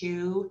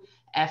 32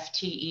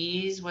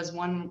 FTEs was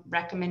one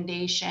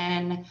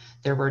recommendation.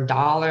 There were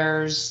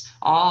dollars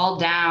all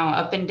down,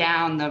 up and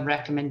down the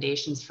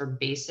recommendations for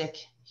basic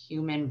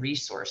human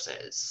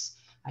resources.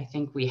 I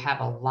think we have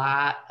a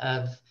lot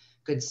of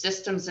good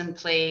systems in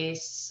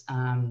place,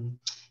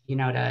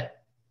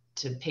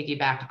 to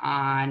piggyback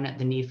on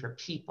the need for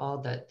people,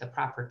 the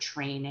proper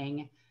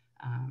training.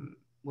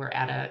 We're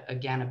at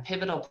a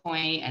pivotal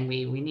point, and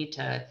we need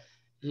to,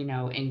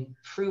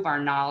 improve our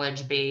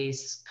knowledge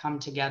base, come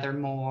together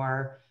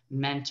more,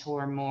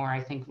 mentor more.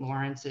 I think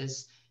Lawrence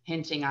is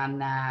hinting on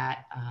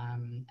that.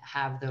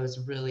 Have those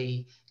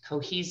really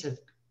cohesive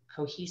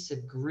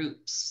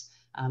groups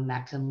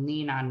that can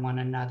lean on one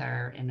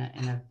another in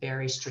a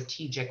very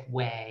strategic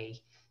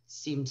way.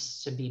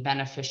 Seems to be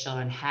beneficial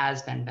and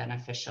has been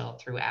beneficial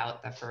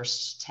throughout the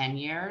first 10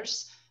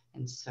 years.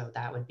 And so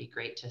that would be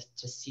great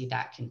to see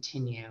that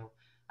continue.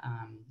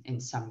 in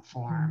some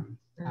form.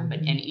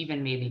 And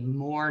even maybe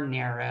more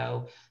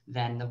narrow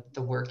than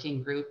the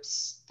working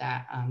groups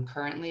that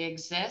currently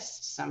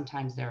exist.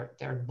 Sometimes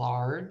they're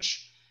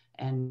large,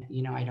 and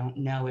I don't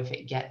know if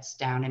it gets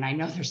down. And I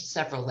know there's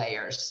several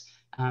layers,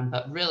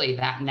 but really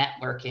that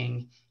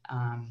networking,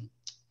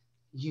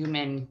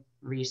 human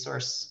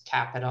resource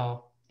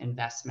capital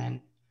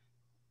investment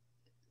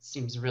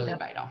seems really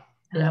vital.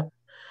 Yep.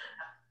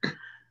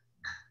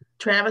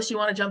 Travis, you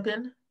want to jump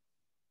in?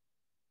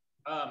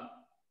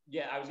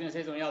 Yeah, I was going to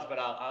say something else, but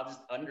I'll just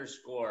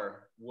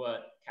underscore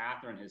what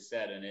Catherine has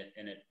said, and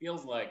it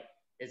feels like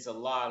it's a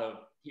lot of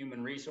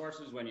human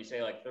resources when you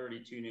say like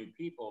 32 new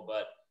people,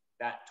 but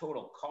that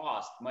total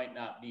cost might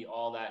not be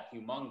all that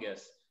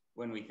humongous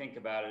when we think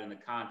about it in the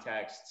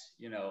context,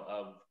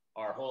 of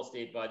our whole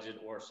state budget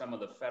or some of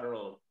the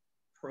federal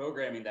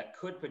programming that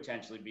could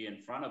potentially be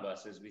in front of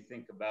us as we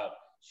think about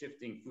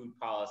shifting food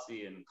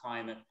policy and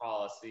climate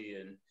policy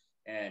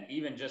and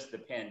even just the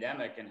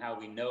pandemic, and how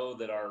we know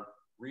that our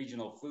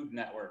regional food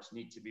networks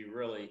need to be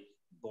really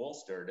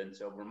bolstered. And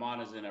so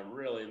Vermont is in a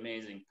really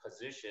amazing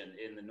position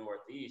in the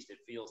Northeast, it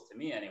feels to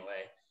me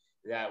anyway,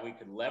 that we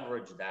could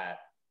leverage that.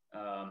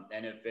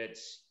 And if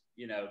it's,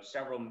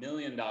 several $1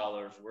 million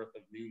worth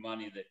of new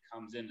money that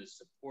comes in to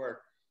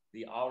support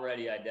the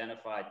already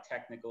identified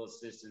technical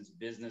assistants,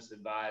 business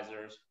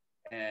advisors,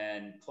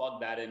 and plug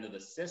that into the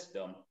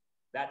system,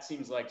 that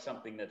seems like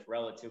something that's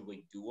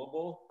relatively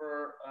doable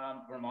for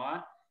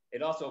Vermont.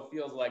 It also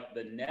feels like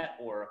the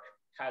network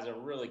has a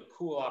really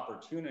cool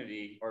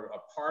opportunity, or a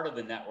part of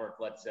the network,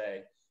 let's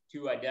say,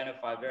 to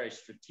identify very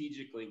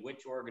strategically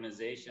which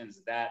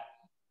organizations that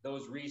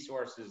those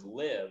resources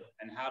live,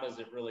 and how does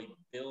it really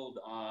build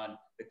on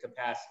the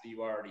capacity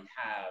you already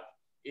have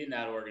in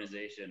that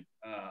organization.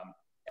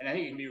 And I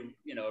think it can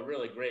be, a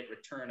really great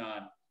return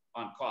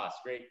on cost,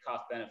 great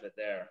cost benefit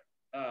there.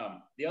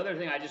 The other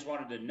thing I just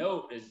wanted to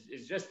note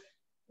is just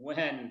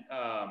when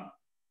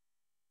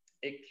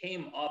it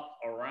came up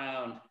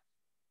around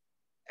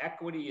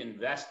equity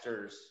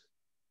investors,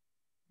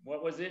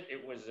 what was it?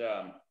 It was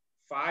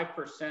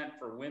 5%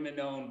 for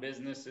women-owned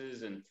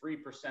businesses and 3%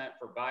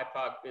 for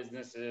BIPOC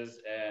businesses,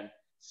 and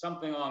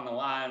something along the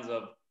lines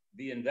of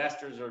the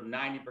investors are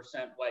 90%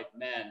 white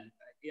men.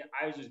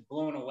 I was just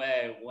blown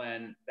away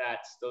when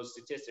those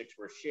statistics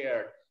were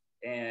shared.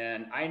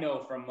 And I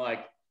know from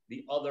like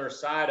the other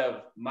side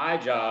of my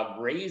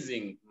job,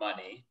 raising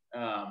money,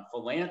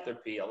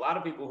 philanthropy, a lot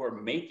of people who are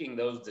making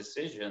those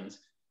decisions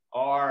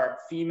are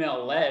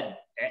female-led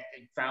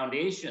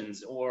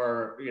foundations,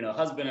 or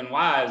husband and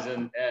wives,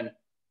 and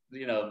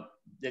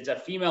it's a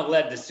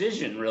female-led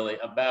decision really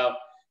about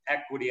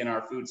equity in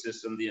our food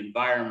system, the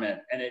environment,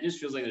 and it just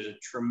feels like there's a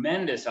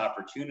tremendous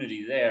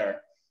opportunity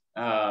there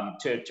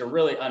to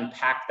really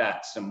unpack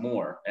that some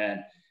more. And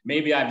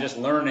maybe I'm just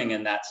learning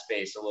in that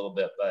space a little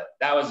bit, but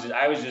I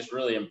was just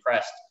really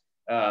impressed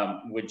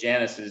with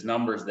Janice's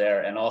numbers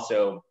there, and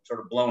also sort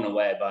of blown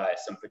away by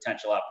some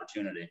potential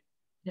opportunity.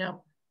 Yeah.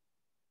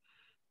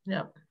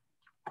 Yeah.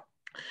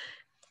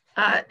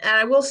 And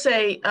I will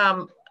say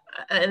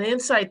an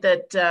insight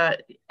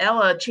that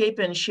Ella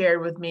Chapin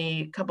shared with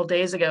me a couple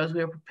days ago as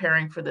we were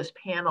preparing for this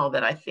panel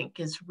that I think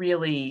is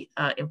really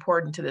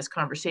important to this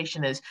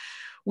conversation is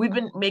we've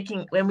been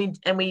making, when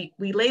we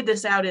laid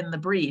this out in the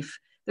brief,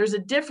 there's a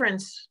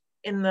difference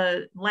in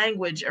the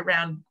language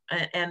around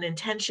and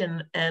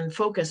intention and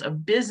focus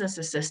of business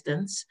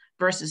assistance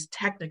versus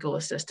technical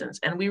assistance.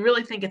 And we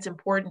really think it's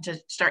important to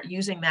start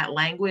using that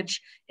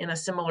language in a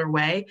similar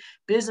way.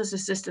 Business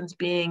assistance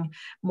being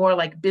more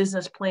like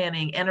business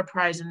planning,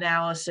 enterprise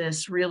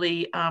analysis,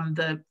 really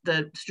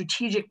the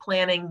strategic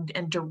planning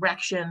and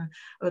direction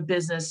of a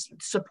business,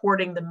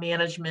 supporting the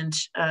management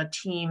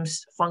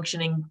teams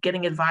functioning,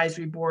 getting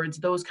advisory boards,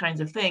 those kinds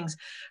of things,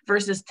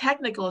 versus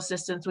technical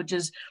assistance, which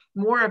is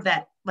more of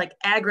that like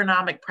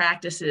agronomic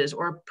practices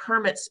or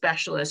permit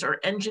specialists or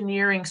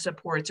engineering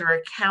supports or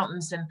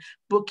accountants and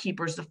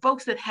bookkeepers, the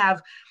folks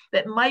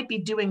that might be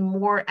doing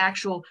more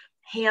actual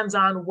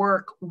hands-on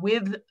work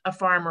with a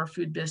farm or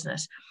food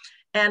business.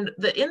 And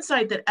the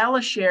insight that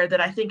Ella shared that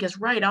I think is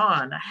right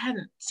on, I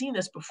hadn't seen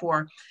this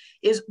before,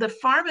 is the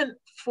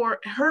for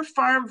her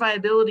farm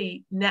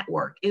viability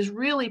network is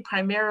really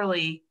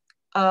primarily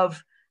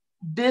of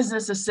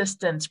business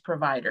assistance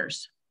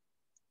providers.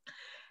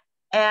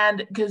 And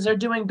because they're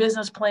doing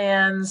business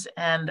plans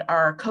and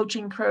our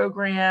coaching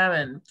program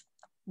and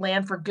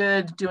Land for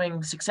Good,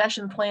 doing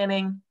succession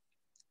planning,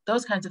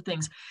 those kinds of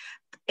things.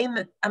 On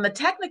the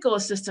technical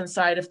assistance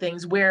side of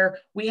things, where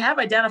we have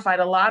identified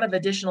a lot of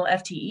additional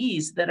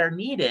FTEs that are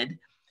needed,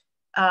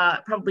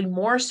 probably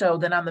more so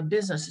than on the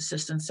business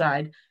assistance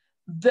side,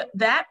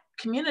 that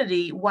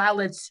community,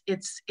 while it's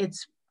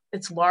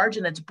large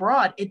and it's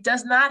broad, it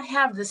does not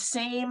have the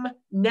same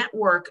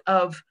network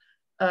of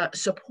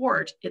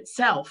support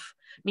itself,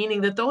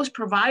 meaning that those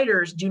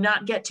providers do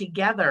not get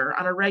together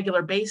on a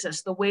regular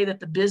basis the way that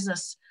the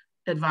business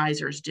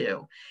advisors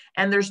do.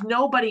 And there's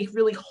nobody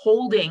really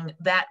holding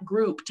that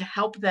group to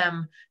help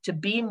them to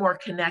be more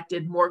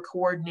connected, more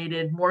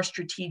coordinated, more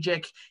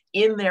strategic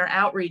in their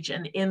outreach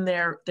and in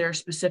their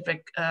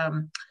specific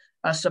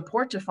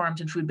support to farms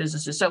and food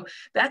businesses. So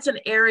that's an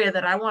area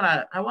that I want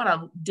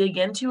to dig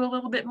into a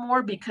little bit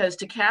more, because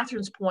to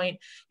Catherine's point,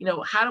 you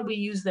know, how do we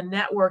use the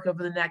network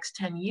over the next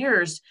 10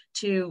 years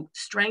to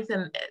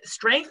strengthen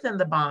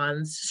the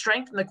bonds,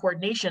 strengthen the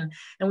coordination?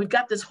 And we've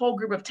got this whole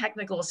group of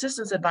technical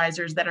assistance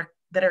advisors that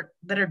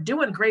are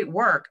doing great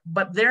work,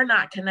 but they're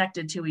not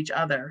connected to each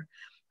other.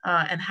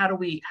 And how do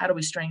we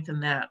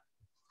strengthen that?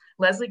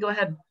 Leslie, go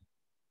ahead.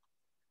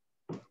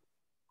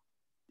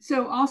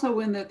 So also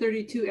when the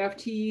 32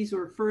 FTEs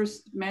were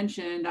first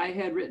mentioned, I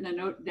had written a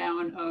note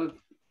down of,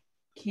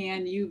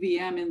 can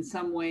UVM in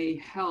some way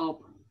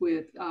help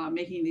with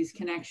making these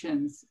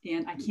connections?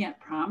 And I can't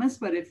promise,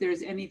 but if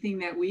there's anything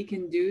that we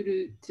can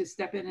do to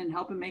step in and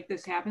help and make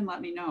this happen, let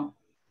me know.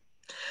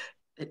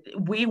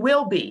 We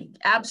will be,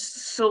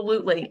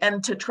 absolutely.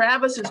 And to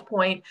Travis's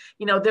point,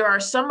 you know, there are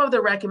some of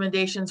the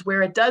recommendations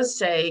where it does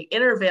say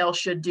Intervale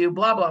should do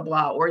blah, blah,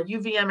 blah, or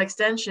UVM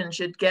extension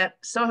should get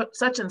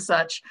such and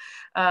such,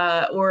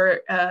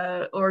 or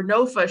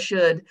NOFA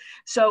should.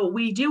 So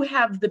we do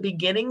have the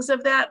beginnings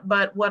of that,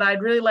 but what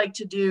I'd really like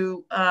to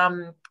do,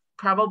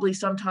 probably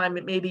sometime,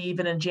 maybe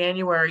even in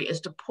January, is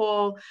to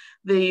pull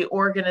the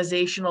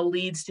organizational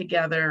leads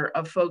together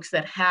of folks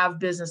that have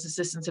business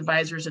assistance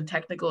advisors and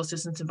technical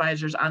assistance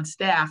advisors on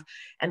staff,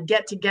 and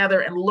get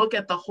together and look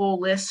at the whole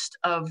list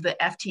of the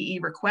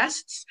FTE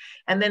requests,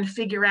 and then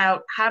figure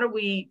out how do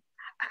we,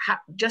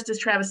 just as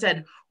Travis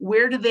said,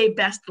 where do they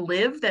best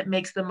live that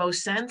makes the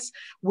most sense?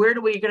 Where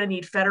do we going to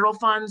need federal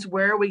funds?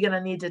 Where are we going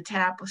to need to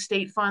tap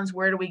state funds?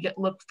 Where do we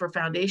look for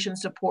foundation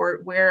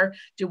support? Where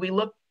do we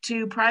look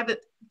to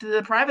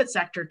the private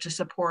sector to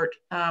support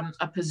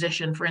a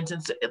position, for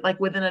instance, like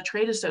within a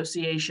trade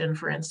association,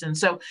 for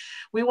instance? So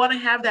we want to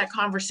have that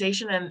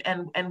conversation,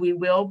 and we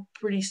will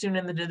pretty soon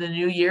in the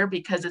new year,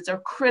 because it's a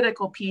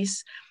critical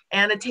piece,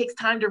 and it takes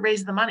time to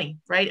raise the money,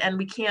 right? And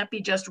we can't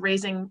be just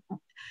raising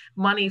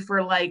money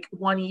for like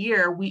 1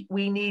 year. We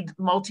need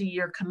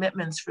multi-year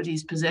commitments for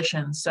these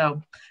positions.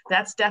 So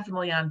that's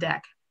definitely on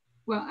deck.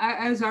 Well,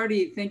 I was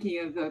already thinking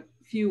of a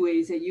few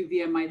ways that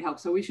UVM might help,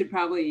 so we should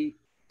probably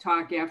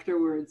talk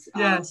afterwards.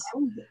 Yes.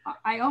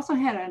 I also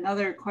had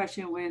another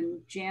question when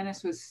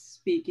Janice was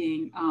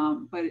speaking,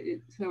 but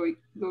it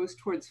goes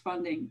towards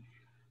funding.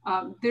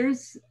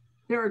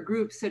 There are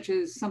groups such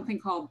as something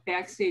called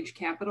Backstage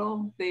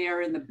Capital. They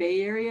are in the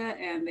Bay Area,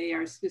 and they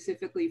are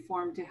specifically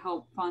formed to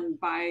help fund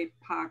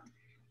BIPOC.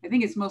 I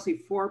think it's mostly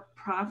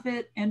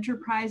for-profit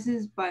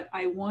enterprises, but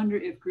I wonder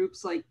if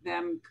groups like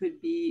them could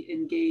be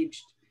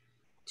engaged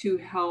to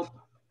help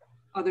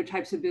other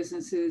types of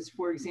businesses,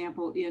 for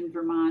example, in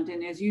Vermont.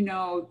 And as you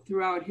know,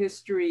 throughout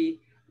history,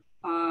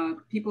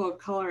 people of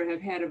color have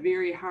had a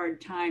very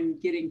hard time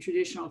getting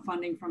traditional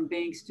funding from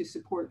banks to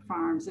support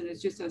farms. And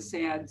it's just a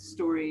sad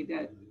story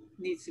that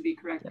needs to be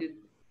corrected.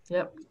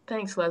 Yep.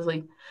 Thanks,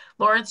 Leslie.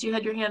 Lawrence, you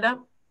had your hand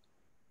up?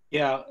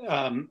 Yeah,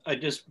 I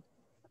just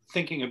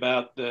thinking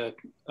about the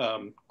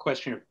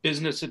question of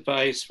business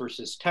advice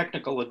versus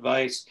technical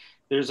advice.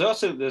 There's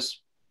also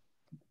this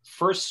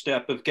first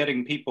step of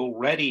getting people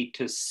ready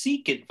to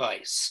seek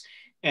advice.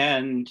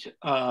 And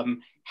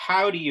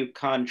how do you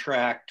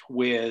contract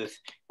with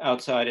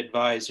outside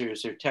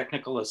advisors or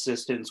technical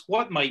assistants?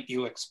 What might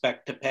you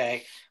expect to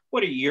pay?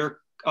 What are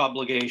your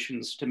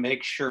obligations to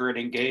make sure an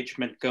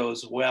engagement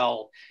goes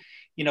well?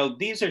 You know,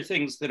 these are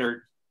things that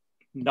are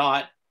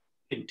not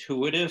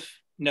intuitive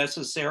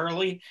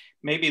necessarily.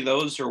 Maybe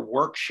those are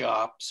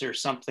workshops or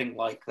something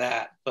like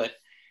that, but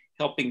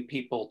helping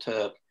people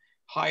to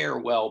hire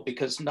well,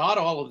 because not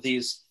all of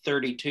these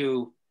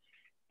 32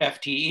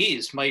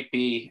 FTEs might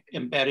be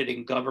embedded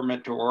in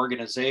government or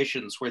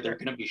organizations where they're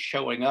going to be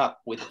showing up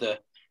with the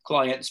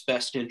client's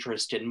best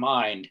interest in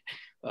mind.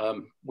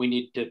 We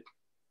need to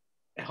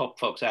help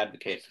folks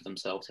advocate for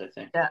themselves, I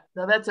think. Yeah,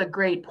 no, that's a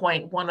great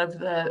point. One of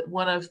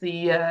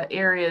the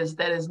areas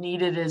that is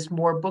needed is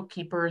more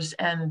bookkeepers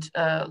and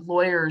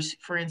lawyers,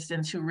 for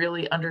instance, who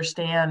really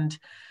understand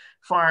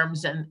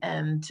farms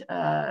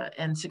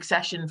and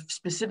succession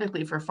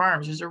specifically for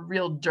farms. There's a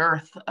real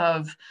dearth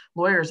of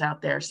lawyers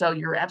out there. So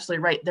you're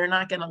absolutely right. They're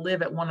not going to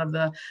live at one of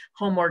the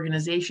home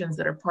organizations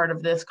that are part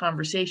of this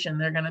conversation.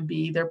 They're going to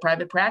be their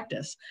private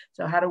practice.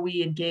 So how do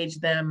we engage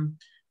them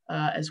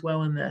as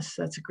well in this?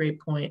 That's a great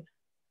point.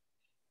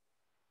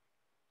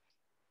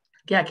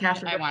 Yeah,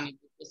 Catherine. I wanted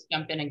to just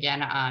jump in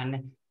again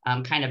on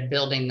kind of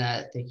building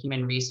the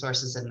human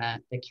resources and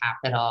the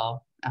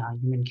capital,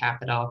 human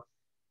capital,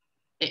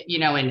 you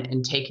know,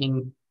 and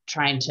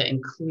trying to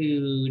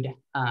include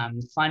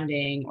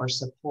funding or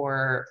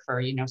support for,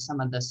 you know, some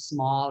of the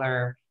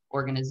smaller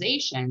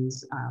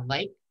organizations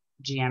like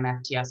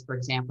GMFTS, for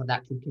example,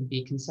 that could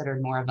be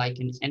considered more of like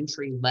an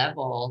entry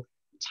level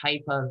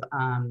type of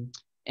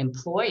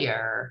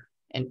employer.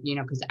 And, you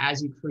know, because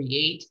as you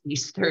create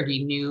these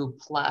 30 new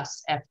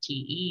plus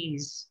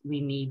FTEs, we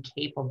need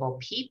capable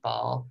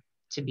people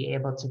to be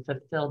able to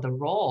fulfill the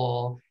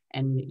role.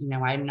 And, you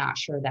know, I'm not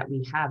sure that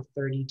we have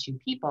 32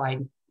 people. I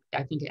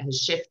think it has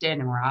shifted,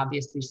 and we're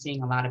obviously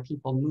seeing a lot of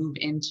people move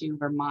into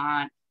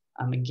Vermont,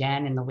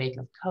 again, in the wake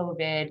of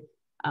COVID.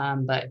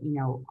 But, you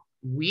know,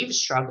 we've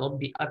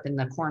struggled up in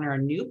the corner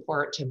of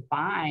Newport to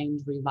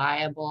find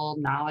reliable,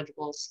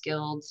 knowledgeable,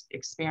 skilled,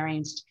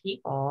 experienced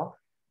people,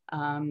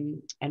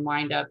 and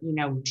wind up, you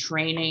know,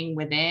 training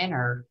within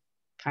or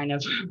kind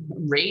of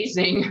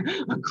raising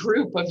a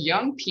group of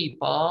young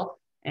people,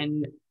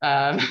 and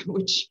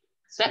which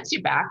sets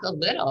you back a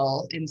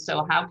little. And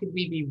so how could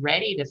we be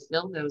ready to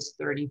fill those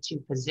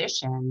 32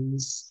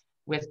 positions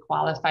with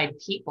qualified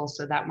people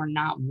so that we're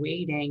not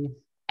waiting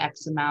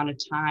X amount of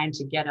time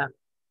to get up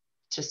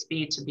to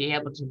speed to be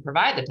able to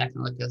provide the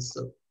technical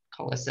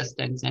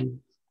assistance? And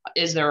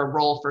is there a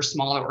role for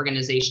smaller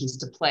organizations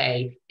to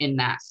play in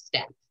that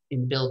step,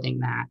 in building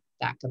that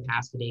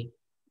capacity?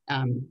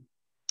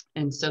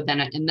 And so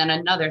then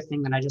another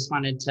thing that I just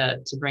wanted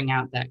to bring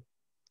up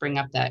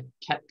that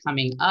kept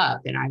coming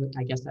up, and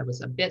I guess I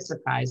was a bit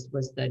surprised,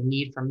 was the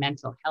need for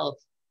mental health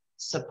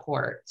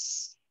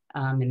supports.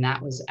 And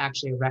that was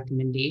actually a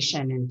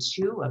recommendation in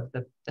 2 of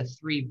the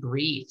 3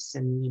 briefs,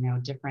 and, you know,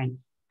 different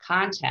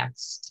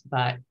contexts,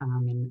 but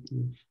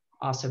and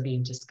also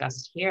being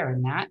discussed here.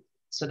 And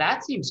so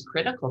that seems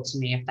critical to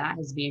me. If that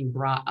is being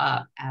brought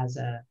up as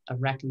a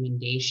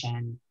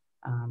recommendation,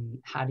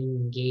 how do you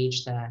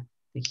engage the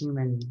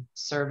human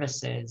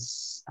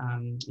services,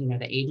 you know,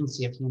 the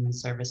agency of human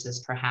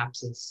services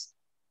perhaps is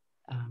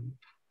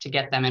to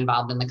get them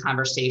involved in the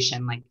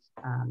conversation, like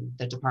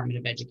the Department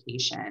of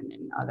Education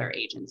and other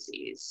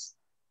agencies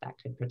that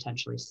could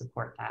potentially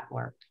support that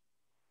work.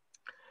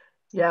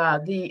 Yeah,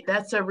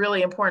 that's a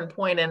really important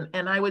point.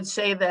 And I would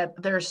say that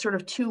there's sort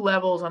of 2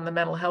 levels on the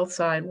mental health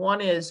side.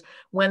 One is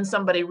when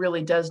somebody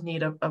really does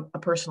need a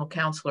personal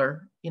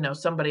counselor, you know,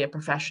 somebody, a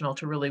professional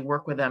to really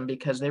work with them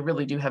because they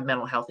really do have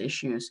mental health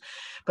issues.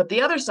 But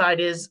the other side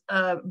is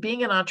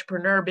being an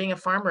entrepreneur, being a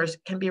farmer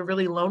can be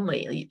really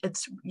lonely.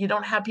 You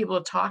don't have people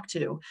to talk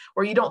to,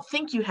 or you don't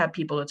think you have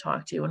people to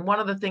talk to. And one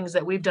of the things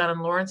that we've done,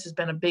 and Lawrence has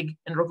been a big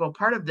integral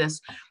part of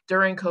this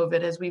during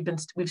COVID, is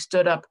we've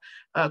stood up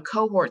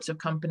cohorts of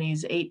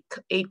companies, eight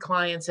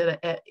clients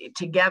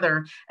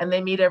together, and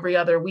they meet every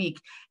other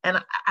week.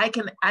 And I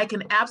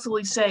can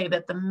absolutely say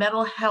that the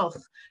mental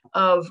health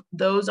of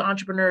those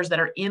entrepreneurs that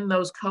are in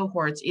those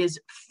cohorts is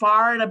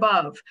far and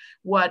above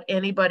what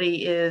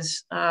anybody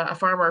is, a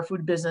farmer or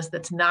food business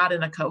that's not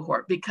in a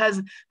cohort,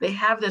 because they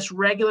have this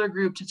regular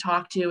group to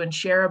talk to and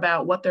share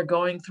about what they're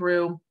going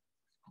through,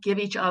 give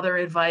each other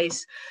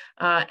advice.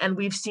 And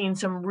we've seen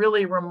some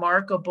really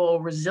remarkable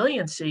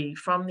resiliency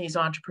from these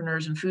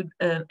entrepreneurs and food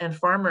and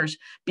farmers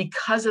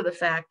because of the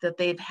fact that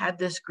they've had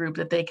this group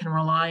that they can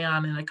rely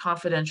on in a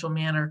confidential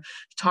manner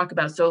to talk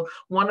about. So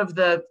one of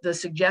the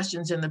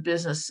suggestions in the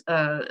business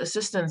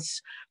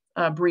assistance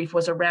brief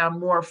was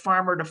around more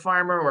farmer to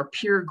farmer or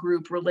peer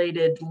group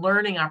related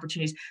learning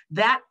opportunities.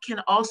 That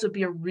can also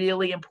be a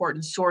really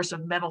important source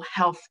of mental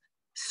health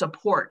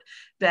support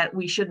that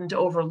we shouldn't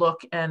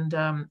overlook and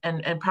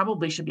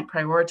probably should be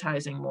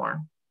prioritizing more.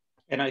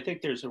 And I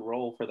think there's a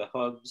role for the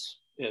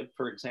hubs,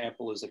 for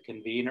example, as a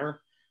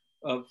convener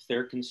of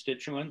their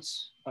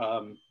constituents.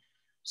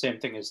 Same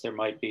thing as there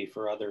might be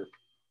for other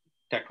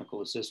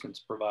technical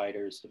assistance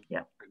providers to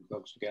bring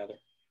folks together.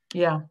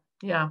 Yeah,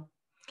 yeah.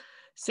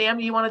 Sam,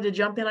 you wanted to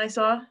jump in, I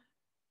saw?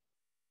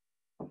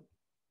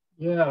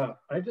 Yeah,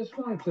 I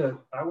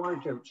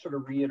wanted to sort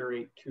of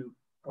reiterate 2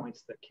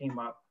 points that came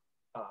up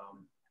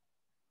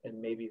and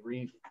maybe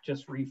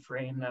just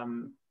reframe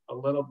them a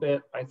little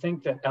bit. I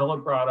think that Ella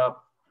brought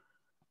up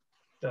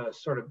the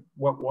sort of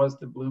what was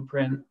the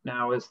blueprint,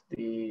 now is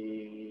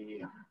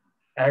the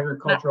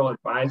Agricultural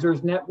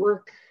Advisors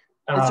Network.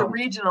 It's a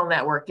regional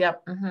network,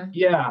 yep. Mm-hmm.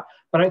 Yeah,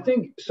 but I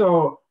think,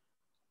 so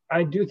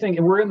I do think,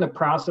 and we're in the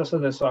process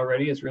of this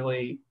already, is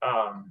really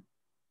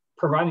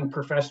providing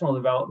professional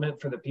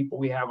development for the people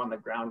we have on the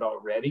ground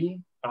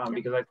already,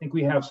 because I think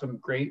we have some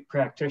great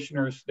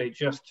practitioners. They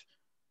just,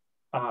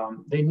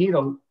 they need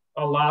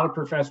a lot of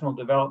professional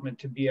development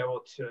to be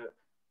able to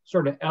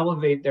sort of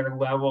elevate their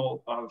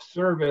level of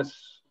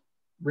service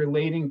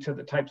relating to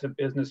the types of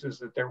businesses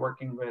that they're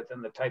working with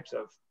and the types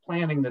of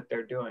planning that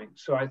they're doing.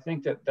 So I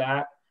think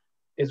that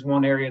is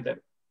one area that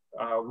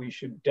we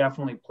should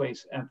definitely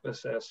place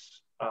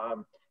emphasis.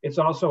 It's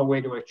also a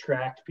way to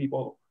attract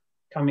people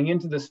coming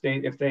into the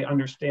state if they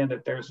understand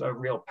that there's a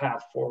real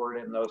path forward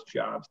in those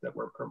jobs that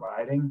we're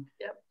providing.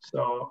 Yep.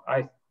 So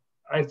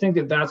I think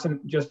that that's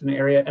just an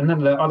area. And then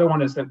the other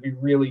one is that we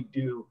really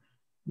do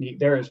need,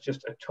 there is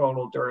just a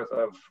total dearth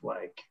of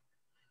like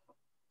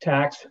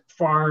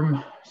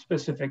farm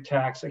specific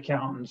tax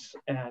accountants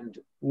and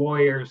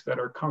lawyers that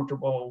are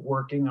comfortable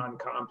working on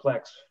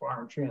complex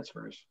farm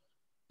transfers.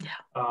 Yeah.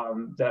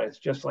 That it's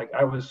just like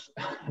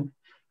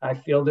I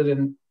fielded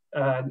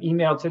an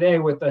email today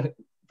with a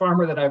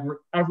farmer that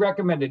I've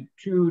recommended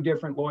 2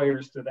 different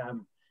lawyers to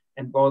them,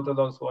 and both of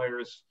those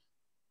lawyers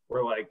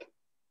were like,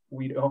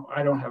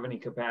 I don't have any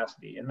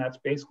capacity. And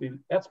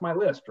that's my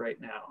list right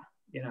now.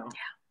 You know,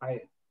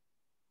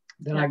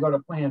 then I go to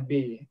plan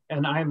B,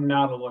 and I'm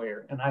not a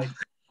lawyer, and I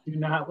do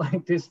not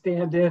like to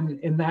stand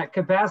in that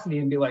capacity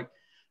and be like,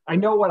 I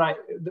know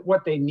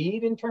what they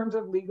need in terms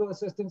of legal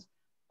assistance,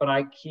 but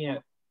I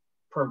can't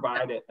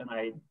provide it, and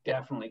I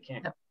definitely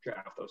can't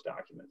draft those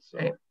documents. So.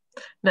 Right.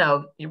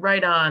 No, you're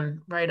right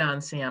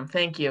on, Sam.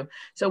 Thank you.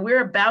 So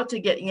we're about to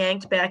get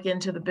yanked back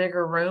into the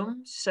bigger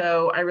room.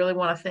 So I really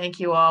want to thank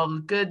you all.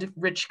 Good,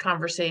 rich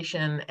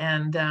conversation,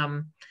 and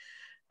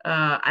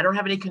I don't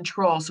have any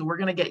control, so we're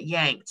going to get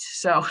yanked.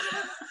 So,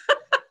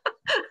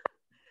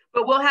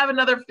 but we'll have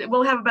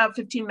about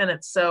 15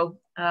 minutes. So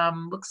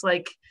looks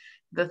like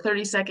the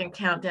 30-second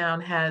countdown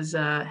has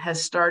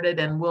started,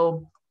 and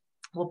we'll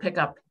pick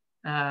up.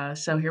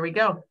 So here we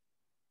go.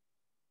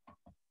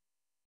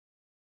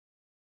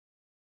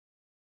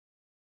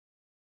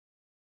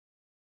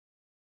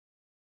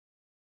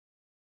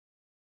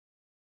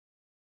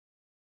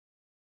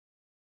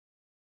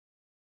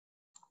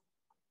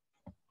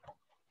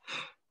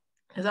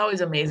 It's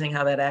always amazing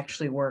how that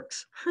actually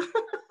works. All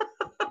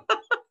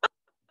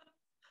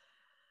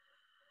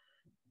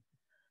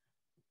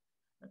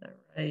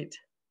right.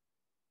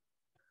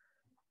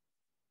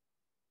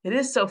 It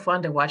is so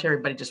fun to watch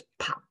everybody just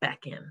pop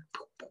back in.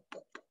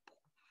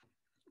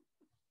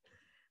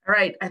 All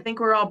right, I think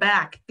we're all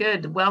back.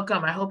 Good,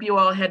 welcome. I hope you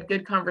all had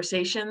good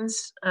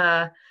conversations.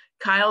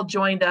 Kyle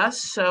joined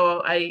us,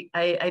 so I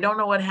don't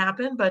know what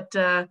happened, but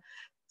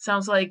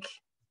sounds like it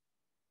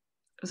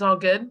was all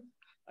good.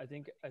 I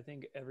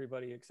think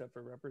everybody except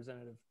for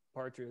Representative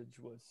Partridge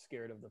was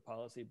scared of the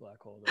policy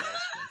black hole that I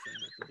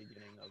mentioned at the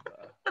beginning of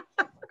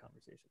our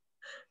conversation.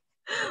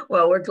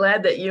 Well, we're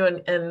glad that you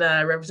and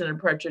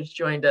Representative Partridge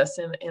joined us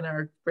in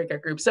our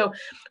breakout group. So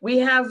we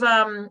have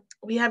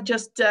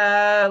just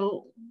a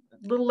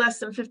little less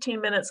than 15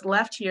 minutes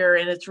left here,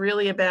 and it's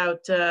really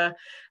about. I'd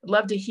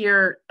love to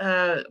hear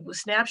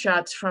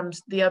snapshots from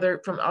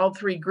all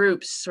three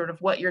groups, sort of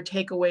what your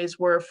takeaways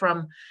were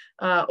from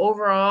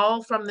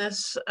overall from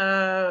this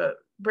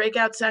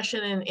breakout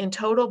session in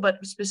total,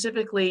 but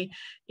specifically,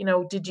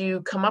 did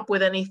you come up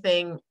with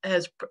anything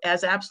as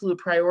absolute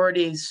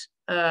priorities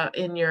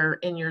in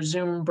your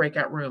Zoom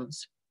breakout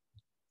rooms?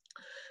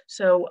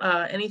 So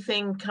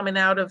anything coming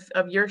out of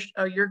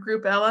your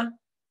group, Ella?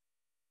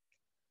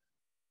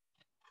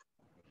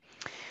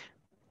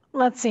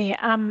 Let's see.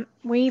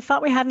 We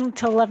thought we had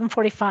until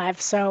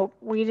 11:45, so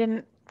we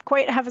didn't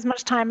quite have as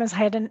much time as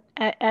I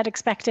had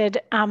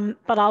expected.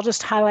 But I'll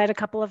just highlight a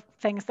couple of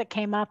things that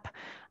came up.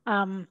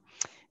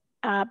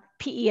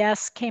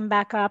 PES came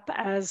back up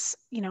as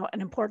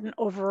an important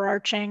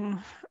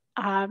overarching.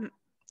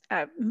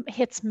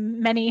 Hits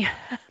many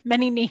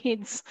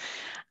needs.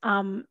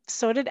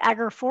 So did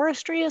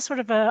agroforestry as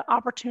sort of an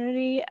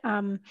opportunity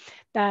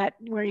that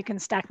where you can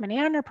stack many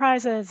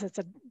enterprises. It's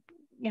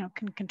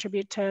can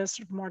contribute to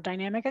sort of more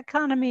dynamic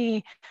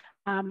economy.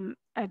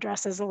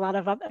 Addresses a lot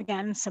of,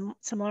 again,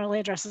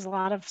 similarly addresses a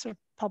lot of sort of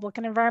public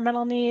and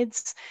environmental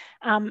needs.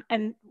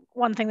 And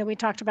one thing that we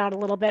talked about a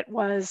little bit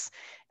was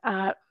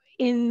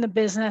in the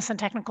business and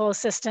technical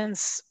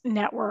assistance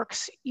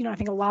networks, I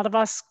think a lot of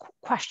us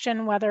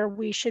question whether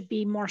we should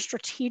be more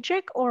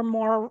strategic or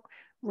more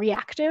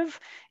reactive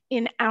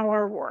in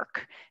our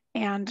work.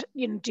 And,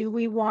 do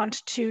we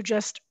want to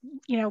just,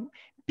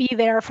 be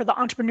there for the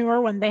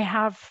entrepreneur when they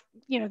have,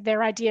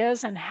 their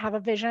ideas and have a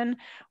vision,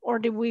 or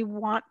do we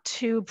want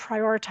to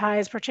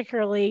prioritize,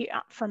 particularly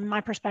from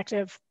my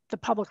perspective, the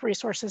public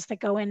resources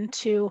that go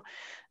into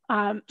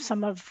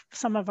some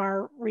of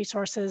our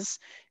resources,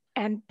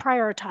 and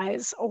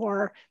prioritize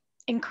or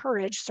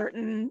encourage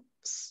certain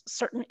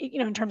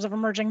in terms of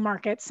emerging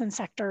markets and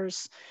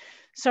sectors.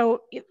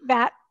 So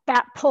that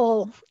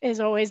pull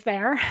is always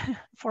there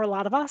for a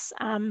lot of us,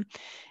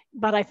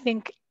 but I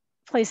think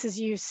places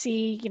you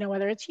see,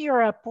 whether it's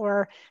Europe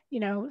or,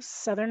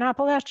 Southern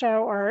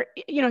Appalachia, or,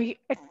 I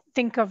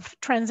think of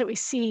trends that we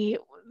see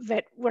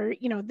that where,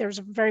 there's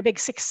a very big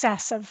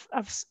success of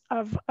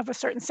a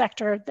certain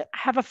sector, that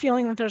have a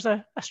feeling that there's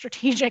a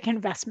strategic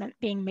investment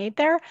being made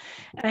there.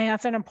 And I think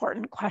that's an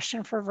important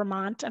question for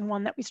Vermont, and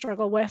one that we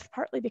struggle with,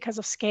 partly because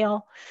of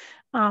scale.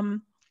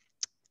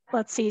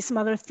 Let's see some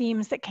other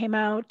themes that came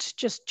out.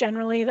 Just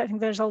generally, I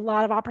think there's a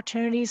lot of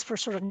opportunities for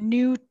sort of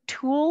new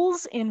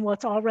tools in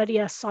what's already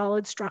a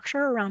solid structure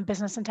around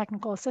business and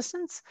technical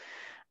assistance.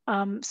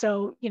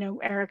 So,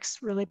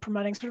 Eric's really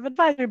promoting sort of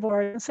advisory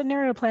board and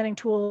scenario planning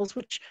tools,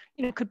 which,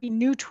 could be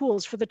new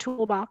tools for the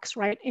toolbox,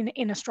 right,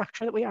 in a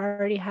structure that we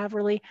already have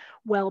really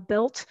well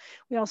built.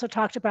 We also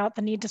talked about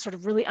the need to sort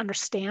of really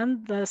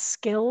understand the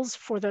skills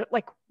for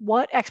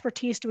what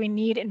expertise do we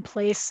need in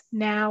place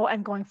now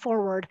and going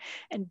forward?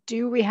 And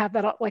do we have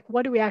that,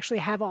 what do we actually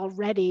have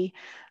already?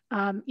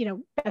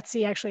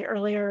 Betsy actually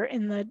earlier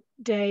in the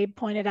day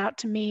pointed out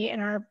to me in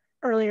our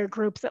earlier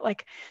group that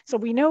so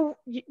we know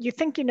you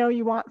think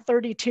you want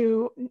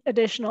 32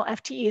 additional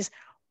FTEs.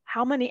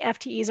 How many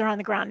FTEs are on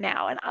the ground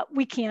now? And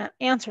we can't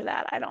answer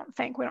that. I don't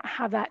think we don't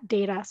have that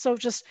data. So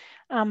just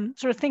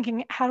sort of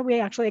thinking, how do we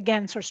actually,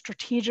 again, sort of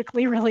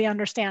strategically really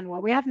understand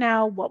what we have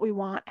now, what we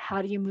want,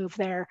 how do you move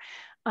there?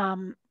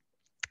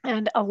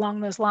 And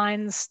along those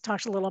lines,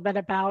 talked a little bit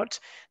about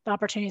the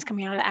opportunities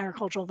coming out of the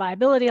Agricultural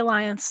Viability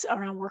Alliance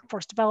around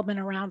workforce development,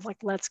 around like,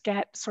 let's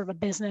get sort of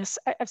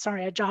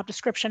a job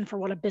description for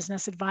what a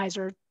business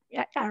advisor,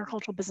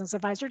 agricultural business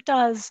advisor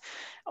does,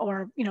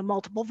 or, you know,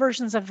 multiple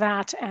versions of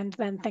that, and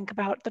then think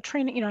about the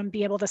training, you know, and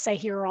be able to say,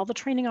 here are all the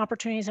training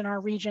opportunities in our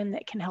region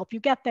that can help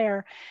you get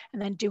there.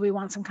 And then do we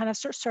want some kind of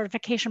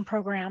certification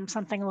program,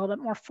 something a little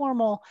bit more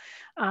formal,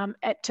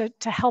 to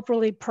help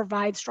really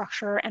provide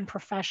structure and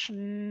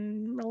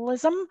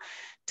professionalism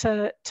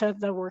to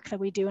the work that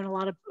we do. And a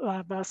lot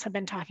of us have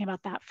been talking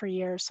about that for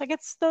years. So I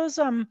guess those,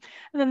 and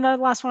then the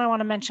last one I want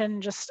to mention,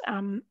 just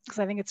because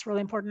I think it's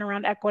really important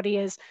around equity,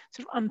 is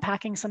sort of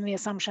unpacking some of the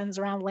assumptions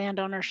around land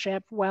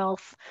ownership,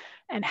 wealth,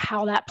 and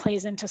how that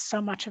plays into so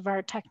much of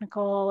our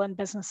technical and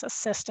business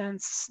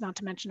assistance, not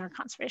to mention our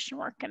conservation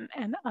work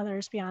and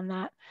others beyond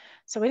that.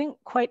 So we didn't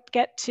quite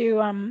get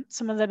to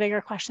some of the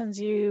bigger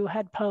questions you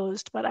had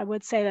posed, but I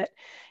would say that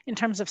in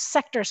terms of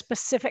sector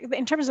specific,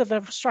 in terms of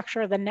the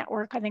structure of the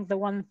network, I think the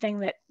one thing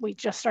that we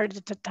just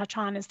started to touch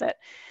on is that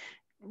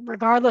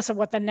regardless of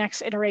what the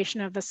next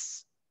iteration of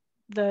this,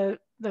 the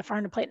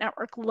Farm to Plate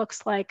network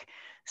looks like,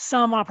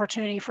 some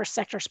opportunity for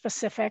sector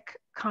specific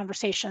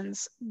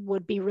conversations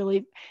would be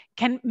really,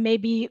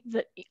 maybe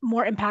the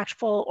more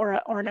impactful or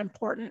an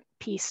important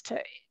piece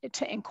to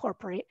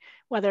incorporate.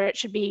 Whether it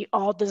should be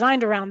all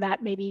designed around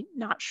that, maybe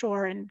not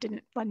sure, and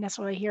didn't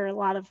necessarily hear a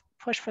lot of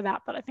push for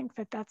that, but I think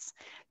that there's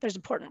an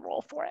important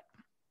role for it.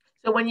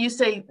 So when you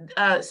say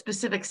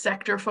specific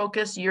sector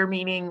focus, you're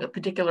meaning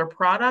particular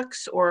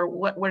products, or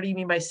what do you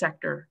mean by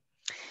sector?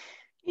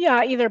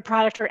 Yeah, either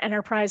product or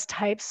enterprise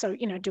types. So,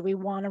 you know, do we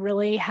want to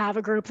really have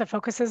a group that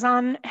focuses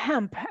on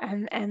hemp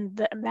and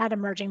that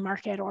emerging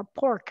market, or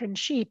pork and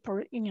sheep,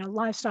 or, you know,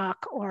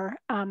 livestock, or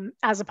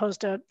as opposed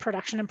to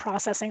production and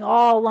processing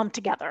all lumped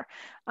together?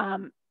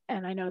 And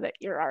I know that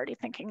you're already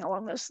thinking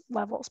along those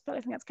levels, but I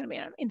think that's going to be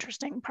an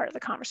interesting part of the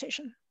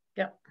conversation.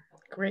 Yep,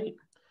 great.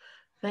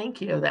 Thank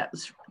you.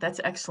 That's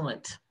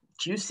excellent.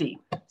 Juicy,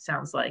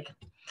 sounds like.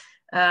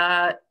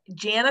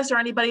 Janice, or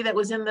anybody that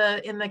was in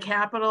the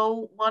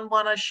Capitol one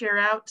want to share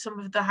out some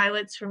of the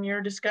highlights from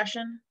your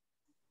discussion?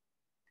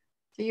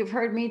 So you've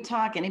heard me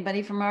talk.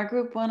 Anybody from our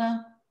group want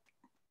to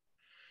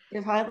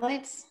give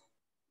highlights?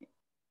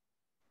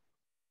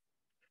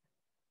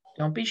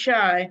 Don't be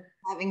shy.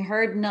 Having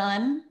heard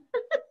none.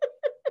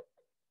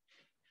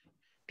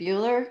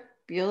 Bueller?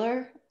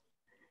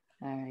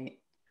 All right.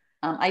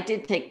 I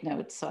did take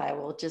notes, so I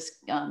will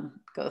just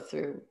go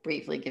through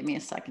briefly. Give me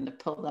a second to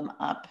pull them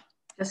up.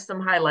 Just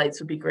some highlights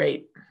would be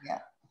great. Yeah.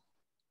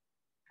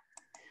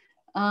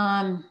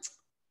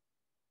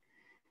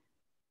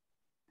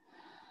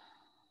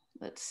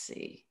 Let's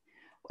see.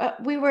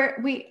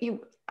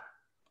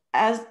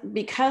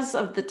 Because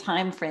of the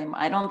time frame,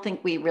 I don't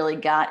think we really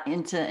got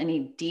into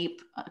any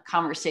deep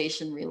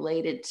conversation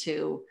related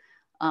to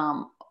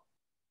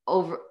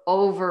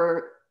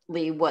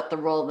overly what the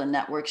role of the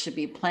network should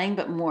be playing,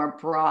 but more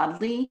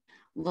broadly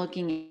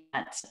looking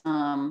at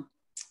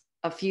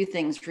a few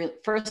things.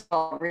 First of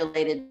all,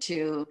 related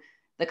to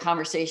the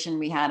conversation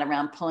we had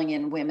around pulling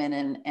in women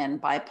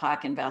and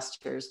BIPOC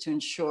investors to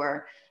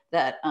ensure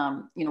that,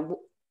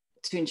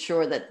 to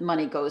ensure that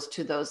money goes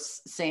to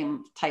those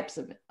same types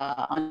of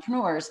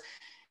entrepreneurs.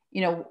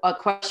 You know, a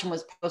question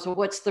was posed, well,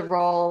 what's the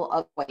role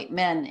of white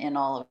men in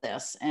all of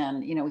this?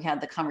 And, you know, we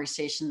had the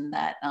conversation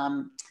that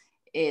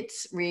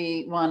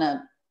we want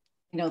to,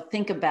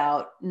 think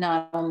about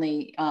not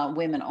only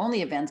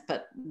women-only events,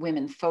 but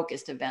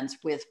women-focused events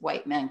with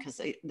white men,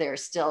 because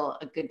there's still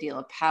a good deal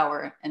of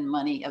power and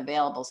money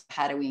available. So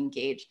how do we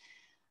engage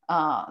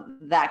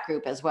that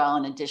group as well,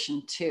 in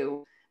addition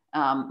to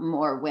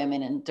more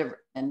women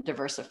and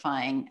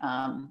diversifying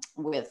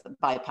with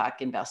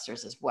BIPOC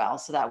investors as well?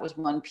 So that was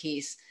one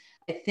piece.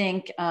 I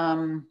think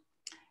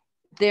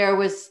there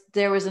was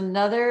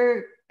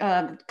another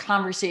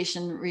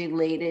conversation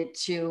related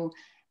to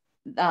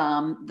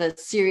the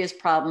serious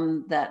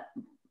problem that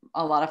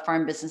a lot of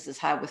farm businesses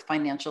have with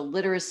financial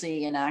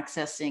literacy and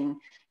accessing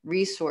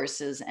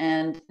resources.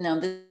 And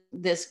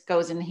this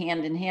goes in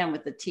hand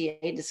with the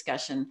TA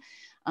discussion.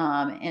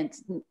 And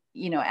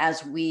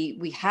as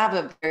we have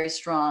a very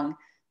strong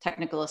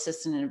technical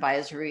assistant and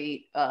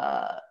advisory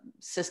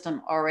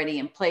system already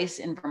in place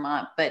in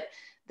Vermont, but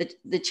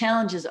the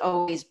challenge has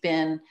always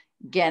been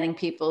getting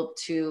people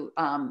to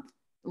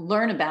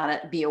learn about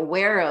it, be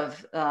aware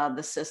of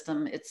the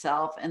system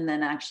itself, and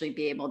then actually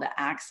be able to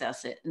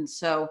access it. And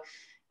so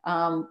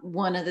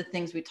one of the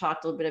things we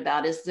talked a little bit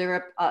about is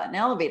there an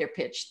elevator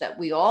pitch that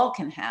we all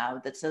can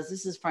have that says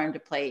this is Farm to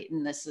Plate,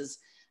 and this is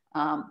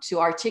to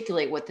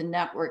articulate what the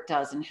network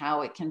does and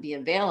how it can be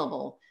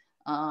available,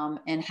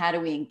 and how do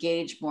we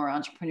engage more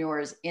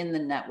entrepreneurs in the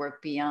network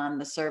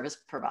beyond the service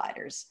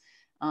providers.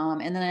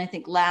 And then I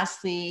think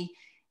lastly,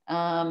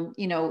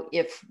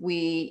 if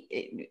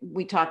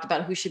we talked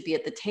about who should be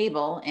at the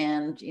table,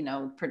 and,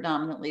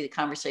 predominantly the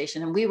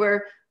conversation, and we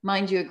were,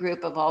 mind you, a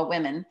group of all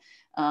women,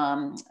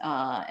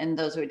 and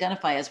those who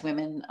identify as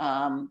women,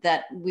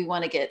 that we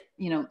want to get,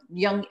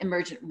 young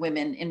emergent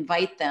women,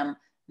 invite them,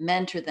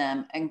 mentor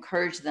them,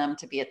 encourage them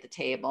to be at the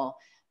table.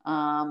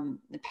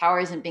 The power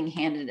isn't being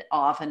handed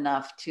off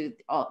enough to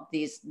all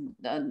these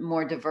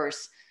more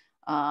diverse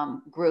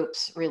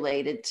groups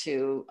related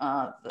to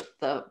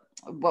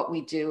what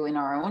we do in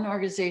our own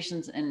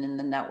organizations and in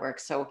the network.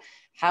 So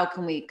how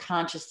can we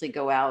consciously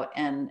go out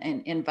and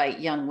invite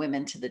young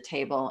women to the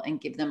table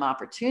and give them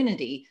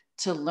opportunity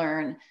to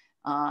learn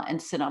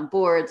and sit on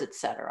boards, et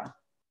cetera?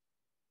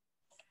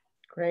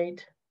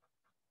 Great.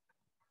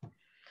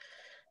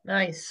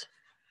 Nice.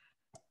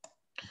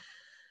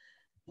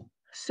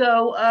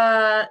 So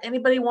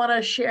anybody want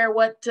to share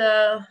what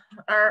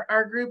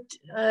our group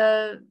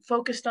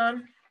focused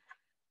on?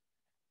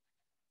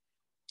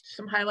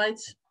 Some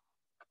highlights,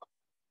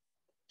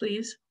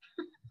 please.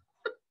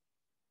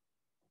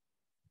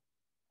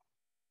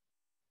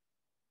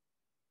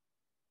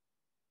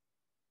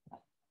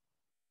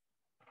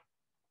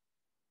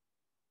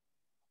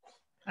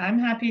 I'm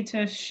happy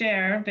to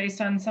share based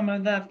on some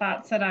of the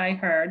thoughts that I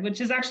heard, which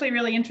is actually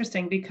really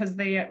interesting because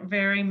they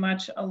very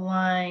much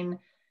align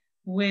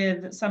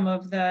with some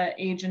of the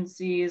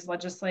agency's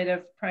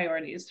legislative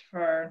priorities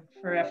for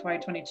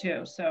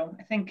FY22. So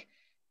I think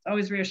it's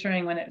always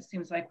reassuring when it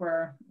seems like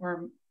we're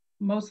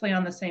mostly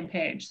on the same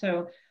page.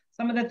 So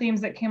some of the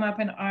themes that came up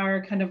in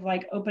our kind of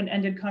like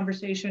open-ended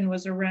conversation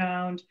was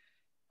around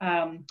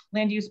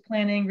land use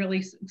planning,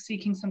 really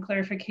seeking some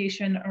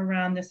clarification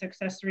around this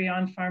accessory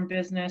on-farm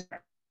business,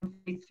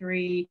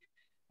 3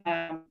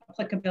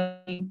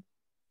 applicability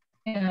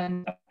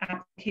and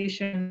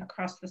application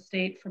across the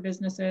state for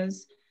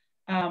businesses.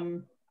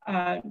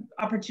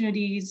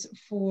 Opportunities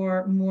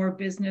for more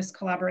business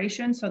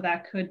collaboration. So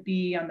that could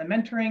be on the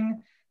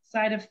mentoring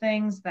side of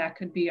things, that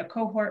could be a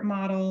cohort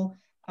model,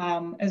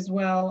 as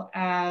well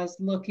as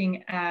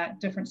looking at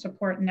different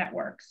support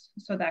networks.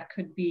 So that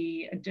could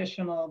be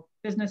additional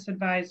business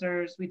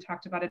advisors. We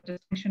talked about a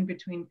distinction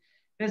between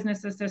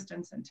business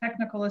assistants and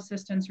technical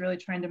assistants, really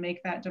trying to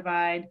make that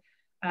divide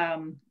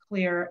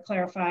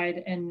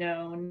clarified and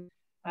known.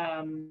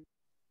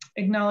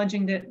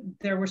 Acknowledging that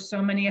there were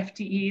so many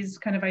FTEs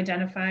kind of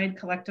identified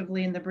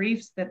collectively in the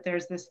briefs that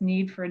there's this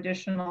need for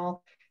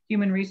additional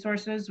human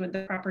resources with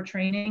the proper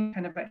training,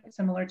 kind of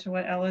similar to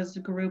what Ella's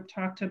group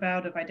talked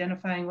about of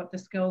identifying what the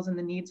skills and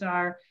the needs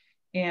are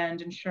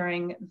and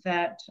ensuring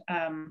that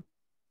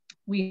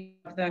we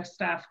have the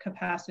staff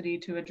capacity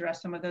to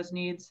address some of those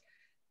needs.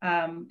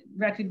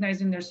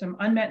 Recognizing there's some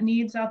unmet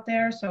needs out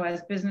there. So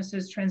as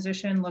businesses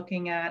transition,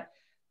 looking at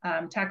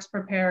tax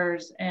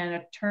preparers and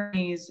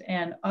attorneys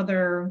and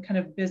other kind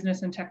of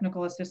business and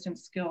technical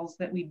assistance skills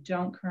that we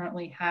don't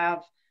currently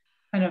have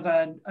kind of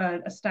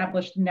a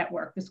established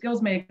network. The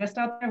skills may exist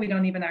out there, we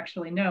don't even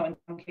actually know. In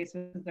some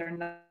cases, they're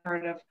not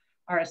part of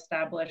our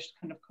established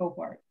kind of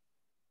cohort.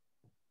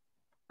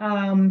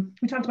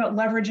 We talked about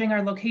leveraging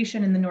our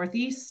location in the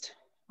Northeast.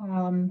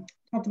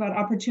 Talked about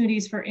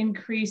opportunities for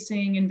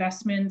increasing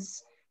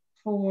investments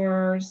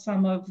for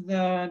some of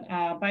the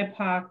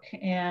BIPOC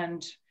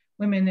and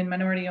women and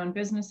minority-owned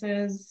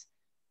businesses.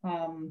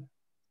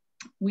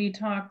 We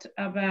talked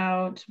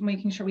about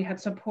making sure we had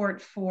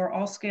support for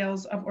all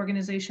scales of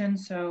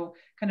organizations, so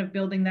kind of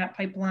building that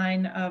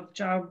pipeline of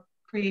job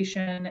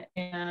creation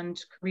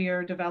and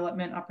career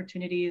development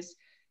opportunities.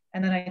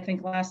 And then I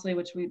think lastly,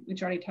 which we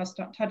already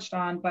touched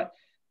on, but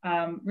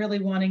really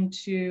wanting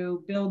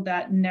to build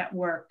that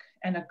network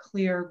and a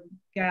clear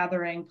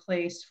gathering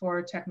place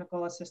for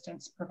technical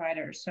assistance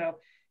providers. So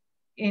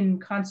in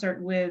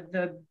concert with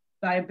the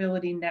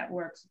viability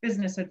networks,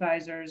 business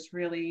advisors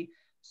really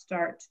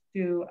start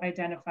to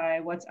identify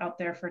what's out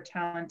there for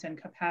talent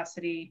and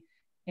capacity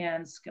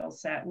and skill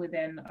set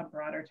within a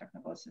broader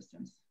technical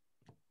assistance.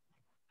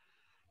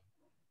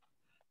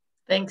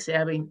 Thanks,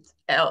 Abby.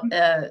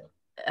 Ella,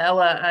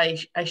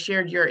 I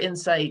shared your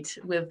insight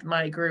with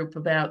my group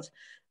about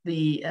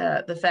the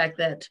fact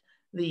that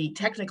the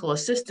technical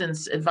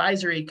assistance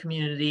advisory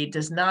community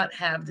does not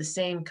have the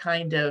same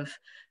kind of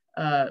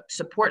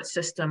support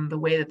system the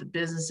way that the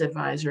business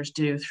advisors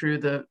do through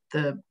the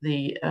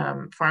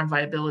farm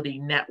viability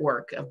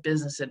network of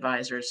business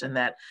advisors, and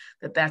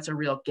that's a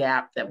real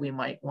gap that we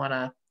might want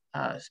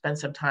to spend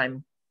some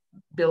time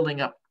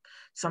building up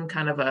some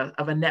kind of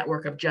a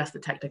network of just the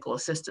technical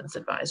assistance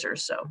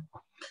advisors. So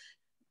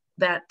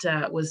that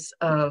was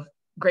of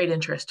great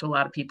interest to a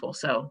lot of people.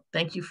 So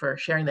thank you for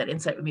sharing that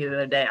insight with me the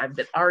other day. I've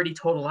already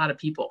told a lot of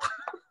people.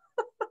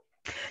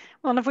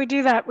 Well, and if we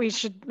do that, we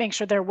should make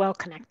sure they're well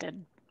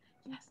connected.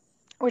 Yes.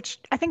 Which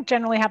I think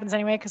generally happens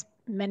anyway, because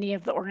many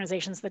of the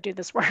organizations that do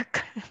this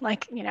work,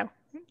 like,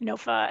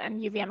 NOFA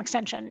and UVM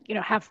Extension,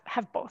 have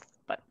both.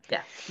 But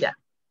yeah.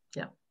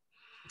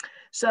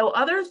 So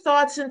other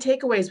thoughts and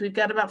takeaways, we've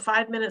got about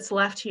 5 minutes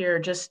left here.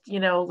 Just,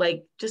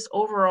 just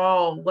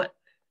overall, what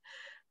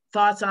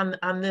thoughts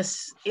on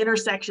this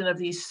intersection of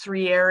these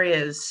 3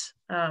 areas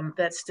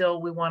that still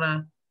we want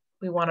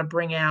to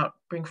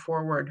bring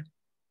forward?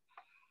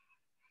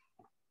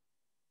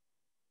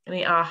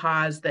 Any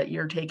ahas that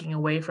you're taking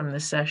away from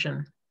this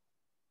session?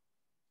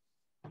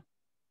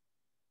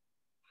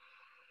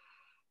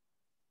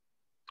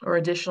 Or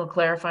additional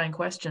clarifying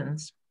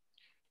questions?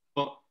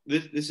 Well,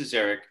 This is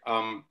Eric.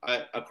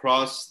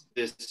 Across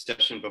this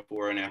session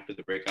before and after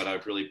the breakout,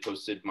 I've really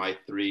posted my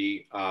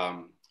 3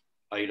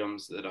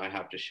 items that I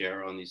have to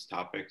share on these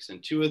topics.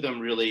 And 2 of them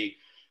really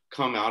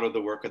come out of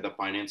the work of the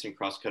financing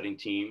cross-cutting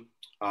team.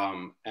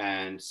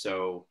 And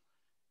so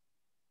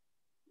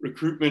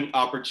recruitment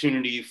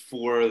opportunity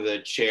for the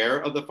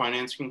chair of the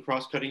financing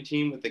cross-cutting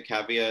team, with the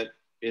caveat,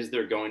 is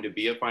there going to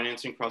be a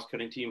financing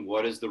cross-cutting team?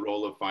 What is the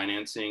role of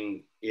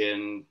financing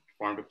in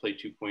Farm to Play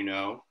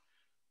 2.0?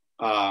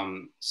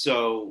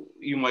 So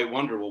you might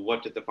wonder, well,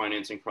 what did the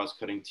financing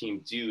cross-cutting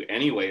team do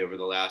anyway over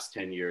the last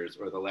 10 years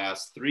or the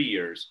last 3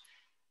 years?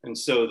 And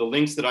so the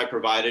links that I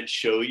provided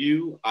show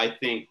you, I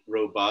think,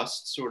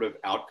 robust sort of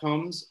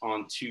outcomes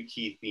on 2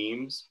 key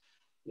themes.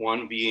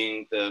 One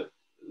being the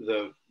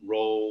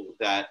role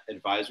that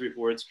advisory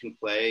boards can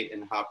play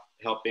in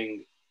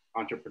helping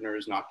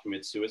entrepreneurs not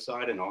commit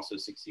suicide and also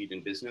succeed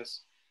in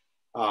business.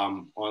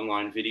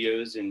 Online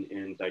videos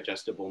in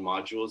digestible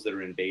modules that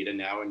are in beta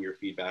now, and your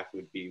feedback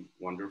would be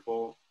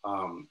wonderful.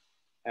 2,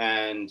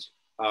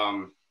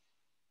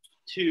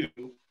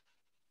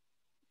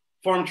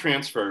 farm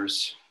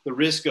transfers. The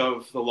risk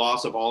of the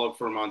loss of all of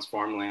Vermont's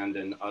farmland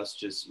and us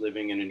just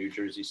living in a New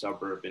Jersey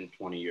suburb in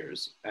 20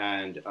 years.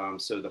 And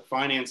so the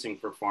financing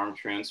for farm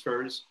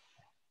transfers,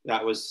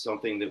 that was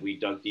something that we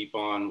dug deep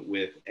on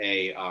with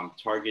a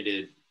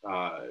targeted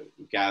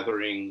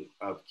gathering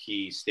of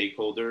key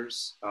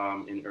stakeholders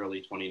in early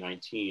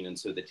 2019. And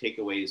so the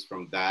takeaways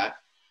from that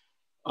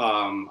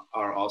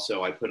are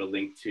also, I put a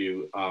link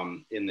to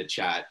in the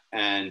chat.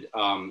 And,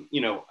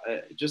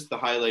 just the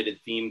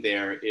highlighted theme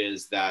there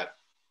is that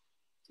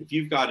if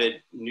you've got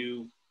a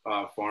new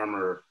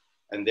farmer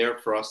and their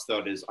first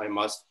thought is, I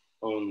must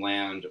own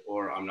land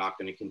or I'm not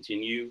going to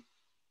continue,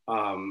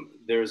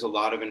 there's a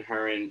lot of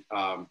inherent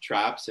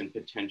traps and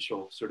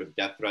potential sort of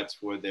death threats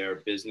for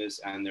their business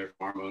and their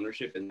farm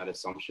ownership in that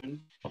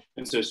assumption.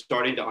 And so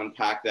starting to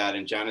unpack that,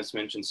 and Janice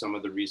mentioned some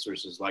of the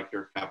resources like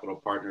Dirt Capital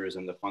Partners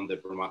and the fund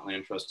that Vermont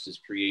Land Trust is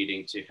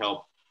creating to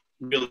help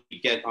really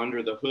get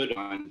under the hood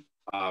on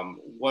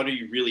what are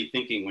you really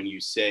thinking when you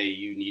say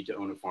you need to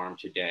own a farm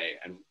today,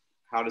 and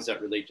how does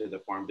that relate to the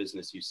farm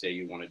business you say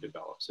you want to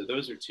develop? So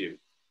those are 2.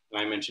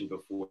 And I mentioned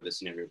before the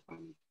scenario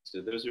planning.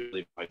 So those are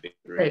really my big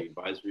 3: Great.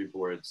 Advisory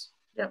boards,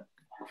 yep,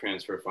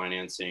 transfer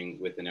financing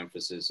with an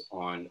emphasis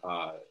on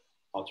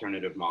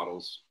alternative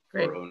models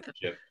Great. for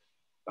ownership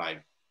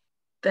side.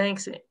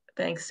 Thanks,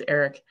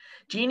 Eric.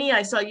 Jeannie,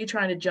 I saw you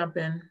trying to jump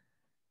in.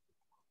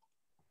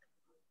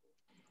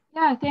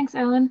 Yeah, thanks,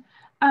 Ellen.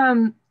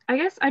 I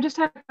guess I just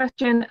have a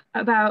question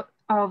about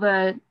all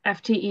the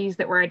FTEs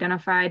that were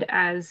identified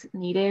as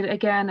needed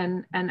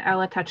again, and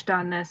Ella touched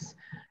on this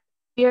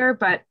here,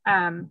 but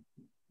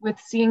with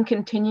seeing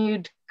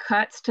continued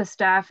cuts to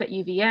staff at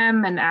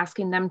UVM and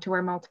asking them to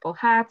wear multiple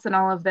hats and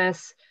all of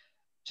this,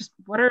 just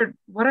what are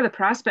the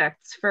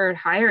prospects for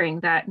hiring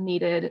that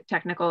needed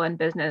technical and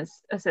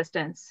business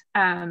assistance?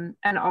 And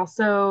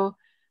also,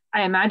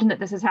 I imagine that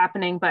this is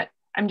happening, but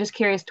I'm just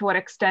curious to what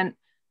extent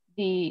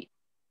the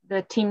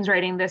teams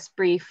writing this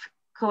brief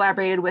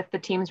collaborated with the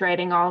teams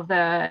writing all of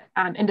the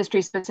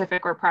industry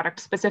specific or product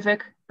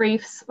specific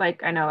briefs.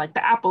 Like I know like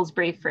the Apple's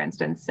brief, for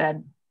instance,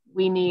 said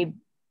we need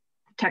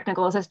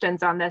technical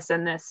assistance on this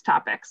and this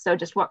topic. So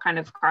just what kind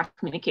of cross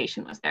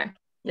communication was there?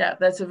 Yeah,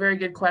 that's a very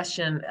good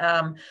question.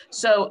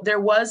 So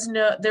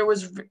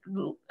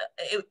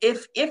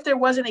if there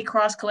was any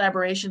cross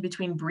collaboration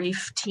between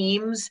brief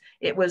teams,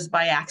 it was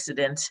by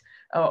accident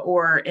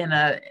or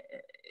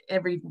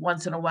every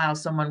once in a while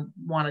someone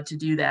wanted to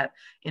do that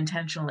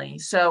intentionally.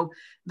 So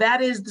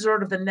that is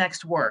sort of the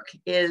next work,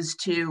 is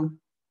to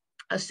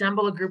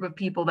assemble a group of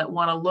people that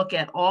want to look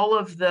at all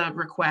of the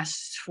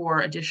requests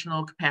for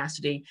additional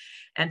capacity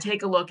and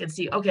take a look and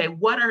see, okay,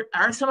 what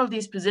are some of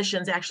these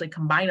positions actually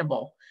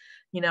combinable?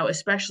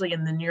 Especially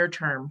in the near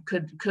term,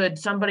 could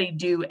somebody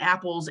do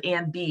apples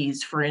and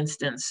bees, for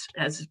instance,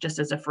 as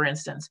a for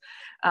instance?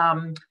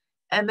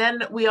 And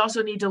then we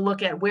also need to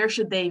look at where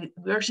should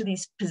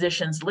these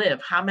positions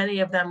live? How many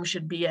of them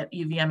should be at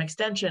UVM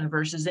Extension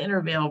versus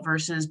Intervale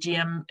versus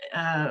GM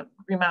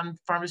Green Mountain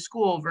Farm to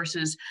School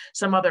versus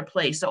some other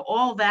place? So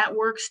all that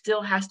work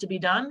still has to be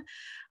done.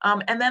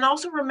 And then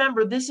also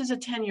remember, this is a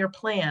 10-year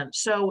plan.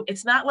 So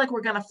it's not like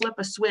we're going to flip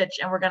a switch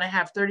and we're going to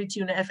have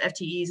 32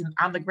 FTEs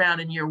on the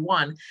ground in year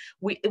 1.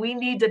 We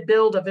need to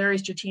build a very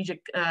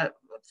strategic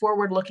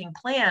forward-looking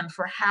plan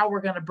for how we're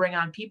going to bring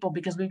on people,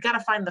 because we've got to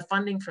find the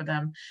funding for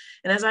them.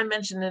 And as I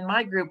mentioned in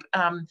my group,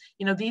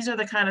 these are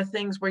the kind of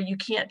things where you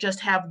can't just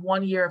have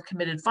 1 year of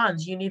committed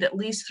funds. You need at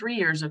least 3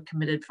 years of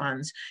committed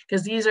funds,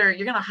 because you're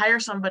going to hire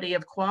somebody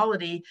of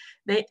quality.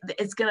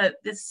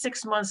 It's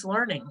 6 months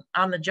learning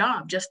on the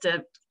job just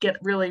to get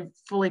really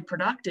fully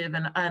productive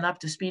and up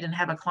to speed and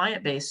have a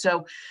client base.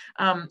 So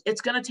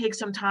it's going to take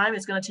some time.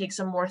 It's going to take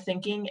some more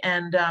thinking,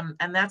 and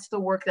that's the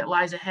work that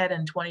lies ahead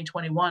in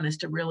 2021, is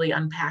to really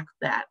unpack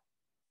that.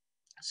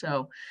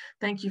 So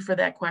thank you for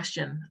that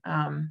question.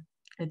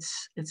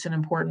 It's an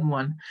important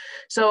one.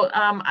 So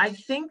I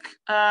think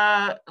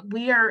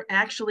we are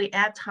actually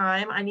at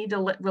time. I need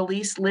to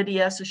release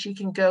Lydia so she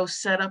can go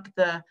set up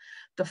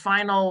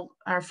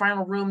our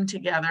final room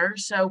together.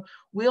 So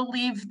we'll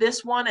leave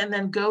this one and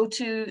then go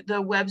to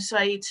the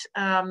website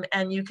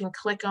and you can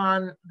click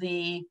on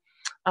the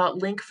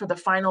link for the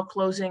final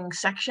closing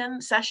session.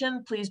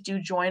 Please do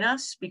join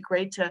us. It'd be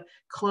great to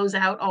close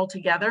out all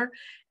together,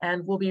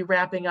 and we'll be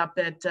wrapping up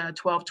at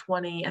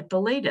 12:20 at the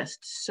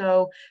latest.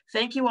 So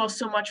thank you all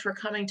so much for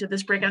coming to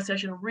this breakout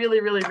session.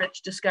 Really, really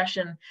rich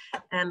discussion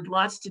and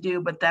lots to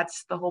do, but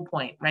that's the whole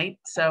point, right?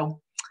 So,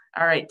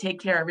 all right, take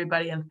care,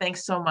 everybody, and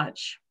thanks so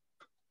much.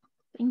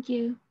 Thank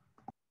you.